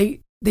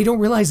they don't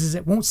realize is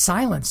it won't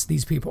silence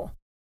these people.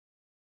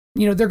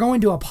 They're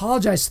going to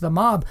apologize to the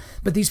mob,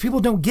 but these people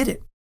don't get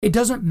it. It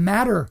doesn't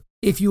matter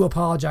if you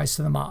apologize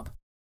to the mob.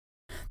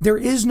 There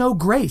is no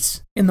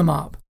grace in the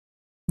mob.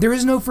 There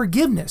is no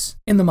forgiveness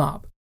in the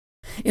mob.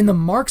 In the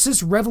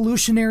Marxist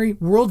revolutionary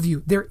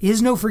worldview, there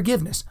is no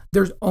forgiveness.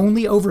 There's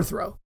only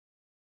overthrow.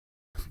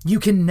 You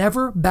can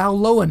never bow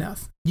low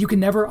enough. You can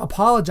never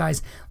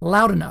apologize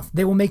loud enough.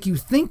 They will make you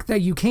think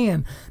that you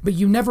can, but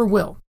you never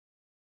will.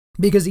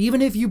 Because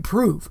even if you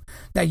prove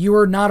that you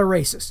are not a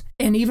racist,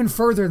 and even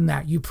further than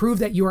that, you prove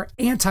that you are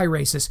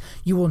anti-racist,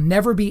 you will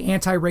never be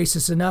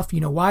anti-racist enough. You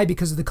know why?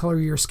 Because of the color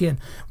of your skin,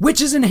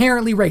 which is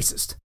inherently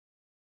racist.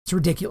 It's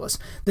ridiculous.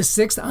 The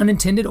sixth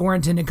unintended or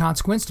intended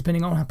consequence,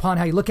 depending upon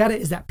how you look at it,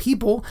 is that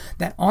people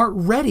that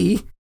aren't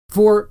ready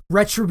for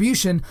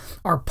retribution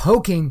are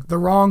poking the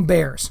wrong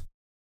bears.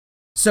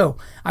 So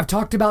I've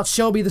talked about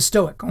Shelby the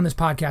Stoic on this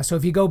podcast. So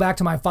if you go back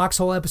to my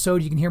Foxhole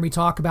episode, you can hear me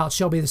talk about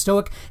Shelby the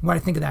Stoic and what I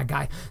think of that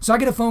guy. So I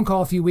get a phone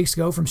call a few weeks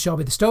ago from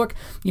Shelby the Stoic.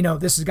 You know,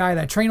 this is a guy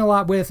that I train a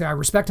lot with. I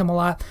respect him a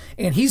lot,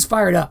 and he's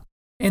fired up.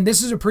 And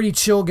this is a pretty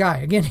chill guy.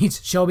 Again,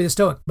 he's Shelby the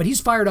Stoic, but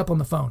he's fired up on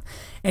the phone.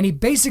 And he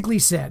basically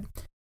said,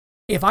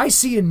 if I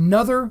see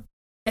another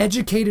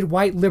educated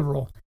white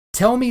liberal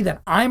tell me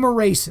that I'm a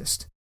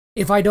racist,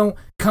 if I don't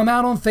come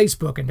out on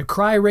Facebook and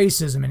decry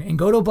racism and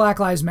go to a Black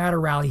Lives Matter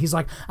rally, he's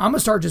like, I'm going to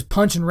start just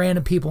punching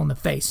random people in the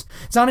face.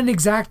 It's not an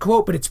exact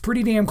quote, but it's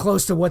pretty damn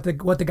close to what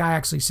the guy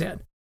actually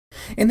said.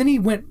 And then he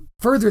went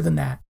further than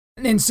that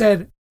and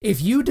said, if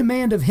you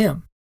demand of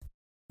him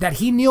that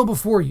he kneel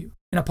before you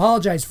and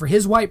apologize for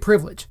his white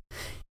privilege,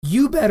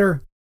 you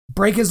better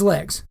break his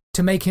legs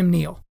to make him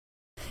kneel.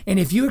 And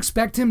if you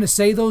expect him to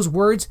say those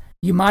words,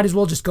 you might as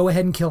well just go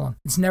ahead and kill him.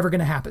 It's never going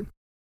to happen.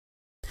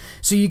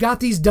 So you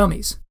got these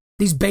dummies,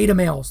 these beta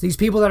males, these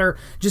people that are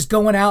just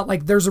going out.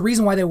 Like, there's a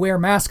reason why they wear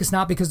masks. It's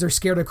not because they're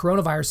scared of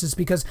coronavirus. It's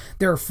because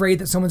they're afraid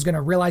that someone's going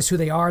to realize who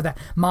they are, that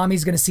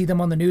mommy's going to see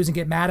them on the news and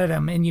get mad at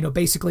them and, you know,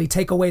 basically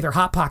take away their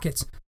hot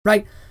pockets,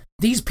 right?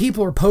 These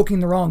people are poking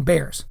the wrong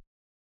bears.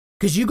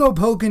 Because you go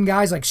poking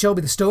guys like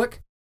Shelby the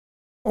Stoic,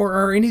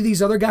 or any of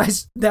these other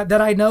guys that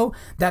I know,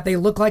 that they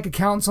look like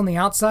accountants on the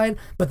outside,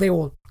 but they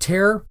will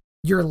tear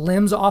your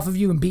limbs off of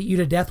you and beat you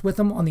to death with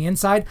them on the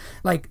inside.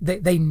 Like,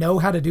 they know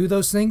how to do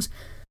those things.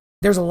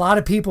 There's a lot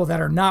of people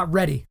that are not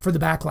ready for the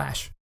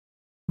backlash.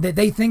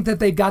 They think that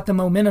they've got the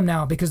momentum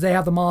now because they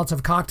have the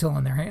Molotov cocktail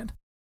in their hand.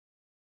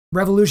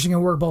 Revolution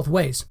can work both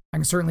ways. I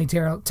can certainly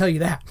tell you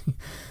that.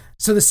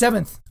 So the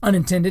seventh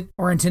unintended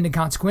or intended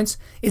consequence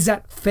is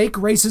that fake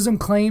racism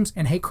claims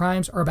and hate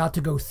crimes are about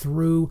to go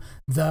through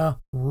the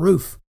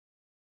roof.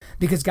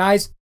 Because,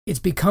 guys, it's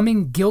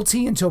becoming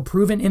guilty until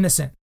proven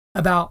innocent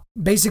about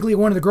basically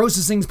one of the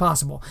grossest things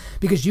possible.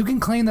 Because you can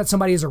claim that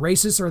somebody is a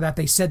racist or that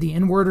they said the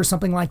N-word or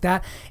something like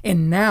that,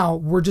 and now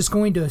we're just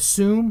going to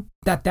assume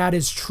that that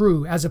is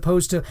true as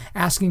opposed to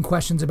asking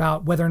questions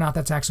about whether or not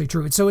that's actually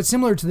true. So it's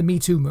similar to the Me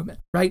Too movement,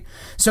 right?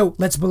 So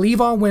let's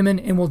believe all women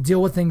and we'll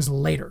deal with things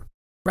later.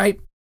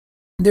 Right?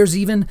 There's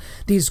even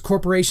these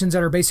corporations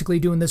that are basically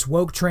doing this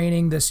woke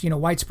training, this, you know,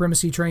 white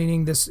supremacy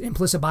training, this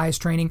implicit bias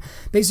training,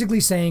 basically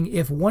saying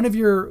if one of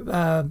your,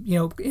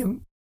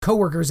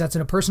 coworkers that's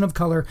a person of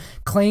color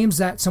claims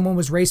that someone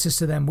was racist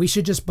to them, we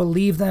should just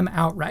believe them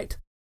outright.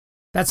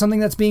 That's something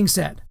that's being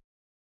said.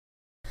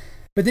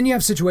 But then you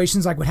have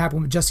situations like what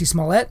happened with Jussie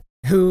Smollett,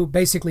 who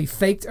basically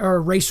faked a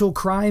racial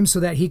crime so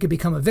that he could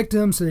become a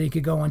victim, so that he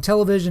could go on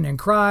television and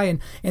cry.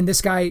 And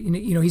this guy,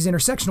 you know, he's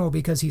intersectional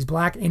because he's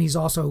black and he's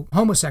also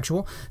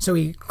homosexual. So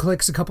he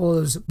clicks a couple of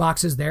those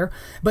boxes there.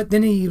 But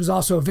then he was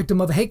also a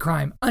victim of a hate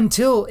crime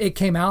until it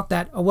came out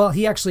that,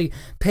 he actually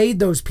paid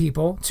those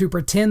people to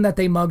pretend that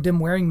they mugged him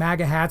wearing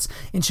MAGA hats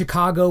in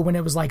Chicago when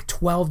it was like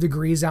 12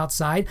 degrees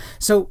outside.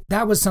 So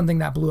that was something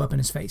that blew up in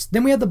his face.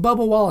 Then we had the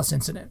Bubba Wallace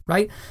incident,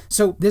 right?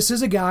 So this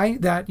is a guy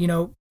that, you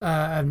know,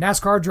 a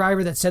NASCAR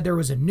driver that said there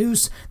was a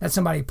noose that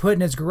somebody put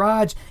in his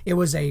garage. It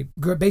was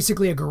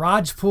basically a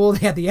garage pool.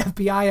 They had the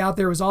FBI out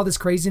there. It was all this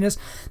craziness.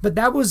 But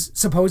that was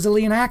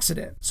supposedly an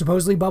accident.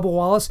 Supposedly Bubba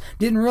Wallace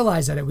didn't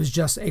realize that it was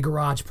just a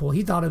garage pool.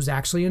 He thought it was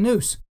actually a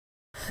noose.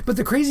 But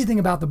the crazy thing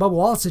about the Bubba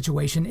Wallace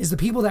situation is the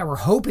people that were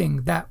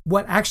hoping that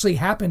what actually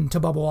happened to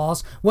Bubba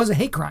Wallace was a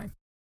hate crime.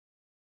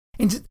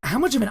 And how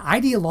much of an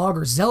ideologue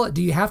or zealot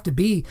do you have to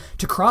be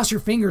to cross your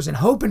fingers and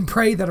hope and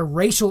pray that a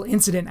racial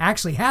incident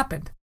actually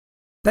happened?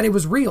 That it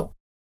was real.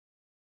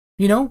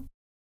 You know,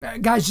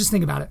 guys, just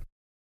think about it.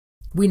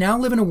 We now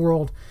live in a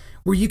world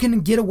where you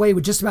can get away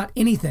with just about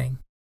anything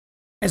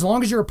as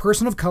long as you're a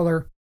person of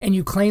color and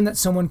you claim that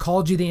someone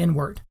called you the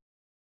N-word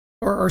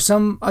or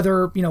some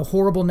other, you know,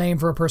 horrible name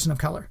for a person of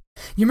color.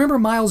 You remember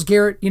Myles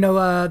Garrett, you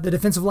know, the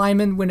defensive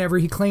lineman, whenever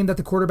he claimed that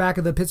the quarterback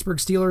of the Pittsburgh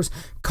Steelers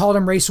called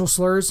him racial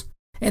slurs,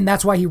 and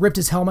that's why he ripped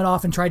his helmet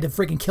off and tried to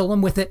freaking kill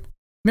him with it.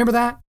 Remember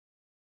that?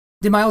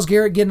 Did Myles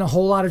Garrett get in a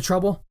whole lot of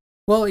trouble?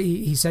 Well,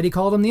 he said he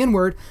called him the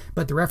N-word,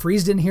 but the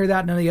referees didn't hear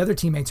that. None of the other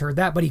teammates heard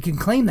that, but he can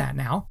claim that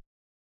now.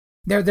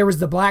 There was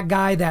the black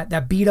guy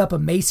that beat up a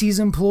Macy's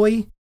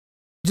employee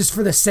just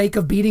for the sake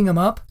of beating him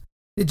up,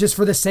 just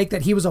for the sake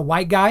that he was a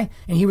white guy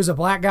and he was a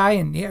black guy,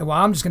 and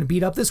I'm just going to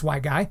beat up this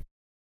white guy.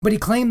 But he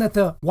claimed that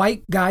the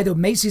white guy, the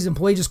Macy's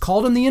employee, just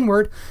called him the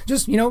N-word,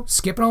 just,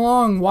 skipping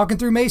along, walking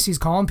through Macy's,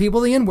 calling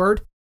people the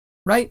N-word,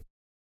 right?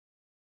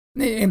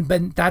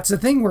 But that's the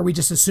thing where we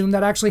just assume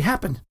that actually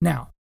happened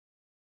now.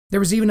 There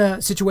was even a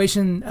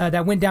situation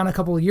that went down a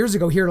couple of years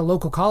ago here at a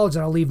local college that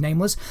I'll leave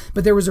nameless,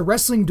 but there was a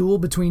wrestling duel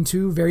between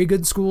two very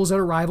good schools that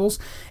are rivals,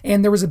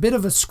 and there was a bit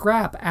of a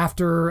scrap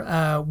after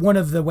one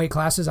of the weight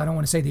classes. I don't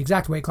want to say the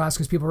exact weight class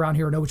because people around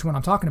here know which one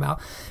I'm talking about,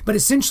 but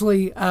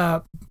essentially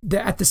at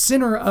the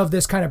center of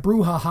this kind of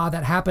brouhaha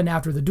that happened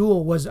after the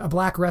duel was a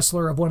black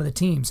wrestler of one of the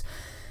teams.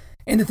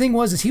 And the thing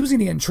was he was going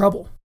to get in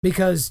trouble.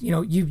 Because,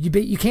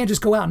 you can't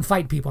just go out and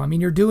fight people. I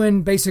mean, you're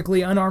doing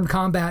basically unarmed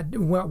combat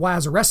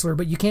as a wrestler,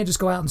 but you can't just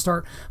go out and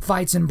start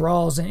fights and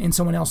brawls in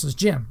someone else's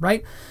gym,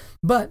 right?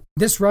 But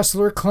this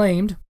wrestler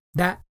claimed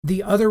that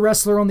the other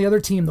wrestler on the other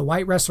team, the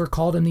white wrestler,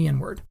 called him the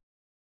N-word.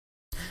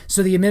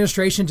 So the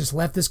administration just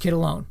left this kid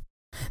alone.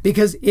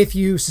 Because if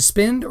you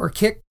suspend or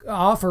kick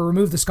off or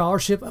remove the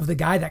scholarship of the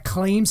guy that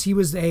claims he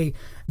was a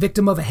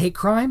victim of a hate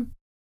crime,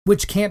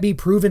 which can't be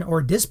proven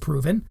or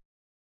disproven,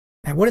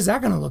 and what is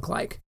that going to look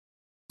like?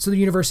 So the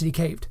university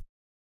caved.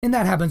 And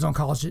that happens on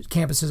college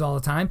campuses all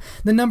the time.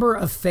 The number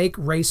of fake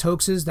race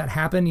hoaxes that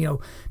happen,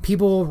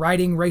 people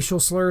writing racial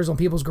slurs on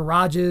people's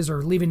garages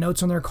or leaving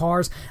notes on their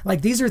cars,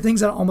 like these are things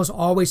that almost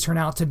always turn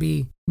out to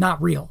be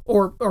not real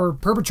or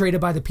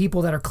perpetrated by the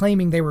people that are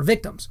claiming they were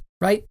victims,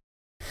 right?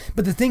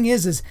 But the thing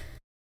is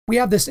we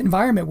have this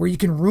environment where you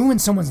can ruin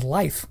someone's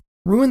life,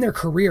 ruin their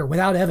career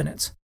without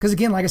evidence. Because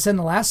again, like I said in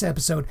the last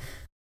episode,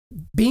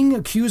 being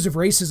accused of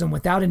racism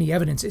without any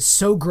evidence is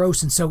so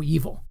gross and so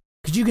evil.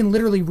 Because you can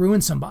literally ruin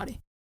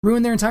somebody,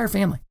 ruin their entire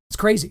family. It's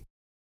crazy.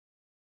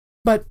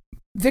 But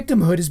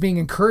victimhood is being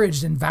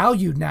encouraged and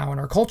valued now in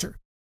our culture,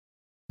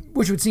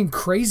 which would seem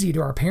crazy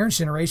to our parents'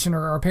 generation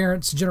or our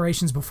parents'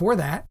 generations before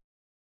that.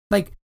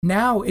 Like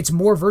now it's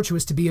more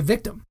virtuous to be a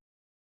victim.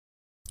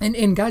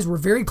 And guys, we're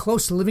very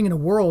close to living in a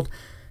world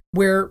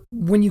where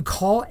when you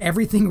call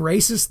everything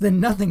racist, then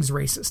nothing's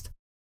racist.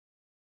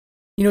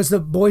 It's the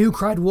boy who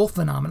cried wolf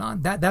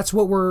phenomenon. That's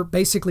what we're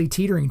basically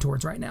teetering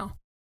towards right now.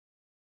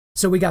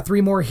 So we got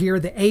 3 more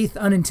here. The 8th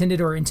unintended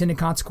or intended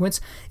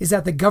consequence is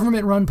that the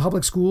government-run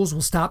public schools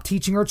will stop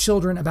teaching our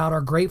children about our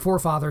great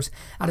forefathers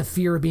out of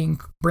fear of being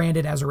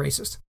branded as a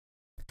racist.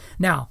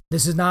 Now,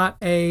 this is not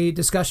a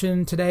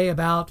discussion today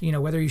about,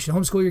 whether you should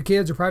homeschool your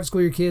kids or private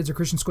school your kids or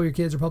Christian school your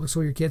kids or public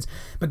school your kids.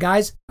 But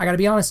guys, I got to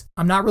be honest,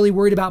 I'm not really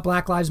worried about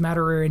Black Lives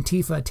Matter or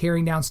Antifa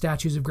tearing down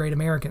statues of great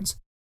Americans.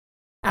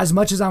 As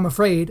much as I'm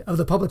afraid of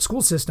the public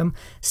school system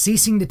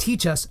ceasing to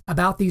teach us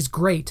about these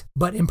great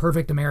but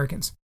imperfect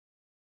Americans.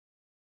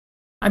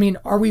 I mean,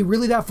 are we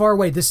really that far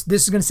away? This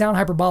is going to sound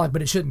hyperbolic,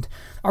 but it shouldn't.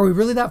 Are we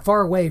really that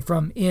far away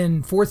from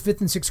in 4th, 5th,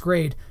 and 6th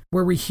grade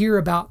where we hear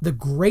about the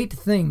great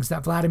things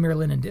that Vladimir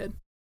Lenin did?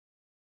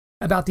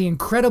 About the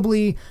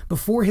incredibly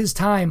before his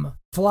time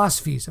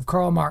philosophies of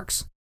Karl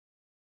Marx?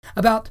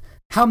 About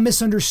how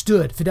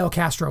misunderstood Fidel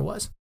Castro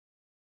was?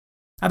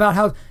 About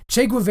how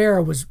Che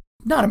Guevara was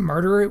not a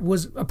murderer, it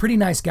was a pretty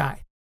nice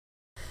guy.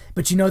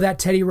 But that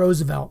Teddy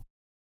Roosevelt,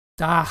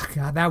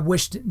 God,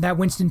 that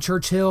Winston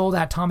Churchill,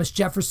 that Thomas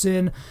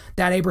Jefferson,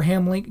 that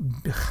Abraham Lincoln,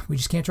 we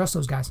just can't trust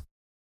those guys.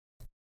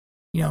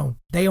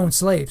 They owned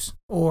slaves,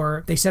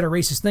 or they said a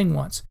racist thing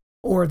once,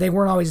 or they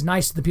weren't always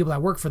nice to the people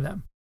that work for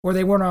them, or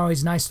they weren't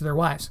always nice to their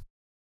wives.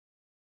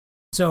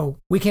 So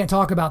we can't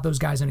talk about those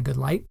guys in a good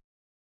light.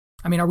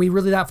 I mean, are we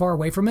really that far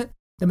away from it?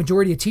 The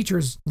majority of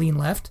teachers lean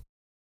left.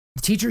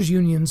 The teachers'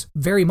 unions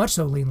very much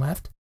so lean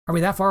left. Are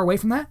we that far away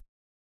from that?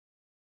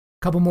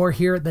 A couple more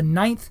here. The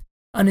 9th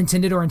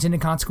unintended or intended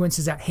consequence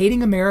is that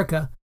hating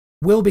America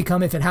will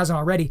become, if it hasn't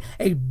already,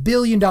 a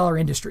billion-dollar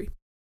industry.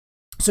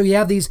 So you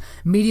have these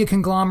media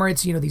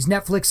conglomerates, these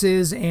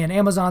Netflixes and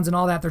Amazons and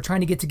all that. They're trying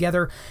to get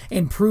together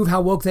and prove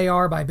how woke they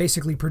are by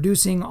basically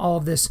producing all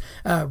of this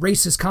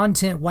racist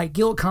content, white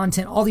guilt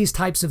content, all these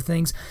types of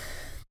things.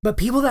 But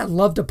people that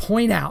love to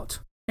point out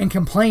and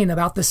complain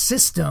about the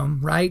system,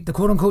 right, the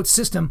quote-unquote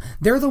system,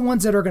 they're the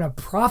ones that are going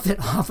to profit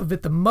off of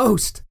it the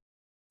most.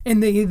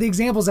 And the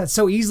examples that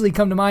so easily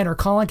come to mind are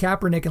Colin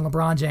Kaepernick and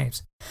LeBron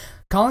James.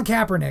 Colin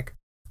Kaepernick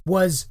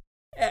was,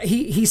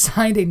 he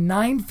signed a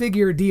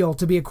 9-figure deal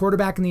to be a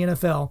quarterback in the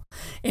NFL.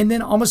 And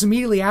then almost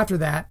immediately after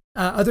that,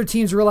 other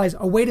teams realized,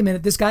 oh, wait a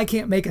minute, this guy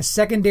can't make a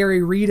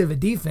secondary read of a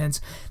defense.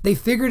 They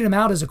figured him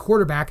out as a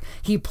quarterback.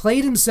 He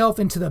played himself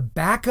into the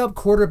backup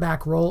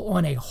quarterback role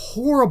on a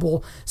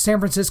horrible San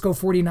Francisco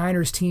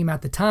 49ers team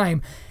at the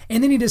time.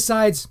 And then he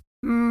decides,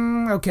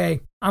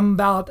 okay, I'm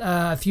about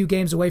a few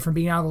games away from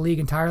being out of the league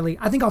entirely.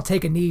 I think I'll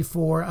take a knee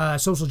for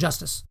social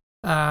justice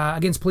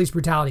against police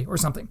brutality or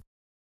something.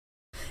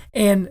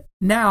 And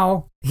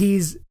now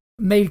he's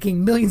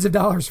making millions of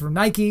dollars from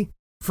Nike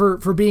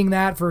for being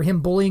that, for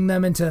him bullying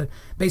them into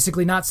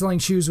basically not selling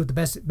shoes with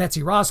the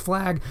Betsy Ross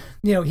flag.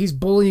 He's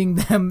bullying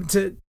them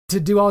to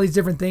do all these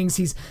different things.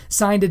 He's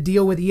signed a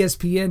deal with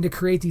ESPN to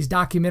create these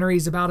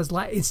documentaries about his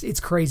life. It's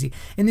crazy.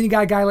 And then you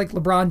got a guy like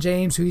LeBron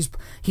James, who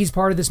he's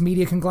part of this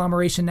media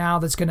conglomeration now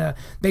that's going to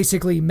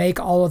basically make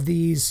all of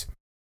these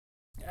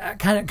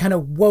kind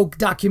of woke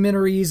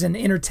documentaries and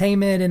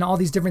entertainment and all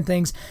these different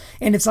things.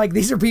 And it's like,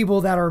 these are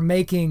people that are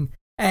making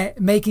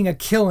a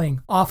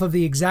killing off of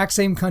the exact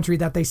same country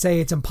that they say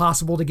it's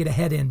impossible to get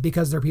ahead in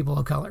because they're people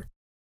of color.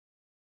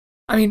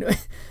 I mean,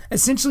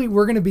 essentially,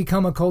 we're going to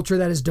become a culture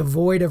that is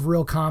devoid of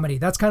real comedy.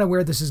 That's kind of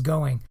where this is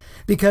going,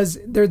 because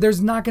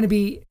there's not going to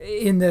be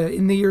in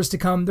the years to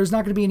come. There's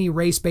not going to be any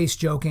race-based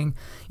joking.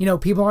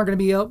 People aren't going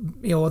to be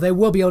they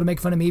will be able to make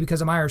fun of me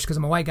because I'm Irish, because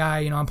I'm a white guy.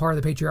 I'm part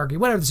of the patriarchy,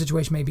 whatever the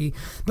situation may be.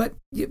 But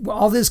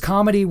all this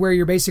comedy where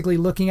you're basically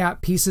looking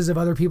at pieces of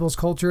other people's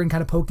culture and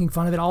kind of poking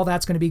fun of it, all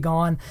that's going to be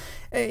gone.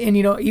 And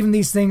even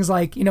these things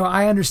like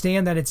I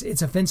understand that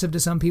it's offensive to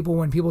some people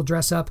when people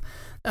dress up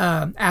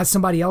as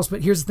somebody else.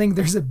 But here's the thing: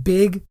 there's a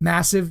big,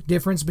 massive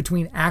difference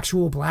between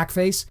actual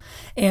blackface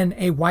and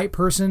a white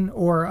person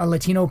or a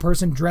Latino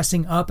person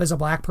dressing up as a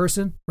black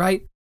person,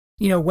 right?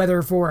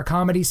 Whether for a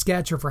comedy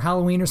sketch or for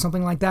Halloween or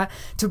something like that.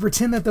 To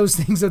pretend that those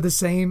things are the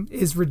same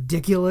is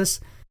ridiculous.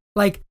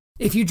 Like,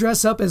 if you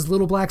dress up as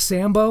Little Black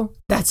Sambo,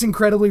 that's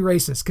incredibly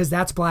racist because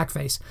that's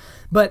blackface.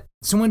 But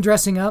someone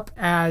dressing up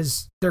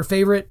as their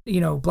favorite,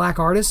 black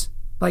artist,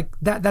 like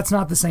that's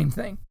not the same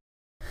thing.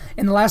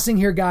 And the last thing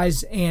here,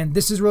 guys, and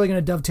this is really going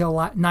to dovetail a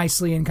lot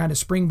nicely and kind of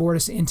springboard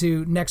us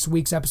into next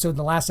week's episode,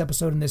 the last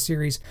episode in this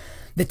series.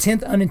 The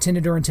 10th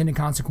unintended or intended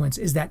consequence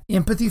is that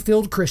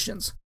empathy-filled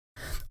Christians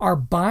are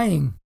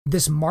buying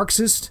this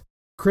Marxist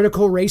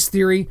critical race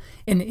theory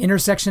and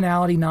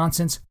intersectionality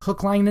nonsense,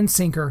 hook, line, and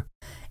sinker,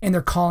 and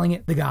they're calling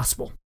it the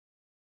gospel.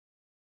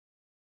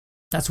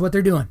 That's what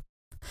they're doing.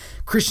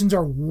 Christians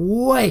are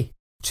way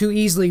too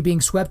easily being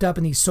swept up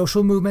in these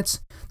social movements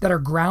that are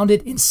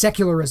grounded in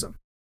secularism.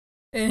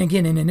 And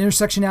again, in an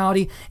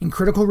intersectionality and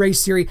critical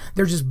race theory,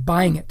 they're just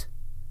buying it.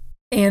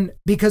 And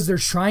because they're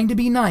trying to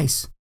be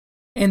nice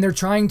and they're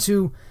trying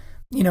to,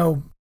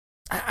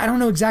 I don't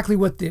know exactly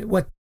what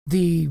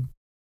the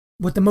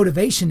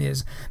motivation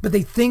is, but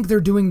they think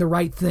they're doing the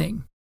right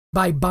thing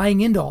by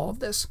buying into all of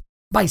this,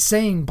 by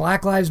saying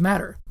Black Lives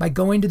Matter, by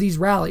going to these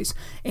rallies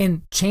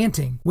and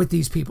chanting with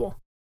these people.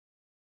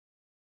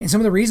 And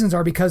some of the reasons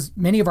are because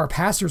many of our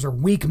pastors are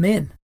weak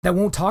men that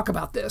won't talk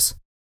about this.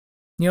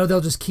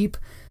 They'll just keep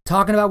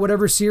talking about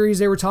whatever series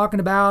they were talking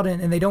about,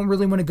 and they don't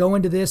really want to go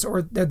into this,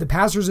 or the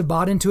pastors have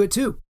bought into it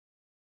too.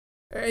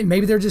 And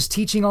maybe they're just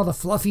teaching all the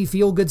fluffy,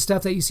 feel-good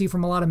stuff that you see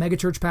from a lot of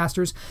megachurch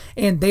pastors,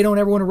 and they don't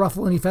ever want to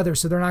ruffle any feathers,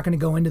 so they're not going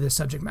to go into this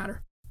subject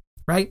matter,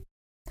 right?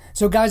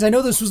 So guys, I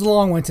know this was a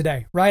long one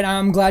today, right?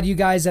 I'm glad you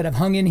guys that have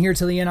hung in here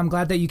till the end. I'm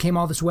glad that you came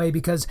all this way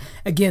because,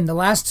 again, the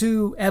last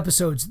 2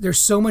 episodes, there's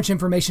so much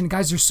information.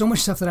 Guys, there's so much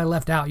stuff that I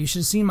left out. You should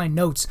have seen my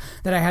notes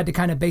that I had to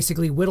kind of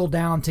basically whittle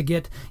down to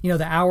get,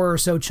 the hour or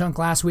so chunk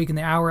last week and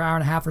the hour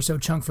and a half or so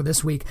chunk for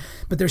this week.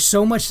 But there's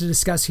so much to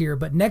discuss here.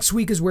 But next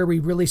week is where we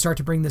really start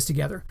to bring this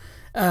together.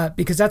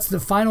 Because that's the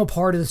final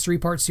part of this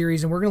 3-part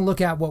series, and we're going to look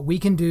at what we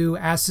can do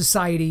as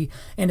society,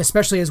 and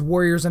especially as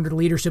warriors under the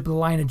leadership of the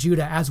Lion of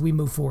Judah as we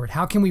move forward.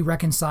 How can we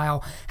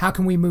reconcile? How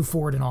can we move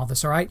forward in all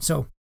this? All right,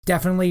 so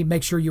definitely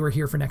make sure you are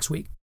here for next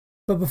week.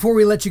 But before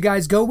we let you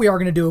guys go, we are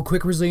going to do a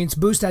quick resilience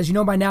boost. As you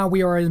know by now,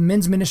 we are a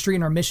men's ministry,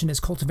 and our mission is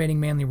cultivating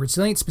manly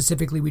resilience.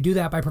 Specifically, we do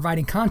that by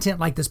providing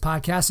content like this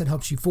podcast that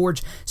helps you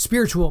forge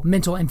spiritual,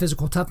 mental, and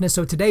physical toughness.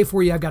 So today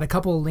for you, I've got a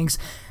couple of links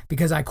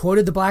because I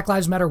quoted the Black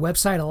Lives Matter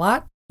website a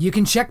lot. You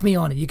can check me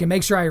on it. You can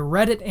make sure I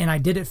read it and I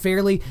did it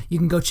fairly. You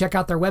can go check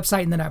out their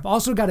website. And then I've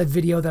also got a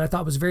video that I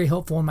thought was very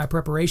helpful in my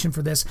preparation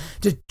for this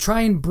to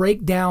try and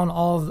break down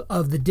all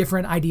of the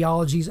different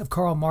ideologies of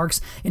Karl Marx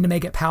and to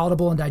make it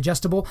palatable and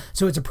digestible.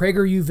 So it's a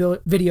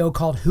PragerU video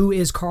called Who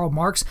is Karl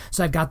Marx?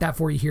 So I've got that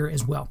for you here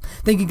as well.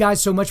 Thank you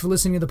guys so much for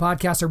listening to the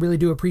podcast. I really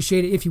do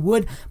appreciate it. If you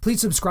would, please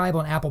subscribe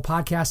on Apple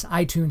Podcasts,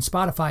 iTunes,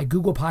 Spotify,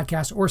 Google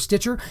Podcasts, or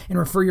Stitcher, and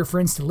refer your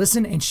friends to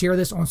listen and share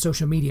this on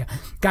social media.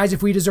 Guys,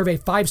 if we deserve a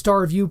 5-star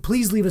review,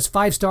 please leave us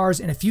 5 stars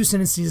and a few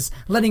sentences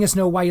letting us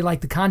know why you like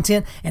the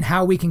content and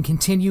how we can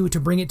continue to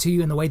bring it to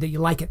you in the way that you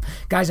like it.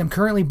 Guys, I'm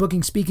currently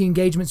booking speaking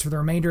engagements for the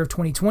remainder of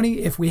 2020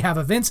 if we have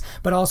events,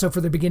 but also for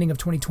the beginning of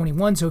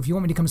 2021. So if you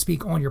want me to come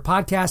speak on your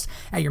podcast,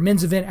 at your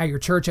men's event, at your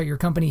church, at your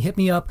company, hit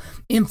me up,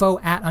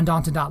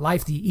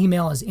 info@undaunted.life. The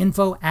email is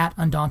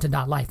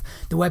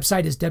info@undaunted.life. The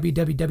website is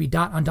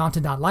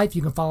www.undaunted.life.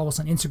 You can follow us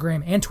on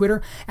Instagram and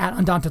Twitter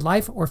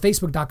 @undauntedlife or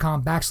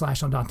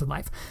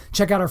facebook.com/undauntedlife.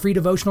 Check out our free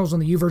devotionals on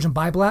the YouVersion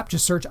Bible app.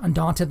 Just search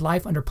Undaunted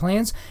Life under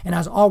plans. And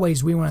as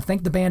always, we want to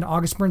thank the band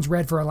August Burns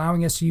Red for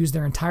allowing us to use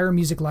their entire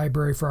music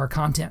library for our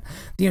content.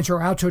 The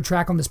intro-outro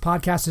track on this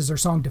podcast is their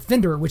song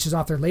Defender, which is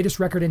off their latest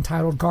record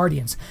entitled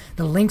Guardians.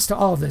 The links to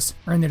all of this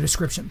are in the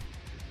description.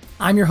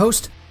 I'm your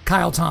host,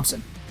 Kyle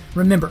Thompson.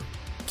 Remember,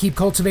 keep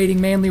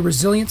cultivating manly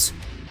resilience,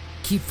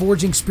 keep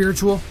forging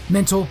spiritual,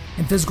 mental,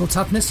 and physical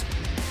toughness,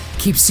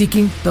 keep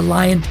seeking the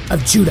Lion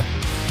of Judah.